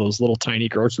around one of those little tiny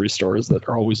grocery stores that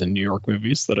are always in New York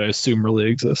movies that I assume really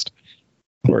exist,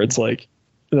 where it's like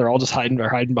they're all just hiding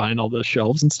behind all the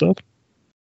shelves and stuff.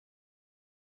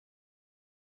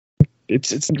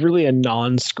 It's really a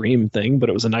non-Scream thing, but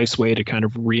it was a nice way to kind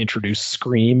of reintroduce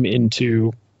Scream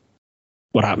into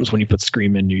what happens when you put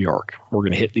Scream in New York. We're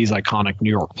going to hit these iconic New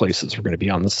York places. We're going to be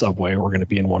on the subway. We're going to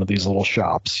be in one of these little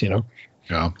shops,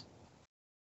 Yeah.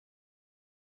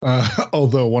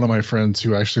 Although one of my friends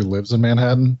who actually lives in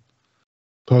Manhattan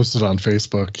posted on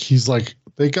Facebook, he's like,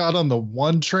 they got on the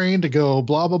one train to go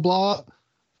blah, blah, blah.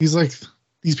 He's like,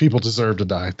 these people deserve to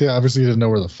die. They obviously didn't know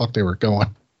where the fuck they were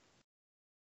going.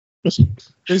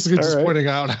 Basically just pointing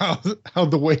out how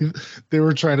the way they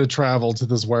were trying to travel to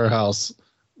this warehouse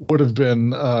would have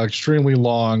been extremely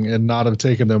long and not have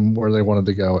taken them where they wanted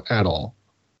to go at all.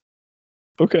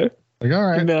 Okay. All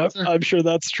right. Yeah, I'm sure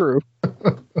that's true.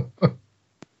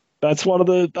 That's one of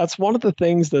the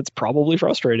things that's probably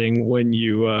frustrating when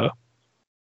you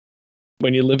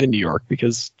live in New York,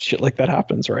 because shit like that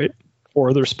happens, right?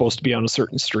 Or they're supposed to be on a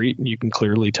certain street and you can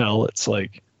clearly tell it's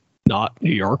not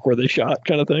New York where they shot,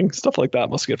 kind of thing. Stuff like that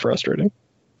must get frustrating.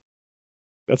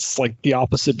 That's the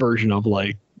opposite version of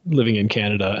living in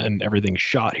Canada and everything's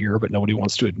shot here, but nobody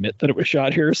wants to admit that it was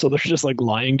shot here. So they're just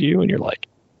lying to you. And you're like,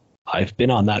 I've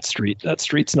been on that street. That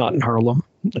street's not in Harlem.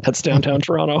 That's downtown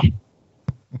Toronto.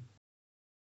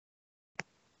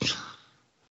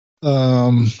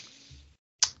 Let's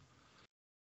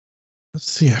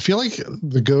see. I feel like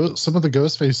some of the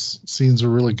Ghostface scenes are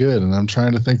really good. And I'm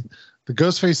trying to think, the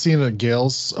Ghostface scene at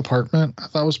Gail's apartment, I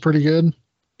thought was pretty good.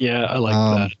 Yeah, I like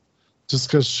that. Just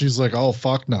because she's like, oh,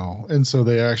 fuck no. And so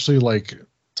they actually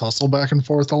tussle back and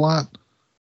forth a lot.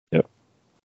 Yep.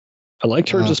 I liked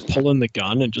her just pulling the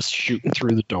gun and just shooting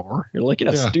through the door. You're like,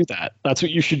 yes, do that. That's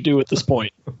what you should do at this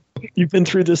point. You've been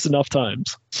through this enough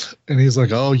times. And he's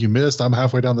like, oh, you missed. I'm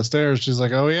halfway down the stairs. She's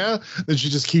like, oh, yeah. Then she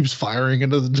just keeps firing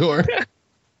into the door.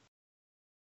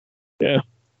 Yeah.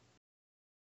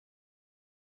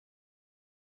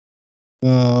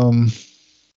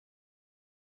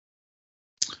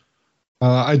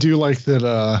 I do like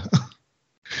that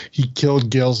he killed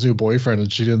Gail's new boyfriend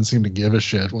and she didn't seem to give a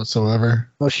shit whatsoever.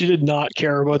 Well, she did not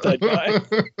care about that guy.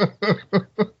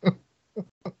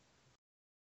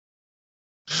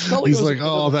 He's like,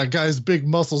 oh, that guy's big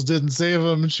muscles didn't save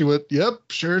him. And she went, yep,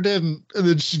 sure didn't. And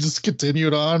then she just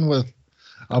continued on with,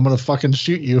 I'm going to fucking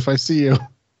shoot you if I see you.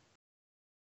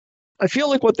 I feel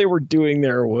like what they were doing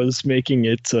there was making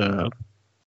it,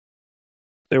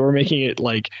 they were making it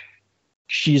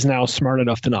she's now smart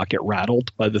enough to not get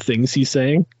rattled by the things he's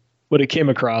saying. But it came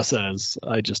across as,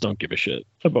 I just don't give a shit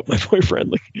about my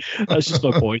boyfriend. That's just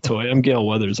my boy toy. I'm Gail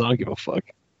Weathers. I don't give a fuck.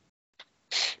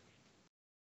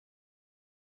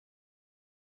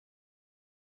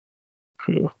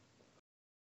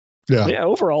 Yeah,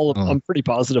 overall, I'm pretty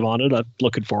positive on it. I'm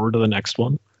looking forward to the next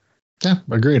one. Yeah,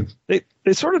 agreed. They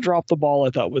sort of dropped the ball, I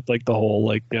thought, with the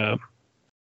whole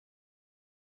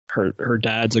her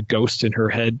dad's a ghost in her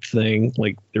head thing.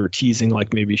 They were teasing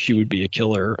maybe she would be a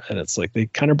killer, and it's they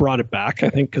kind of brought it back, I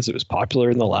think, because it was popular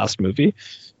in the last movie.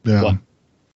 Yeah. But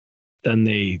then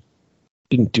they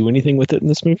didn't do anything with it in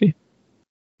this movie.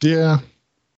 Yeah.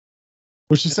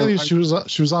 Well, she said she was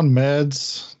on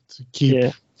meds to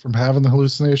keep from having the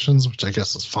hallucinations, which I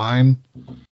guess is fine.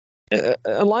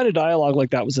 A line of dialogue like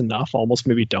that was enough. Almost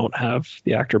maybe don't have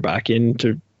the actor back in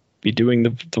to be doing the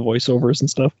voiceovers and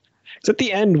stuff. It's at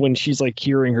the end when she's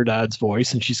hearing her dad's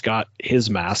voice and she's got his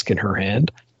mask in her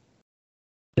hand.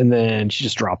 And then she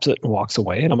just drops it and walks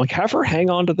away. And I'm like, have her hang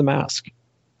on to the mask.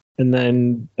 And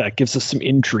then that gives us some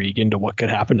intrigue into what could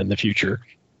happen in the future,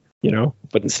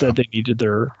 But instead they needed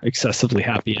their excessively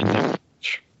happy ending.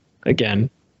 Again,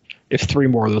 if 3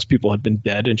 more of those people had been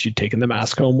dead and she'd taken the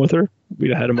mask home with her,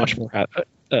 we'd have had a much more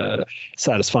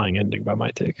satisfying ending by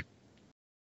my take.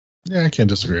 Yeah, I can't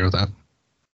disagree with that.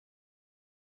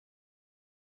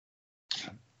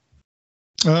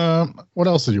 What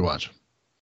else did you watch?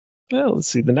 Well, let's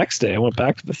see. The next day I went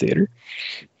back to the theater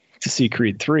to see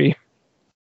Creed 3.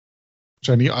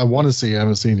 Which I want to see. I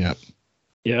haven't seen yet.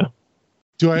 Yeah.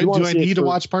 Do I need to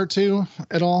watch part 2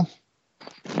 at all?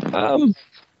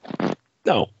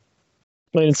 No.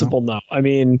 Plain and simple, no. I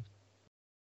mean,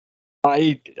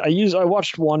 I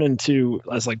watched 1 and 2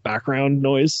 as like background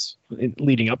noise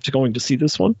leading up to going to see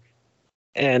this one,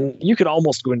 and you could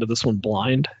almost go into this one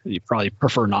blind. You probably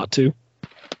prefer not to,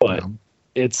 but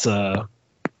it's I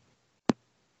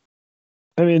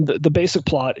mean, the basic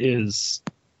plot is,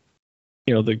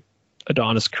 the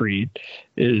Adonis Creed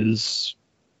is,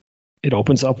 it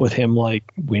opens up with him like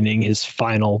winning his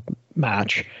final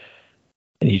match,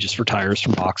 and he just retires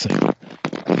from boxing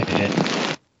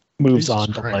and moves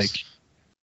on to like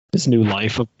his new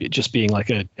life of just being like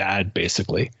a dad,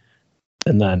 basically.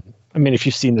 And then, I mean, if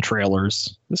you've seen the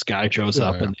trailers, this guy shows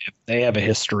up and they have a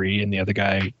history, and the other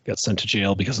guy got sent to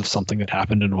jail because of something that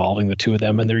happened involving the two of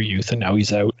them in their youth, and now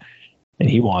he's out and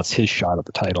he wants his shot at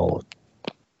the title.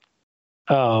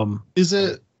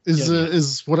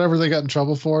 Is whatever they got in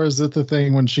trouble for, is it the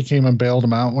thing when she came and bailed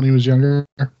him out when he was younger?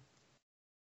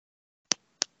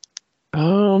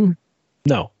 No.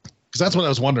 Because that's what I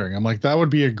was wondering. I'm like, that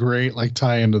would be a great like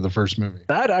tie into the first movie.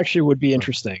 That actually would be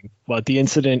interesting. But the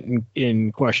incident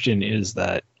in question is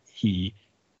that it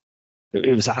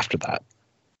was after that.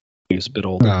 He was a bit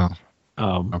older.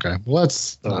 Okay. Well,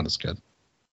 that's not as good.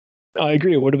 I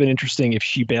agree. It would have been interesting if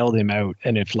she bailed him out,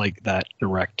 and if like that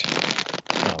direct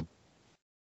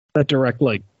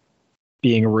like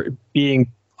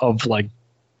being of like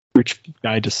rich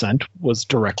guy descent was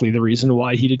directly the reason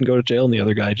why he didn't go to jail, and the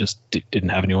other guy just didn't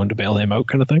have anyone to bail him out,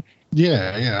 kind of thing.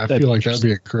 Yeah. I feel like that'd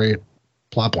be a great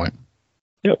plot point.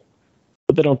 Yep,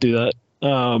 but they don't do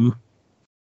that.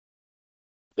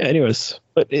 Anyways,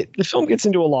 but the film gets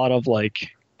into a lot of like,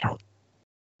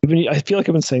 I feel like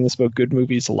I've been saying this about good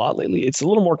movies a lot lately. It's a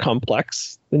little more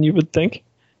complex than you would think.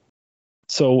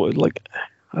 So like,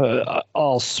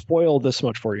 I'll spoil this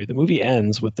much for you. The movie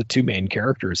ends with the two main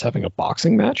characters having a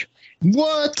boxing match.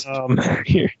 What?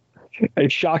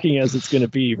 As shocking as it's going to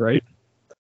be, right?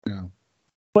 Yeah.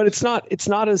 But it's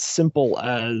not as simple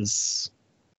as,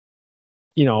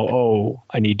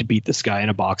 I need to beat this guy in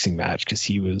a boxing match because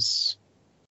he was,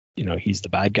 he's the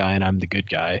bad guy and I'm the good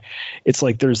guy. It's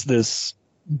like there's this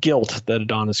guilt that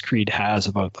Adonis Creed has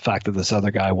about the fact that this other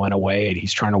guy went away, and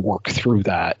he's trying to work through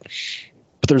that.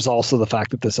 But there's also the fact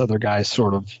that this other guy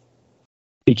sort of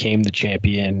became the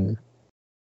champion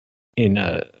in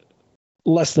a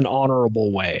less than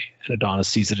honorable way. And Adonis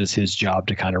sees it as his job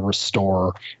to kind of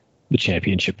restore the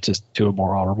championship to a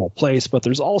more honorable place. But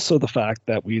there's also the fact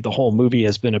that the whole movie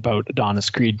has been about Adonis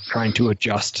Creed trying to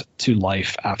adjust to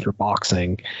life after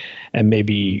boxing, and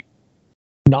maybe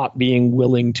not being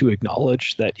willing to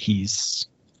acknowledge that he's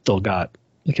still got,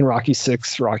 like in Rocky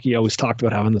 6, Rocky always talked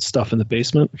about having the stuff in the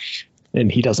basement,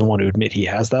 and he doesn't want to admit he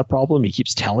has that problem. He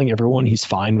keeps telling everyone he's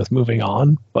fine with moving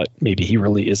on, but maybe he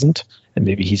really isn't, and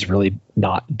maybe he's really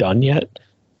not done yet.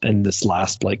 And this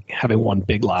last, like having one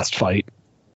big last fight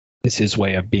is his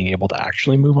way of being able to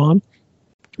actually move on.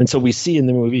 And so we see in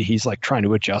the movie, he's like trying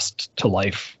to adjust to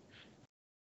life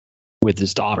with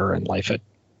his daughter and life at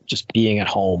just being at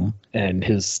home. And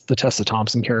the Tessa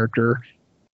Thompson character,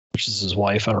 which is his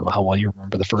wife. I don't know how well you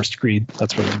remember the first Creed.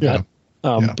 That's where they met.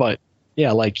 But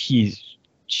yeah, like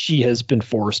she has been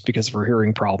forced because of her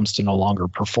hearing problems to no longer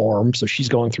perform. So she's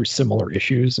going through similar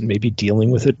issues and maybe dealing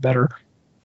with it better,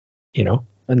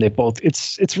 and they both,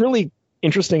 it's really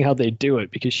interesting how they do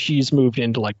it, because she's moved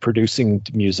into like producing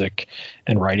music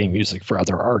and writing music for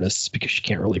other artists because she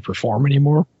can't really perform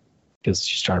anymore because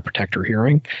she's trying to protect her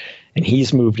hearing. And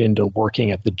he's moved into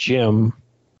working at the gym,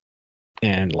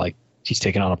 and like he's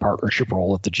taken on a partnership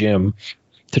role at the gym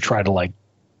to try to like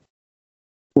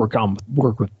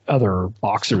work with other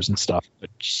boxers and stuff. But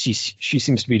she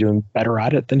seems to be doing better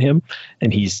at it than him,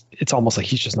 and it's almost like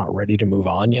he's just not ready to move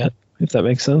on yet, if that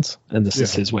makes sense. And this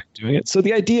is his way of doing it. So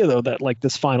the idea, though, that like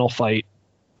this final fight,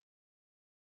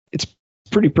 it's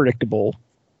pretty predictable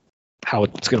how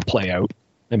it's going to play out.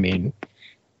 I mean,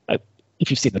 if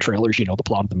you've seen the trailers, you know the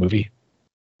plot of the movie.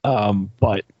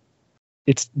 But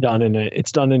it's done in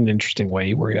an interesting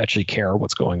way where you actually care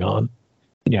what's going on,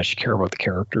 and you actually care about the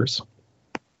characters.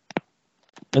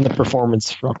 And the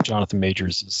performance from Jonathan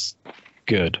Majors is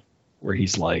good, where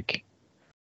he's like,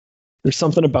 there's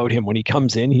something about him when he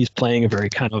comes in, he's playing a very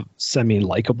kind of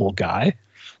semi-likable guy,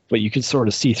 but you can sort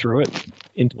of see through it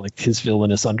into like his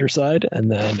villainous underside. And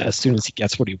then as soon as he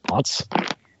gets what he wants, you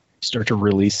start to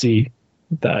really see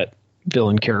that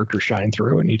villain character shine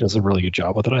through, and he does a really good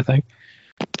job with it, I think.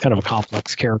 Kind of a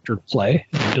complex character to play.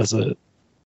 He does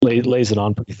lays it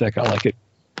on pretty thick. I like it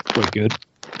quite good.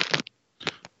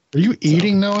 Are you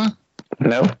eating, Noah?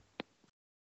 No.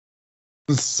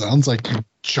 This sounds like you're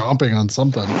chomping on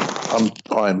something.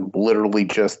 I'm literally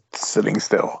just sitting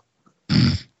still.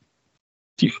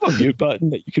 Do you have a mute button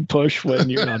that you can push when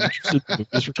you're not interested in the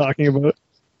movies we're talking about?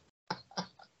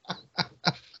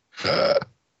 It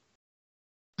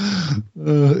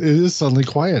is suddenly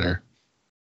quieter.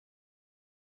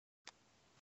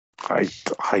 I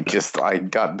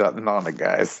got nothing on it,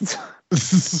 guys.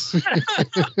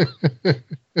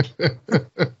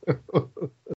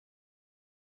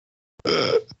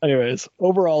 Anyways,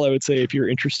 overall, I would say if you're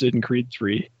interested in Creed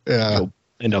 3, you'll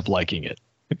end up liking it.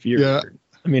 If you're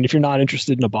not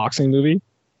interested in a boxing movie,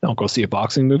 don't go see a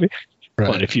boxing movie.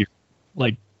 Right. But if you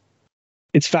like,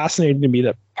 it's fascinating to me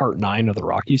that part 9 of the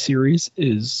Rocky series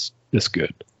is this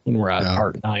good when we're at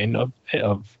part 9 of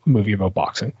a movie about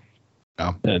boxing.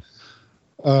 Yeah. And,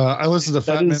 I listened to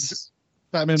Fat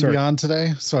Man Beyond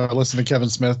today, so I listened to Kevin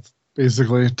Smith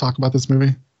basically talk about this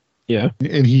movie. Yeah.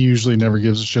 And he usually never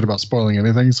gives a shit about spoiling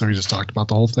anything, so he just talked about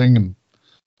the whole thing. And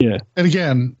yeah. And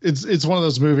again, it's one of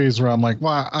those movies where I'm like,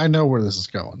 well, I know where this is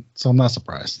going, so I'm not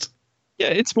surprised. Yeah,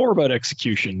 it's more about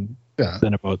execution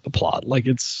than about the plot. Like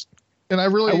I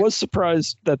was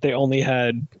surprised that they only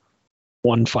had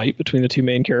one fight between the two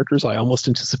main characters. I almost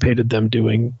anticipated them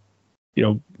doing,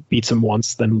 beats him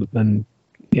once, then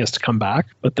he has to come back.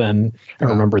 But then I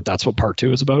remembered that's what part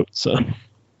 2 is about. So.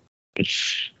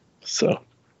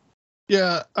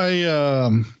 Yeah,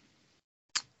 I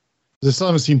still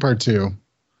haven't seen part 2.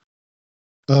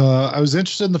 I was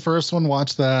interested in the first one,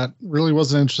 watched that. Really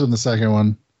wasn't interested in the second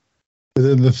one. And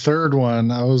then the third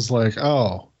one, I was like,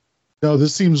 oh, no,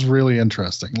 this seems really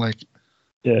interesting. Like,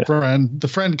 the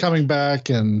friend coming back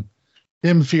and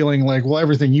him feeling like, well,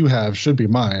 everything you have should be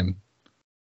mine.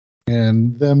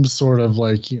 And them sort of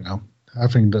like,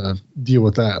 having to deal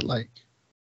with that. Like,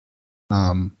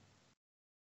 I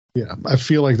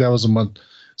feel like that was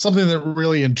something that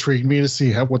really intrigued me to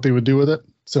see what they would do with it.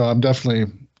 So I'm definitely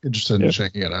interested in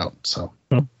checking it out. So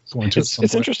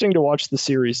it's interesting to watch the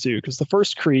series too, because the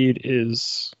first Creed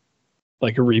is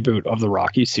like a reboot of the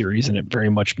Rocky series, and it very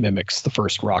much mimics the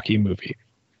first Rocky movie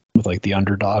with like the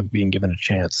underdog being given a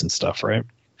chance and stuff, right?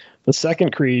 The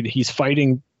second Creed, he's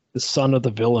fighting the son of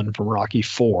the villain from Rocky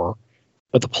 4,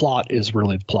 but the plot is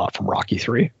really the plot from Rocky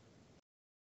 3.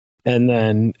 And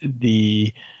then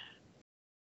the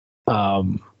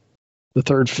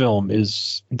third film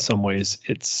is, in some ways,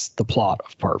 it's the plot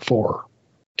of part 4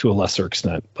 to a lesser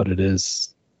extent, but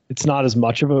it's not as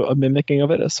much of a mimicking of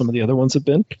it as some of the other ones have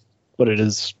been, but it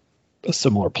is a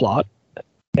similar plot.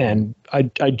 And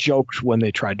I joked when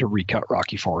they tried to recut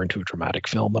Rocky 4 into a dramatic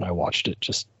film, and I watched it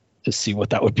just to see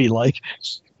what that would be like.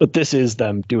 But this is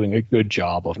them doing a good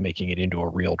job of making it into a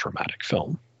real dramatic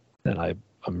film. And I'm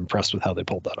impressed with how they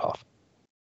pulled that off.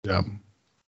 Yeah.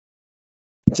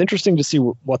 It's interesting to see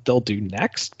what they'll do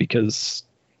next, because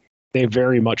they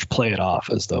very much play it off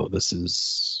as though this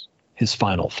is his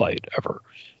final fight ever.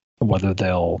 And whether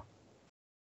they'll,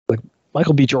 like,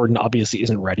 Michael B. Jordan obviously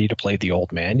isn't ready to play the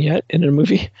old man yet in a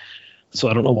movie. So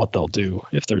I don't know what they'll do,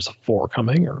 if there's a 4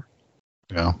 coming or.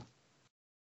 Yeah.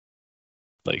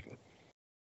 Like,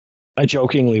 I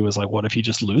jokingly was like, what if he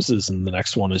just loses and the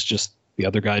next one is just the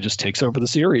other guy just takes over the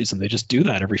series, and they just do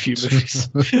that every few movies.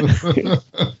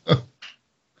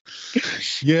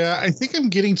 Yeah, I think I'm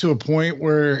getting to a point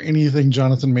where anything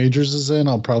Jonathan Majors is in,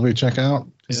 I'll probably check out.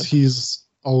 Because he's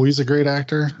always a great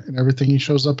actor in everything he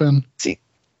shows up in. See,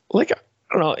 like,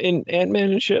 I don't know, in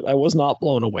Ant-Man and shit, I was not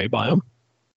blown away by him.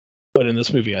 But in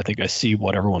this movie, I think I see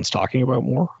what everyone's talking about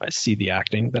more. I see the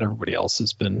acting that everybody else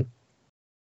has been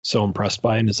so impressed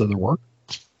by in his other work,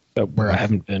 where I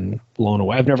haven't been blown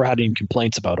away. I've never had any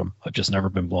complaints about him. I've just never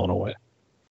been blown away.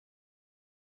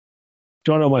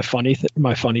 Do you want to know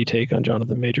my funny take on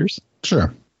Jonathan Majors?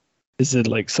 Sure. Is it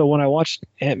like, so when I watched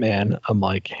Ant-Man, I'm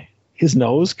like, his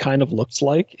nose kind of looks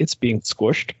like it's being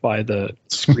squished by the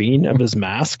screen of his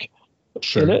mask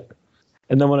in it.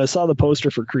 And then when I saw the poster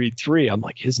for Creed 3, I'm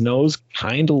like, his nose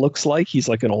kind of looks like he's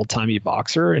like an old-timey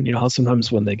boxer. And you know how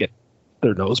sometimes when they get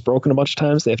their nose broken a bunch of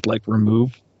times, they have to like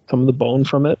remove some of the bone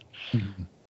from it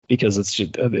because it's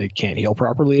just, they can't heal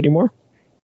properly anymore.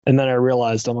 And then I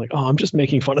realized, I'm like, oh, I'm just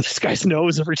making fun of this guy's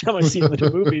nose every time I see him in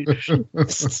a movie. Like,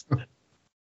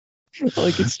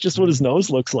 it's just what his nose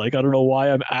looks like. I don't know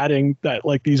why I'm adding that,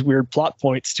 like, these weird plot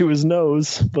points to his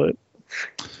nose, but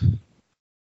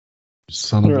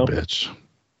son of a bitch.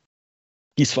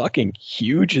 He's fucking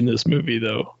huge in this movie,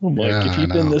 though. I'm like, if he'd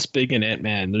been this big in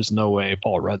Ant-Man, there's no way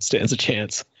Paul Rudd stands a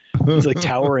chance. He's like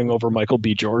towering over Michael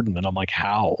B. Jordan, and I'm like,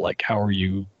 how? Like, how are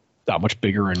you that much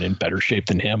bigger and in better shape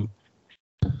than him?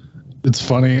 It's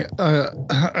funny.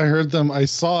 I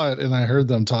saw it, and I heard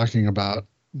them talking about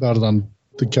it on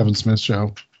the Kevin Smith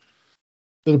show.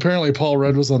 That apparently Paul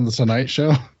Rudd was on the Tonight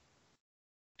Show,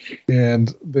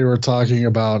 and they were talking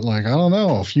about, like, I don't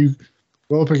know, if you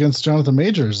go up against Jonathan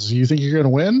Majors, you think you're going to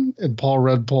win? And Paul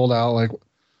Rudd pulled out, like,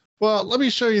 Well, let me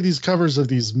show you these covers of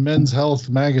these men's health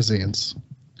magazines.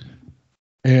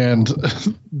 And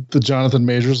the Jonathan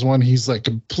Majors one, he's like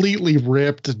completely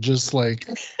ripped, just like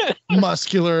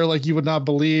muscular, like you would not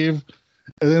believe.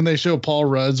 And then they show Paul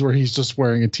Rudd's where he's just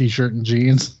wearing a t-shirt and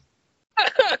jeans.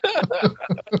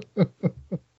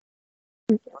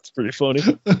 That's pretty funny.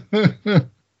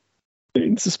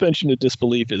 Suspension of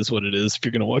disbelief is what it is if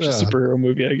you're going to watch a superhero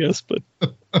movie, I guess. But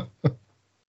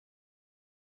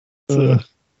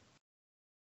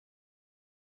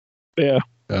yeah,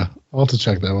 I'll have to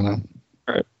check that one out.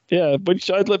 All right, yeah, but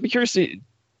I'd be curious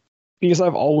because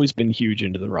I've always been huge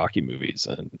into the Rocky movies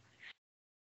and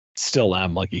still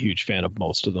am like a huge fan of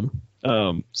most of them.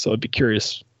 So I'd be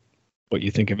curious what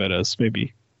you think of it as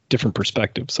maybe different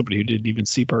perspective. Somebody who didn't even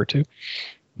see part 2.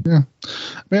 Yeah,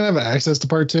 I mean, I have access to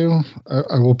part 2.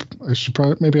 I should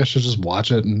just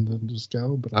watch it and then just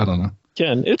go, but I don't know.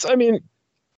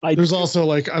 There's also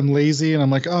like I'm lazy and I'm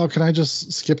like, oh, can I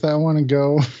just skip that one and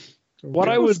go?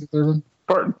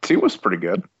 Part 2 was pretty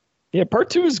good. Yeah, part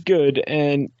 2 is good,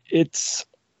 and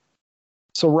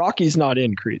so Rocky's not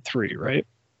in Creed 3, right?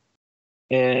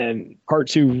 And part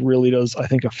 2 really does, I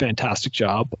think, a fantastic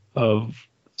job of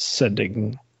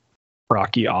sending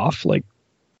Rocky off, like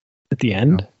at the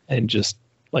end, and just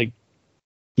like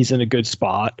he's in a good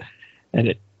spot,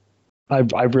 and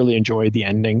I really enjoyed the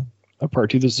ending of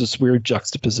part 2. There's this weird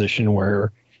juxtaposition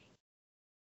where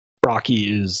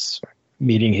Rocky is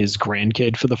meeting his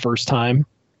grandkid for the first time,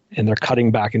 and they're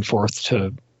cutting back and forth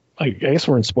to, I guess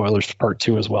we're in spoilers for part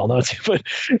 2 as well, not but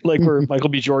like where Michael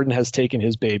B. Jordan has taken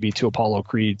his baby to Apollo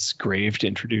Creed's grave to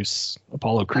introduce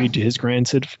Apollo Creed to his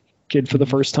grandkid for the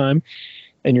first time.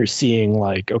 And you're seeing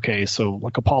like, okay, so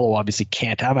like Apollo obviously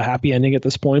can't have a happy ending at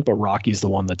this point, but Rocky's the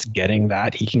one that's getting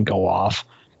that. He can go off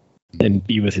and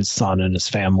be with his son and his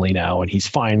family now, and he's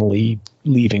finally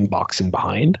leaving boxing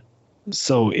behind.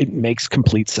 So it makes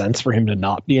complete sense for him to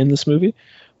not be in this movie,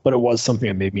 but it was something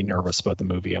that made me nervous about the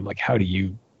movie. I'm like, how do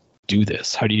you do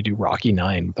this? How do you do Rocky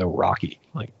 9 without Rocky?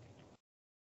 Like,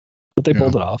 but they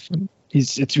pulled it off. And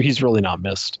he's really not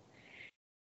missed.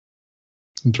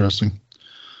 Interesting.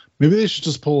 Maybe they should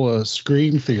just pull a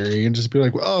Scream theory and just be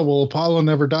like, oh, well, Apollo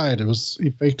never died. He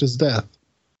faked his death.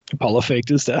 Apollo faked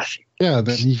his death. Yeah,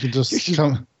 then he could just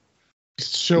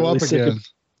show up again.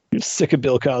 He's sick of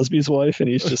Bill Cosby's wife, and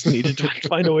he's just needed to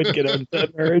find a way to get out of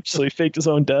that marriage, so he faked his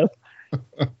own death.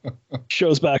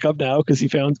 Shows back up now because he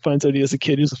finds out he has a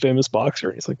kid who's a famous boxer,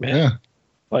 and he's like, man,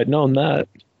 if I'd known that.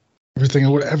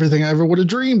 Everything I ever would have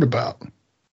dreamed about.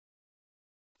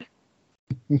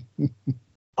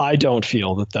 I don't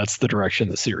feel that that's the direction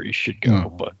the series should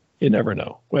go, but you never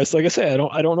know. Wes, like I say, I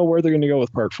don't know where they're going to go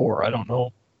with part 4. I don't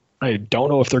know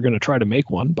if they're going to try to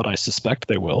make one, but I suspect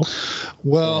they will.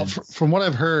 Well, from what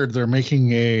I've heard, they're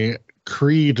making a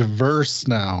Creed verse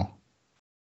now.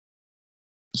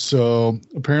 So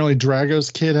apparently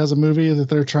Drago's kid has a movie that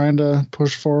they're trying to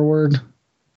push forward.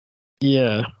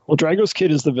 Yeah. Well, Drago's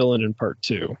kid is the villain in part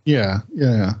 2. Yeah.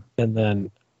 And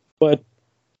then,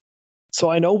 so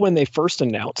I know when they first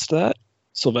announced that,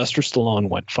 Sylvester Stallone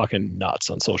went fucking nuts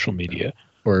on social media.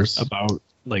 Of course. About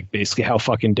like basically how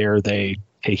fucking dare they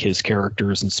take his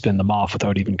characters and spin them off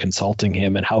without even consulting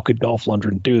him, and how could Dolph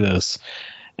Lundgren do this?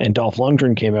 And Dolph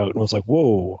Lundgren came out and was like,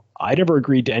 whoa, I never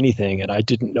agreed to anything, and I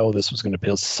didn't know this was going to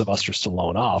piss Sylvester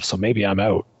Stallone off, so maybe I'm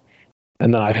out.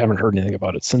 And then I haven't heard anything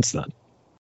about it since then.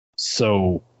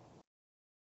 So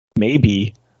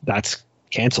maybe that's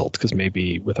canceled, because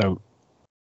maybe without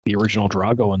the original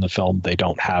Drago in the film, they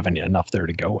don't have enough there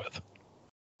to go with.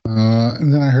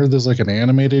 And then I heard there's like an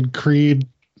animated Creed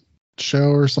show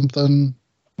or something.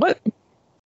 What?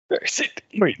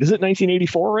 Wait, is it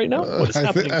 1984 right now? What's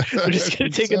happening? We're just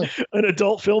going to take an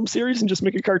adult film series and just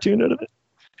make a cartoon out of it?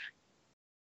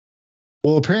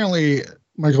 Well, apparently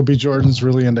Michael B. Jordan's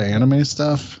really into anime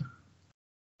stuff.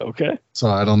 Okay. So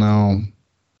I don't know.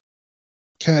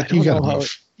 Cat, you gotta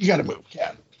move. You gotta move,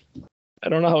 Cat. I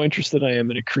don't know how interested I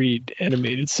am in a Creed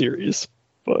animated series,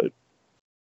 but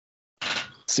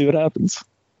see what happens.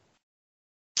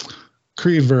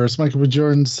 Creedverse. Michael B.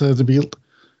 Jordan is said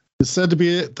to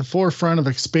be at the forefront of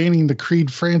expanding the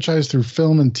Creed franchise through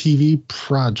film and TV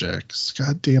projects.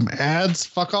 Goddamn ads,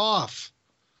 fuck off.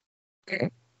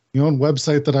 The own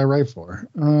website that I write for.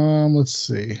 Let's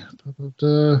see.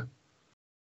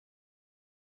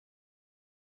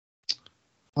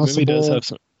 Maybe does have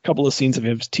a couple of scenes of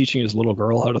him teaching his little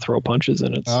girl how to throw punches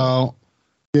in it. So. Oh,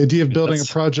 the idea of building a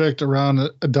project around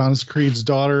Adonis Creed's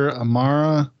daughter,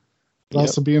 Amara, is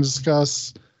also being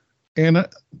discussed. And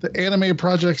the anime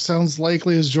project sounds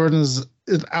likely as Jordan is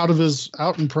out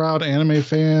and proud anime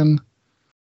fan.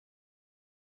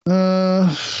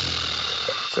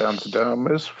 So sounds dumb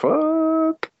as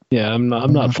fuck. Yeah, I'm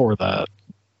not for that.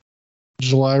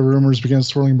 July rumors began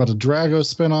swirling about a Drago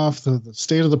spinoff. The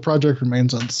state of the project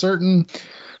remains uncertain.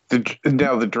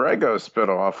 Now, the Drago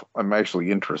spinoff, I'm actually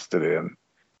interested in.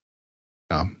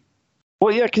 Yeah.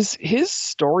 Well, yeah, because his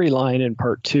storyline in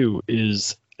part 2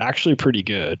 is actually pretty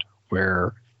good,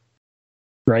 where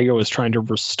Drago is trying to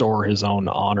restore his own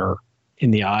honor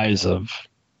in the eyes of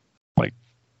like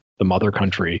the mother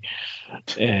country,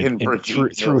 and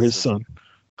through his son.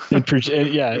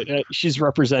 She's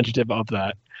representative of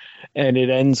that, and it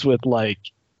ends with like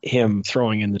him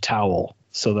throwing in the towel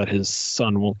so that his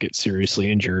son won't get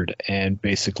seriously injured, and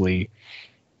basically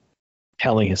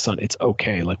telling his son it's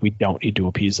okay, like, we don't need to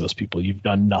appease those people. You've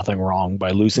done nothing wrong by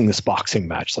losing this boxing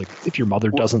match. Like, if your mother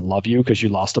doesn't love you because you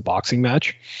lost a boxing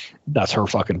match, that's her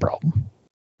fucking problem.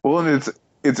 Well, and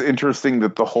it's interesting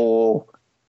that the whole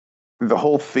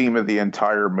theme of the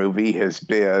entire movie has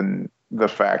been the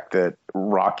fact that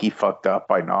Rocky fucked up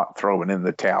by not throwing in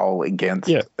the towel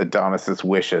against Adonis's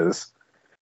wishes.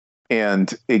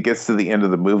 And it gets to the end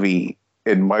of the movie,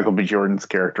 and Michael B. Jordan's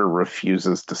character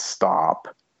refuses to stop.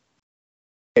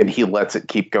 And he lets it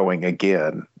keep going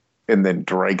again. And then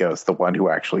Drago's the one who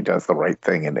actually does the right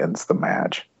thing and ends the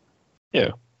match.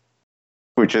 Yeah.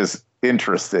 Which is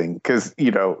interesting because,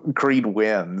 Creed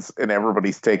wins and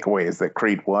everybody's takeaway is that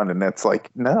Creed won. And that's like,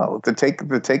 no, the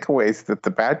takeaway is that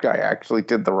the bad guy actually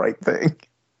did the right thing.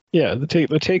 Yeah. The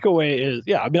takeaway is,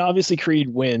 obviously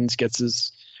Creed wins, gets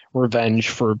his revenge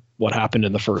for what happened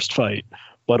in the first fight,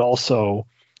 but also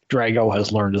Drago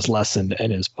has learned his lesson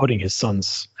and is putting his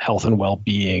son's health and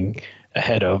well-being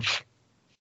ahead of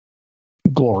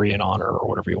glory and honor, or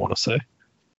whatever you want to say.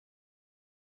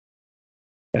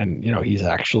 And he's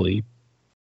actually,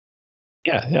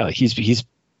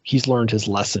 he's learned his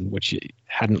lesson, which he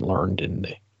hadn't learned in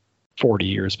the 40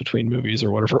 years between movies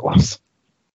or whatever it was.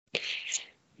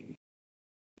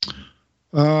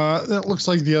 That looks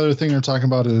like the other thing they're talking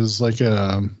about is like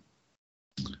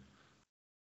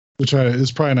which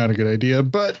is probably not a good idea,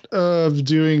 but of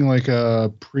doing like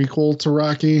a prequel to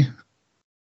Rocky,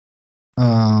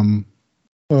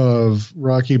 of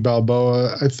Rocky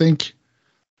Balboa. I think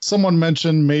someone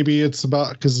mentioned maybe it's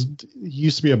about, because he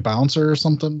used to be a bouncer or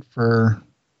something for.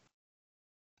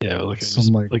 Yeah, like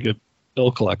a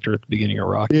bill collector at the beginning of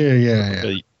Rocky. Yeah.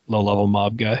 A low-level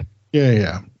mob guy.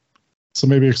 Yeah. So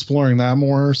maybe exploring that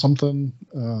more or something.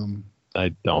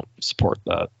 I don't support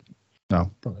that. No,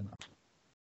 probably not.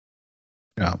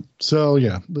 Yeah. So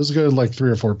there's good like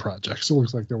 3 or 4 projects. It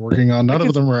looks like they're working on. None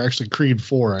of them are actually Creed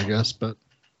 4, I guess, but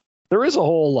there is a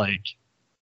whole like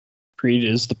Creed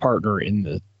is the partner in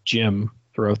the gym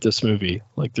throughout this movie.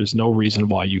 Like, there's no reason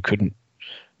why you couldn't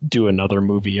do another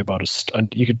movie about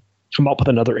you could come up with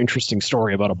another interesting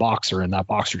story about a boxer, and that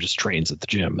boxer just trains at the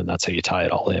gym, and that's how you tie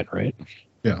it all in, right?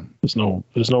 Yeah. There's no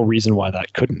reason why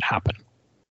that couldn't happen.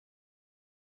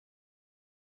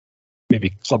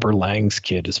 Maybe Clubber Lang's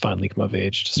kid has finally come of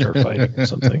age to start fighting or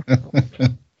something.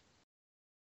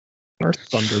 Or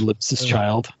Thunder Lips'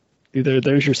 child.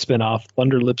 There's your spinoff.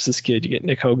 Thunder Lips' kid. You get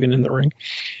Nick Hogan in the ring.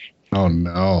 Oh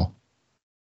no.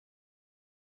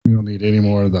 We don't need any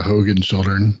more of the Hogan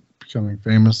children becoming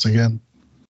famous again.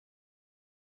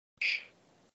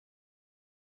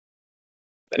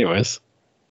 Anyways.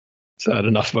 Is that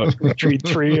enough about Creed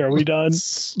 3? Are we done?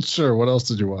 Sure. What else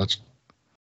did you watch?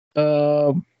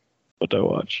 What did I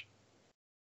watch?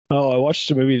 Oh, I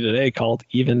watched a movie today called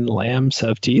Even Lambs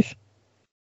Have Teeth.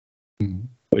 Mm-hmm.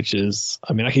 Which is,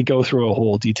 I could go through a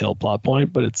whole detailed plot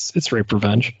point, but it's rape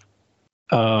revenge.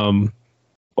 But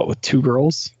with 2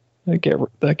 girls that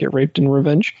get raped in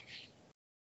revenge.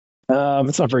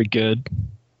 It's not very good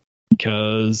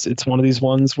because it's one of these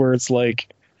ones where it's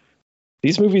like,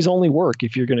 these movies only work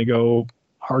if you're going to go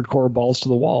hardcore balls to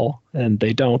the wall, and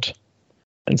they don't.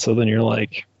 And so then you're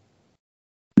like,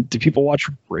 do people watch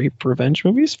rape revenge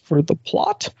movies for the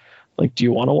plot? Like, do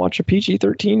you want to watch a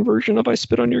PG-13 version of I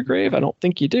Spit on Your Grave? I don't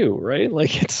think you do, right?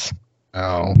 Like, it's...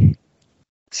 Oh.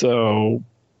 So,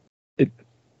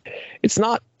 it's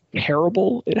not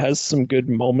terrible. It has some good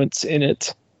moments in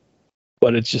it,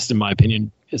 but it's just, in my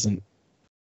opinion, isn't...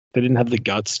 They didn't have the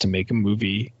guts to make a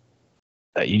movie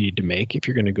that you need to make if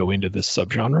you're going to go into this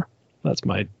subgenre. That's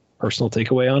my personal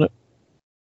takeaway on it.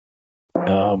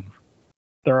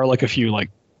 There are like a few, like,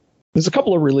 there's a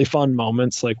couple of really fun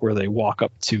moments, like where they walk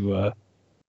up to a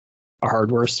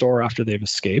hardware store after they've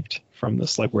escaped from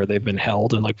this, like where they've been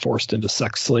held and like forced into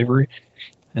sex slavery.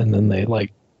 And then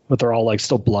but they're all like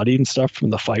still bloody and stuff from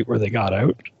the fight where they got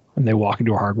out. And they walk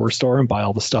into a hardware store and buy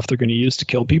all the stuff they're going to use to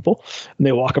kill people. And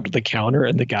they walk up to the counter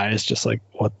and the guy is just like,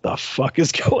 what the fuck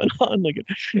is going on? Like,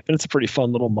 and it's a pretty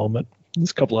fun little moment.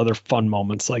 There's a couple other fun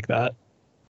moments like that.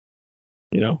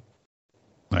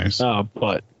 Nice.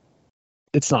 But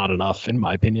it's not enough, in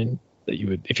my opinion, that you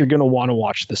would, if you're going to want to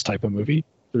watch this type of movie,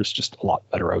 there's just a lot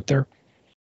better out there.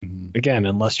 Mhm. Again,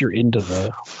 unless you're into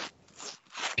the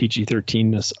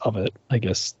PG-13ness of it, I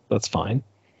guess that's fine.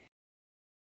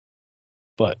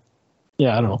 But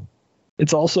yeah, I don't know.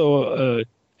 It's also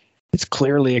it's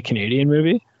clearly a Canadian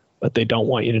movie, but they don't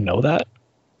want you to know that.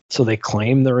 So they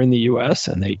claim they're in the US,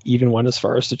 and they even went as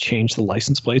far as to change the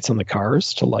license plates on the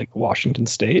cars to like Washington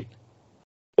State.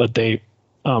 But they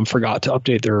forgot to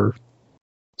update their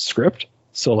script.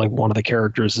 So like one of the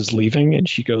characters is leaving and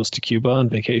she goes to Cuba on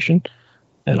vacation.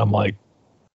 And I'm like,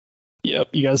 yep,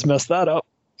 you guys messed that up.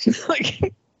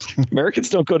 Like, Americans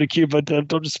don't go to Cuba.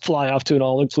 Don't just fly off to an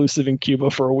all-inclusive in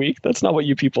Cuba for a week. That's not what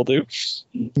you people do.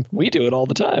 We do it all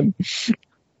the time.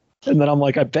 And then I'm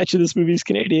like, I bet you this movie's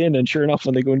Canadian. And sure enough,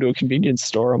 when they go into a convenience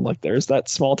store, I'm like, there's that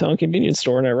small town convenience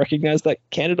store. And I recognize that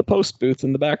Canada Post booth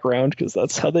in the background because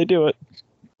that's how they do it.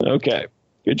 Okay.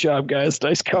 Good job, guys.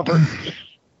 Nice cover.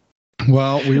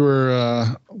 Well, we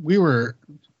were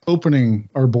opening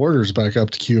our borders back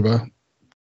up to Cuba.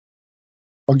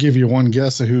 I'll give you one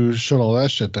guess of who shut all that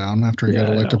shit down after he got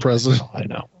elected president.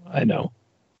 I know.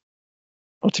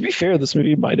 Well, to be fair, this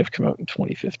movie might have come out in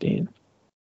 2015.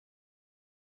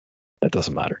 That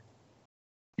doesn't matter.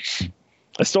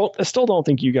 I still don't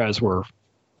think you guys were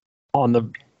on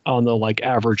the like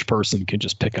average person can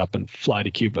just pick up and fly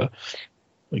to Cuba.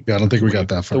 Like, yeah, I don't think we got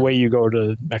that far. The way you go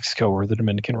to Mexico or the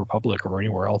Dominican Republic or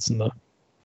anywhere else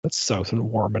that's south and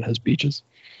warm and has beaches.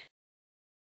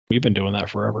 We've been doing that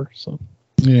forever. So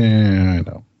yeah, I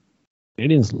know.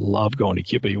 Canadians love going to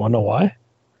Cuba. You want to know why?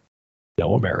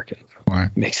 No American. Why?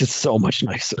 Makes it so much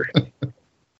nicer.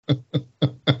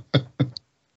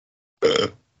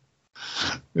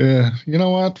 Yeah, you know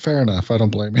what? Fair enough. I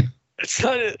don't blame you. It's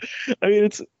not. I mean,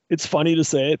 it's funny to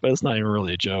say it, but it's not even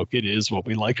really a joke. It is what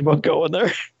we like about going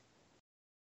there.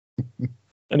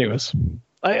 Anyways,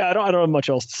 I don't have much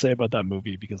else to say about that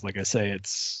movie because, like I say,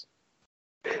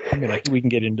 like we can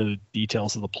get into the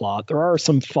details of the plot. There are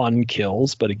some fun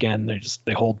kills, but again,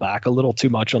 they hold back a little too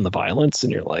much on the violence,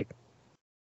 and you're like,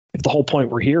 if the whole point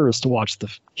we're here is to watch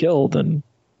the kill, then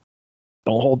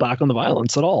don't hold back on the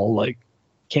violence at all. Like,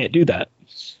 can't do that.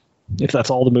 If that's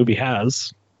all the movie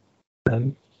has,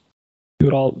 then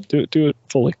do it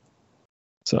fully.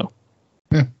 So,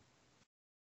 yeah.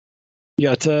 You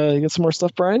got some more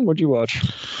stuff, Brian? What'd you watch?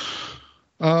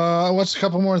 I watched a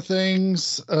couple more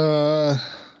things.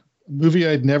 Movie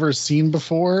I'd never seen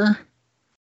before,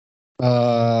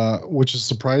 which is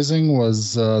surprising,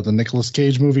 was the Nicolas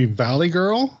Cage movie Valley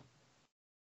Girl.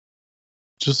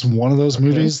 Just one of those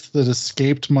movies that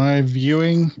escaped my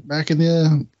viewing back in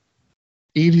the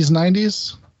 80s,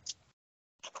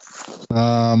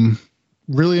 90s.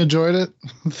 Really enjoyed it.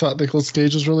 Thought Nicolas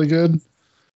Cage was really good.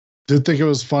 Did think it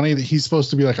was funny that he's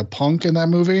supposed to be like a punk in that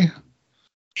movie.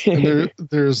 And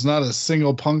there's not a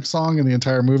single punk song in the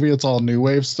entire movie. It's all new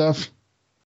wave stuff.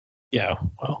 Yeah,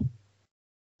 well.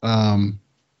 That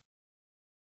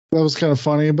was kind of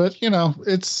funny, but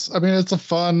it's a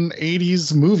fun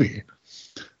 80s movie.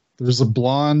 There's a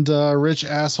blonde, rich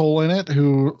asshole in it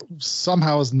who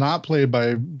somehow is not played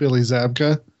by Billy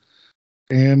Zabka.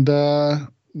 And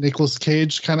Nicolas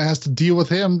Cage kind of has to deal with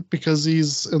him because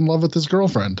he's in love with his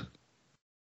girlfriend.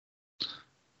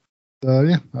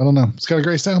 Yeah, I don't know. It's got a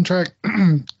great soundtrack.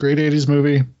 Great 80s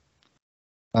movie.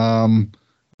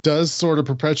 Does sort of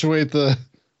perpetuate the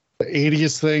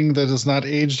 80s thing that is not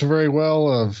aged very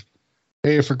well of,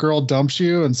 hey, if a girl dumps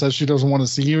you and says she doesn't want to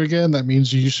see you again, that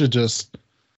means you should just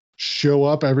show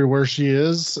up everywhere she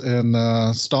is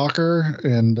and stalk her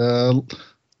and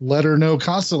let her know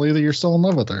constantly that you're still in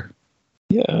love with her.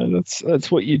 Yeah,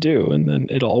 that's what you do, and then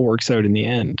it all works out in the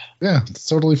end. Yeah, it's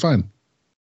totally fine.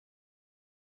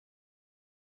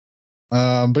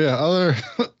 But yeah,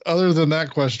 other than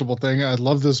that questionable thing, I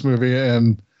love this movie,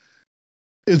 and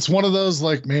it's one of those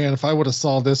like, man, if I would have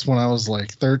saw this when I was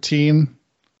like 13,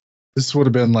 this would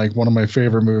have been like one of my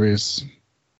favorite movies.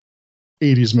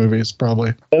 80s movies,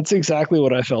 probably. That's exactly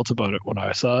what I felt about it when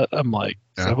I saw it. I'm like,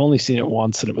 I've only seen it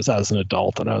once, and it was as an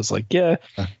adult, and I was like, yeah,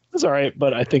 it's all right,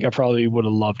 but I think I probably would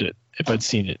have loved it if I'd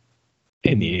seen it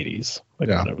in the 80s, when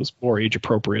it was more age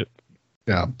appropriate.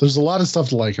 Yeah, there's a lot of stuff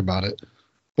to like about it,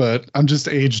 but I'm just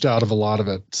aged out of a lot of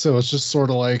it. So it's just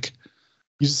sort of like,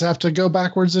 you just have to go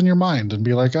backwards in your mind and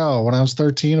be like, oh, when I was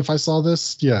 13, if I saw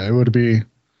this, yeah, it would have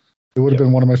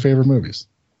been one of my favorite movies.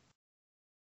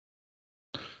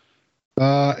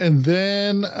 And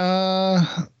then on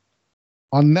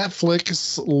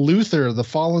Netflix, Luther, the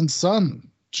Fallen Son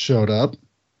showed up.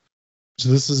 So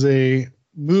this is a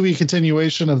movie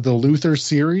continuation of the Luther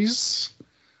series.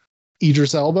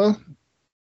 Idris Elba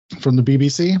from the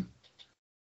BBC.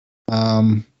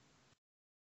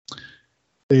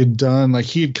 They'd done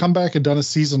he had come back and done a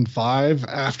season 5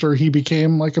 after he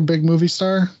became like a big movie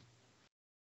star.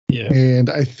 Yeah. And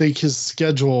I think his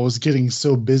schedule was getting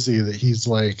so busy that he's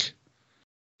like,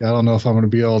 I don't know if I'm going to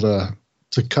be able to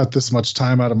cut this much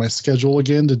time out of my schedule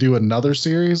again to do another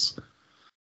series.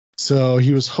 So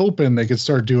he was hoping they could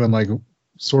start doing like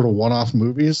sort of one-off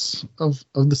movies of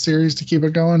the series to keep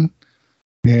it going.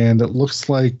 And it looks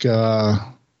like that's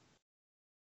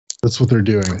what they're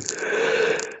doing.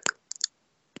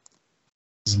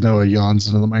 Noah yawns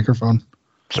into the microphone.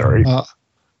 Sorry.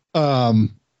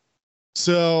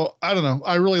 So I don't know.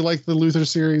 I really liked the Luther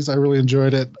series. I really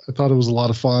enjoyed it. I thought it was a lot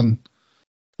of fun.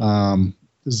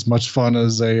 As much fun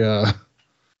as a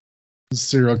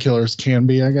serial killers can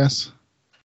be, I guess.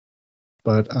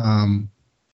 But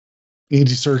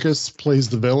Andy Serkis plays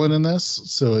the villain in this,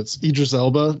 so it's Idris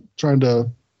Elba trying to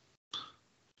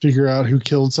figure out who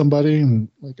killed somebody, and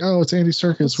like, oh, it's Andy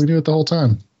Serkis. We knew it the whole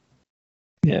time.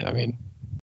 Yeah, I mean,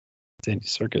 it's Andy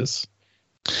Serkis.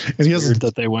 And he has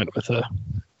that they went with a.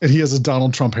 And he has a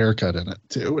Donald Trump haircut in it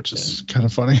too, which is kind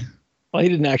of funny. Well, he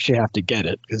didn't actually have to get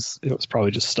it because it was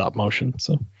probably just stop motion.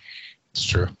 So it's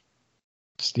true.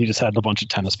 He just had a bunch of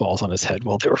tennis balls on his head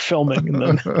while they were filming, and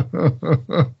then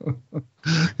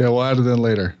yeah, we'll add it in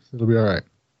later. It'll be all right.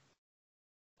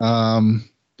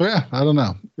 But yeah, I don't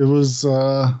know. It was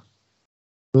a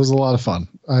lot of fun.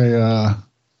 I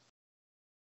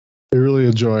really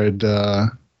enjoyed it.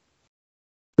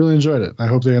 I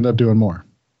hope they end up doing more.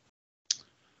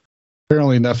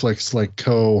 Apparently Netflix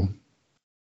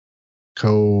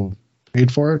co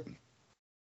paid for it,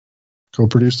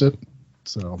 co-produced it.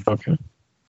 So okay.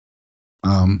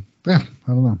 Yeah, I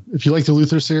don't know. If you like the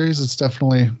Luther series, it's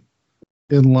definitely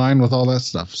in line with all that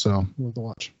stuff. So worth a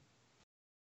watch.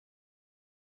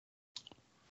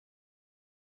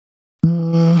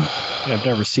 I've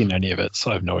never seen any of it,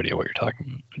 so I have no idea what you're talking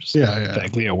about. I'm just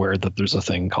vaguely aware that there's a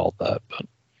thing called that. But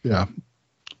yeah,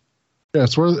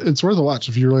 it's worth a watch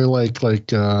if you really like.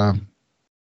 I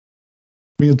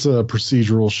mean, it's a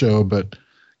procedural show, but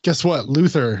guess what?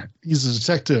 Luther, he's a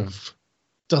detective,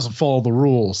 doesn't follow the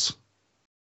rules.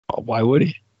 Well, why would he?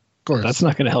 Of course, that's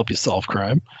not going to help you solve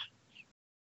crime.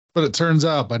 But it turns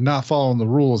out by not following the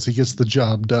rules, he gets the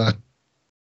job done.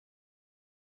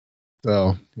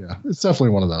 So yeah, it's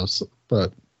definitely one of those,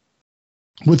 but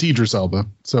with Idris Elba,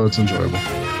 so it's enjoyable.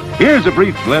 Here's a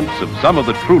brief glimpse of some of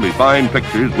the truly fine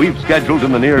pictures we've scheduled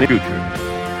in the near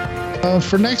future.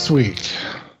 For next week,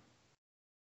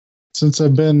 since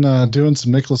I've been doing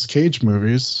some Nicolas Cage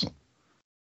movies,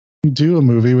 we do a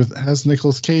movie has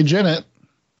Nicolas Cage in it.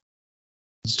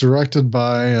 It's directed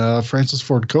by Francis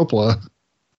Ford Coppola,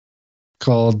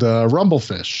 called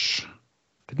Rumblefish.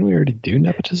 Didn't we already do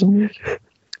Nepotism Week?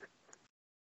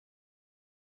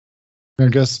 I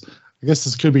guess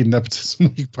this could be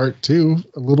Nepotism Week Part 2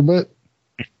 a little bit.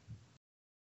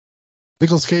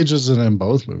 Nicolas Cage isn't in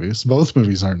both movies. Both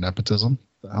movies aren't nepotism.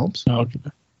 That helps. Oh, okay.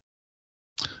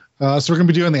 So we're going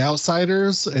to be doing The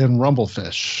Outsiders and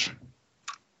Rumblefish.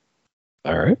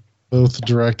 All right. Both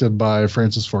directed by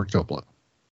Francis Ford Coppola.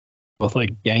 Both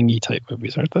like gangy type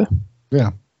movies, aren't they? Yeah.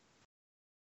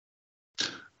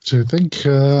 So I think,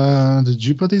 did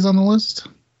you put these on the list?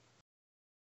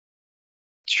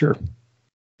 Sure.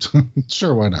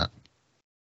 Sure, why not?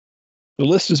 The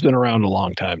list has been around a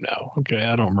long time now. Okay,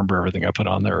 I don't remember everything I put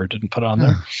on there or didn't put on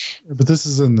there. But this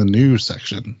is in the new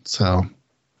section, so.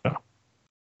 Oh.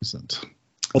 Isn't.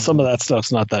 Well, some of that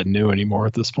stuff's not that new anymore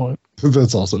at this point.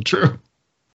 That's also true.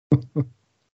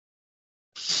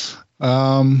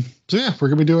 So yeah, we're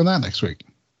gonna be doing that next week.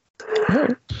 All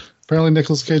right. Apparently,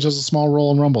 Nicolas Cage has a small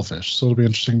role in Rumblefish, so it'll be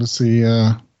interesting to see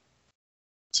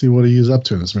what he's up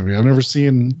to in this movie. I've never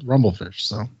seen Rumblefish,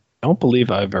 so I don't believe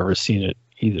I've ever seen it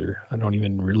either. I don't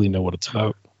even really know what it's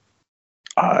about.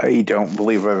 I don't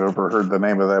believe I've ever heard the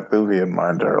name of that movie in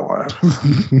my entire life.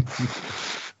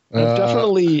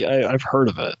 I've heard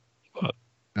of it. But.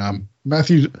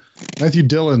 Matthew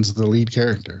Dillon's the lead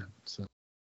character, so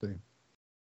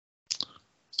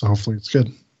hopefully it's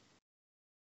good.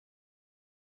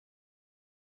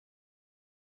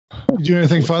 You do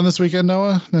anything fun this weekend,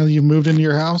 Noah? Now that you've moved into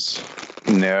your house?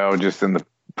 No, just in the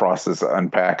process of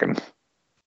unpacking.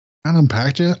 Not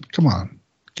unpacked yet? Come on.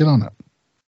 Get on it.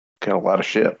 Got a lot of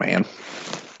shit, man.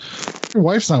 Your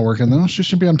wife's not working, though. She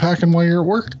should be unpacking while you're at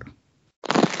work.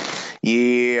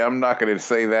 Yeah, I'm not going to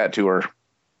say that to her.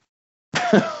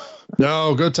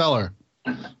 No, go tell her.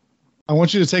 I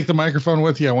want you to take the microphone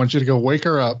with you. I want you to go wake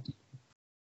her up.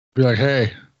 Be like,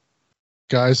 hey,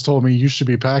 guys told me you should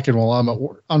be packing while I'm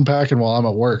unpacking while I'm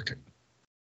at work.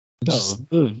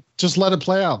 Just let it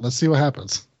play out. Let's see what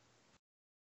happens.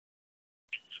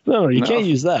 No, you can't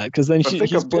use that because then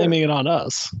she's blaming it on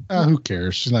us. Who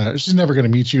cares? She's never going to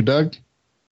meet you, Doug.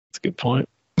 That's a good point.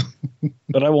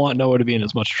 But I want Noah to be in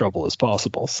as much trouble as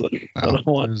possible. So I don't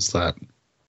want. There's that.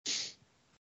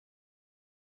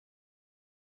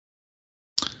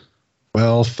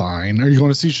 Well, fine. Are you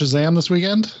going to see Shazam this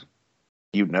weekend?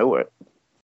 You know it.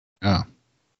 Yeah.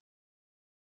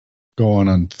 Going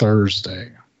on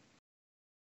Thursday.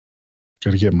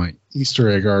 Got to get my Easter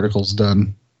egg articles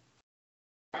done.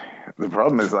 The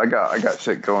problem is I got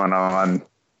shit going on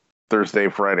Thursday,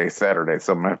 Friday, Saturday,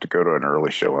 so I'm gonna have to go to an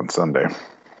early show on Sunday.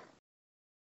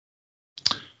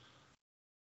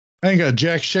 I ain't got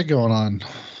jack shit going on.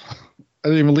 I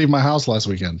didn't even leave my house last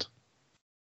weekend.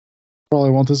 Probably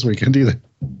won't this weekend either.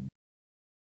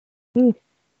 Makes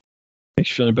you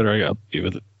feeling better. I got to be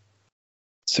with a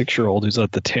 6-year-old who's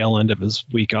at the tail end of his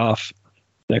week off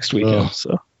next weekend. Ugh.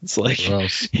 So it's like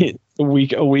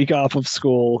a week off of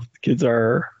school. The kids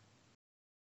are,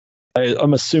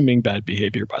 I'm assuming, bad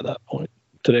behavior by that point.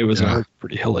 Today was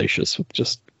pretty hellacious with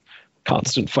just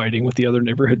constant fighting with the other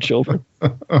neighborhood children.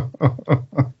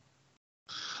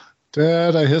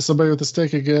 Dad, I hit somebody with a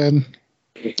stick again.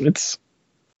 It's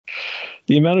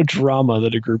the amount of drama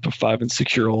that a group of 5 and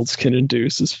 6-year-olds can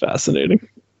induce is fascinating.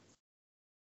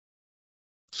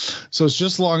 So it's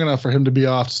just long enough for him to be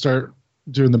off to start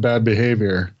doing the bad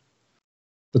behavior,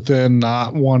 but then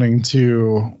not wanting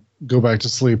to go back to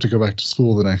sleep to go back to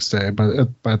school the next day. But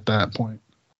at that point.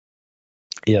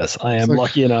 Yes, I am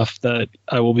lucky enough that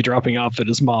I will be dropping off at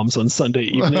his mom's on Sunday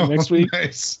evening next week.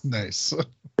 Nice.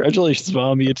 Congratulations,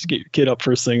 Mom. You get to get your kid up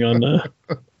first thing on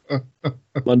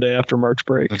Monday after March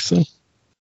break. So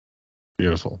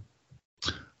beautiful.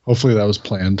 Hopefully that was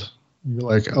planned. You're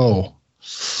like, oh,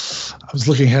 I was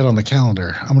looking ahead on the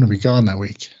calendar. I'm going to be gone that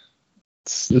week.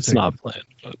 It's not planned.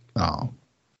 But no.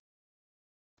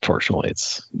 Fortunately,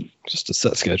 it's just a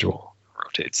set schedule. It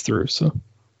rotates through. So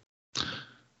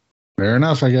fair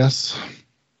enough, I guess.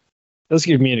 It does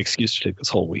give me an excuse to take this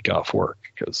whole week off work,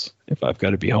 because if I've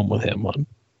got to be home with him on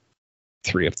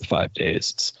 3 of the 5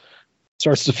 days, it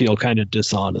starts to feel kind of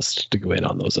dishonest to go in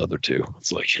on those other 2.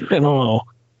 It's like, I don't know.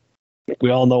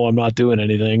 We all know I'm not doing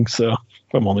anything, so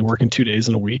I'm only working 2 days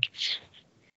in a week.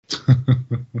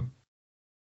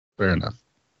 Fair enough.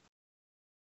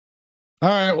 All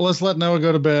right, well, let's let Noah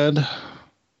go to bed.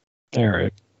 All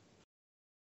right.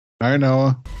 All right,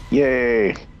 Noah.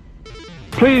 Yay.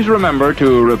 Please remember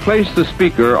to replace the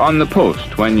speaker on the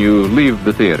post when you leave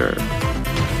the theater.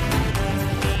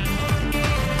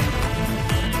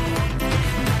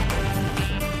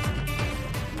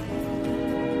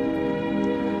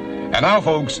 And now,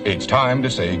 folks, it's time to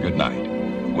say goodnight.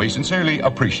 We sincerely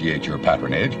appreciate your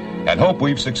patronage and hope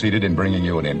we've succeeded in bringing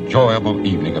you an enjoyable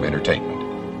evening of entertainment.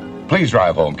 Please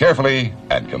drive home carefully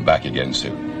and come back again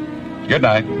soon. Good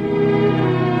night.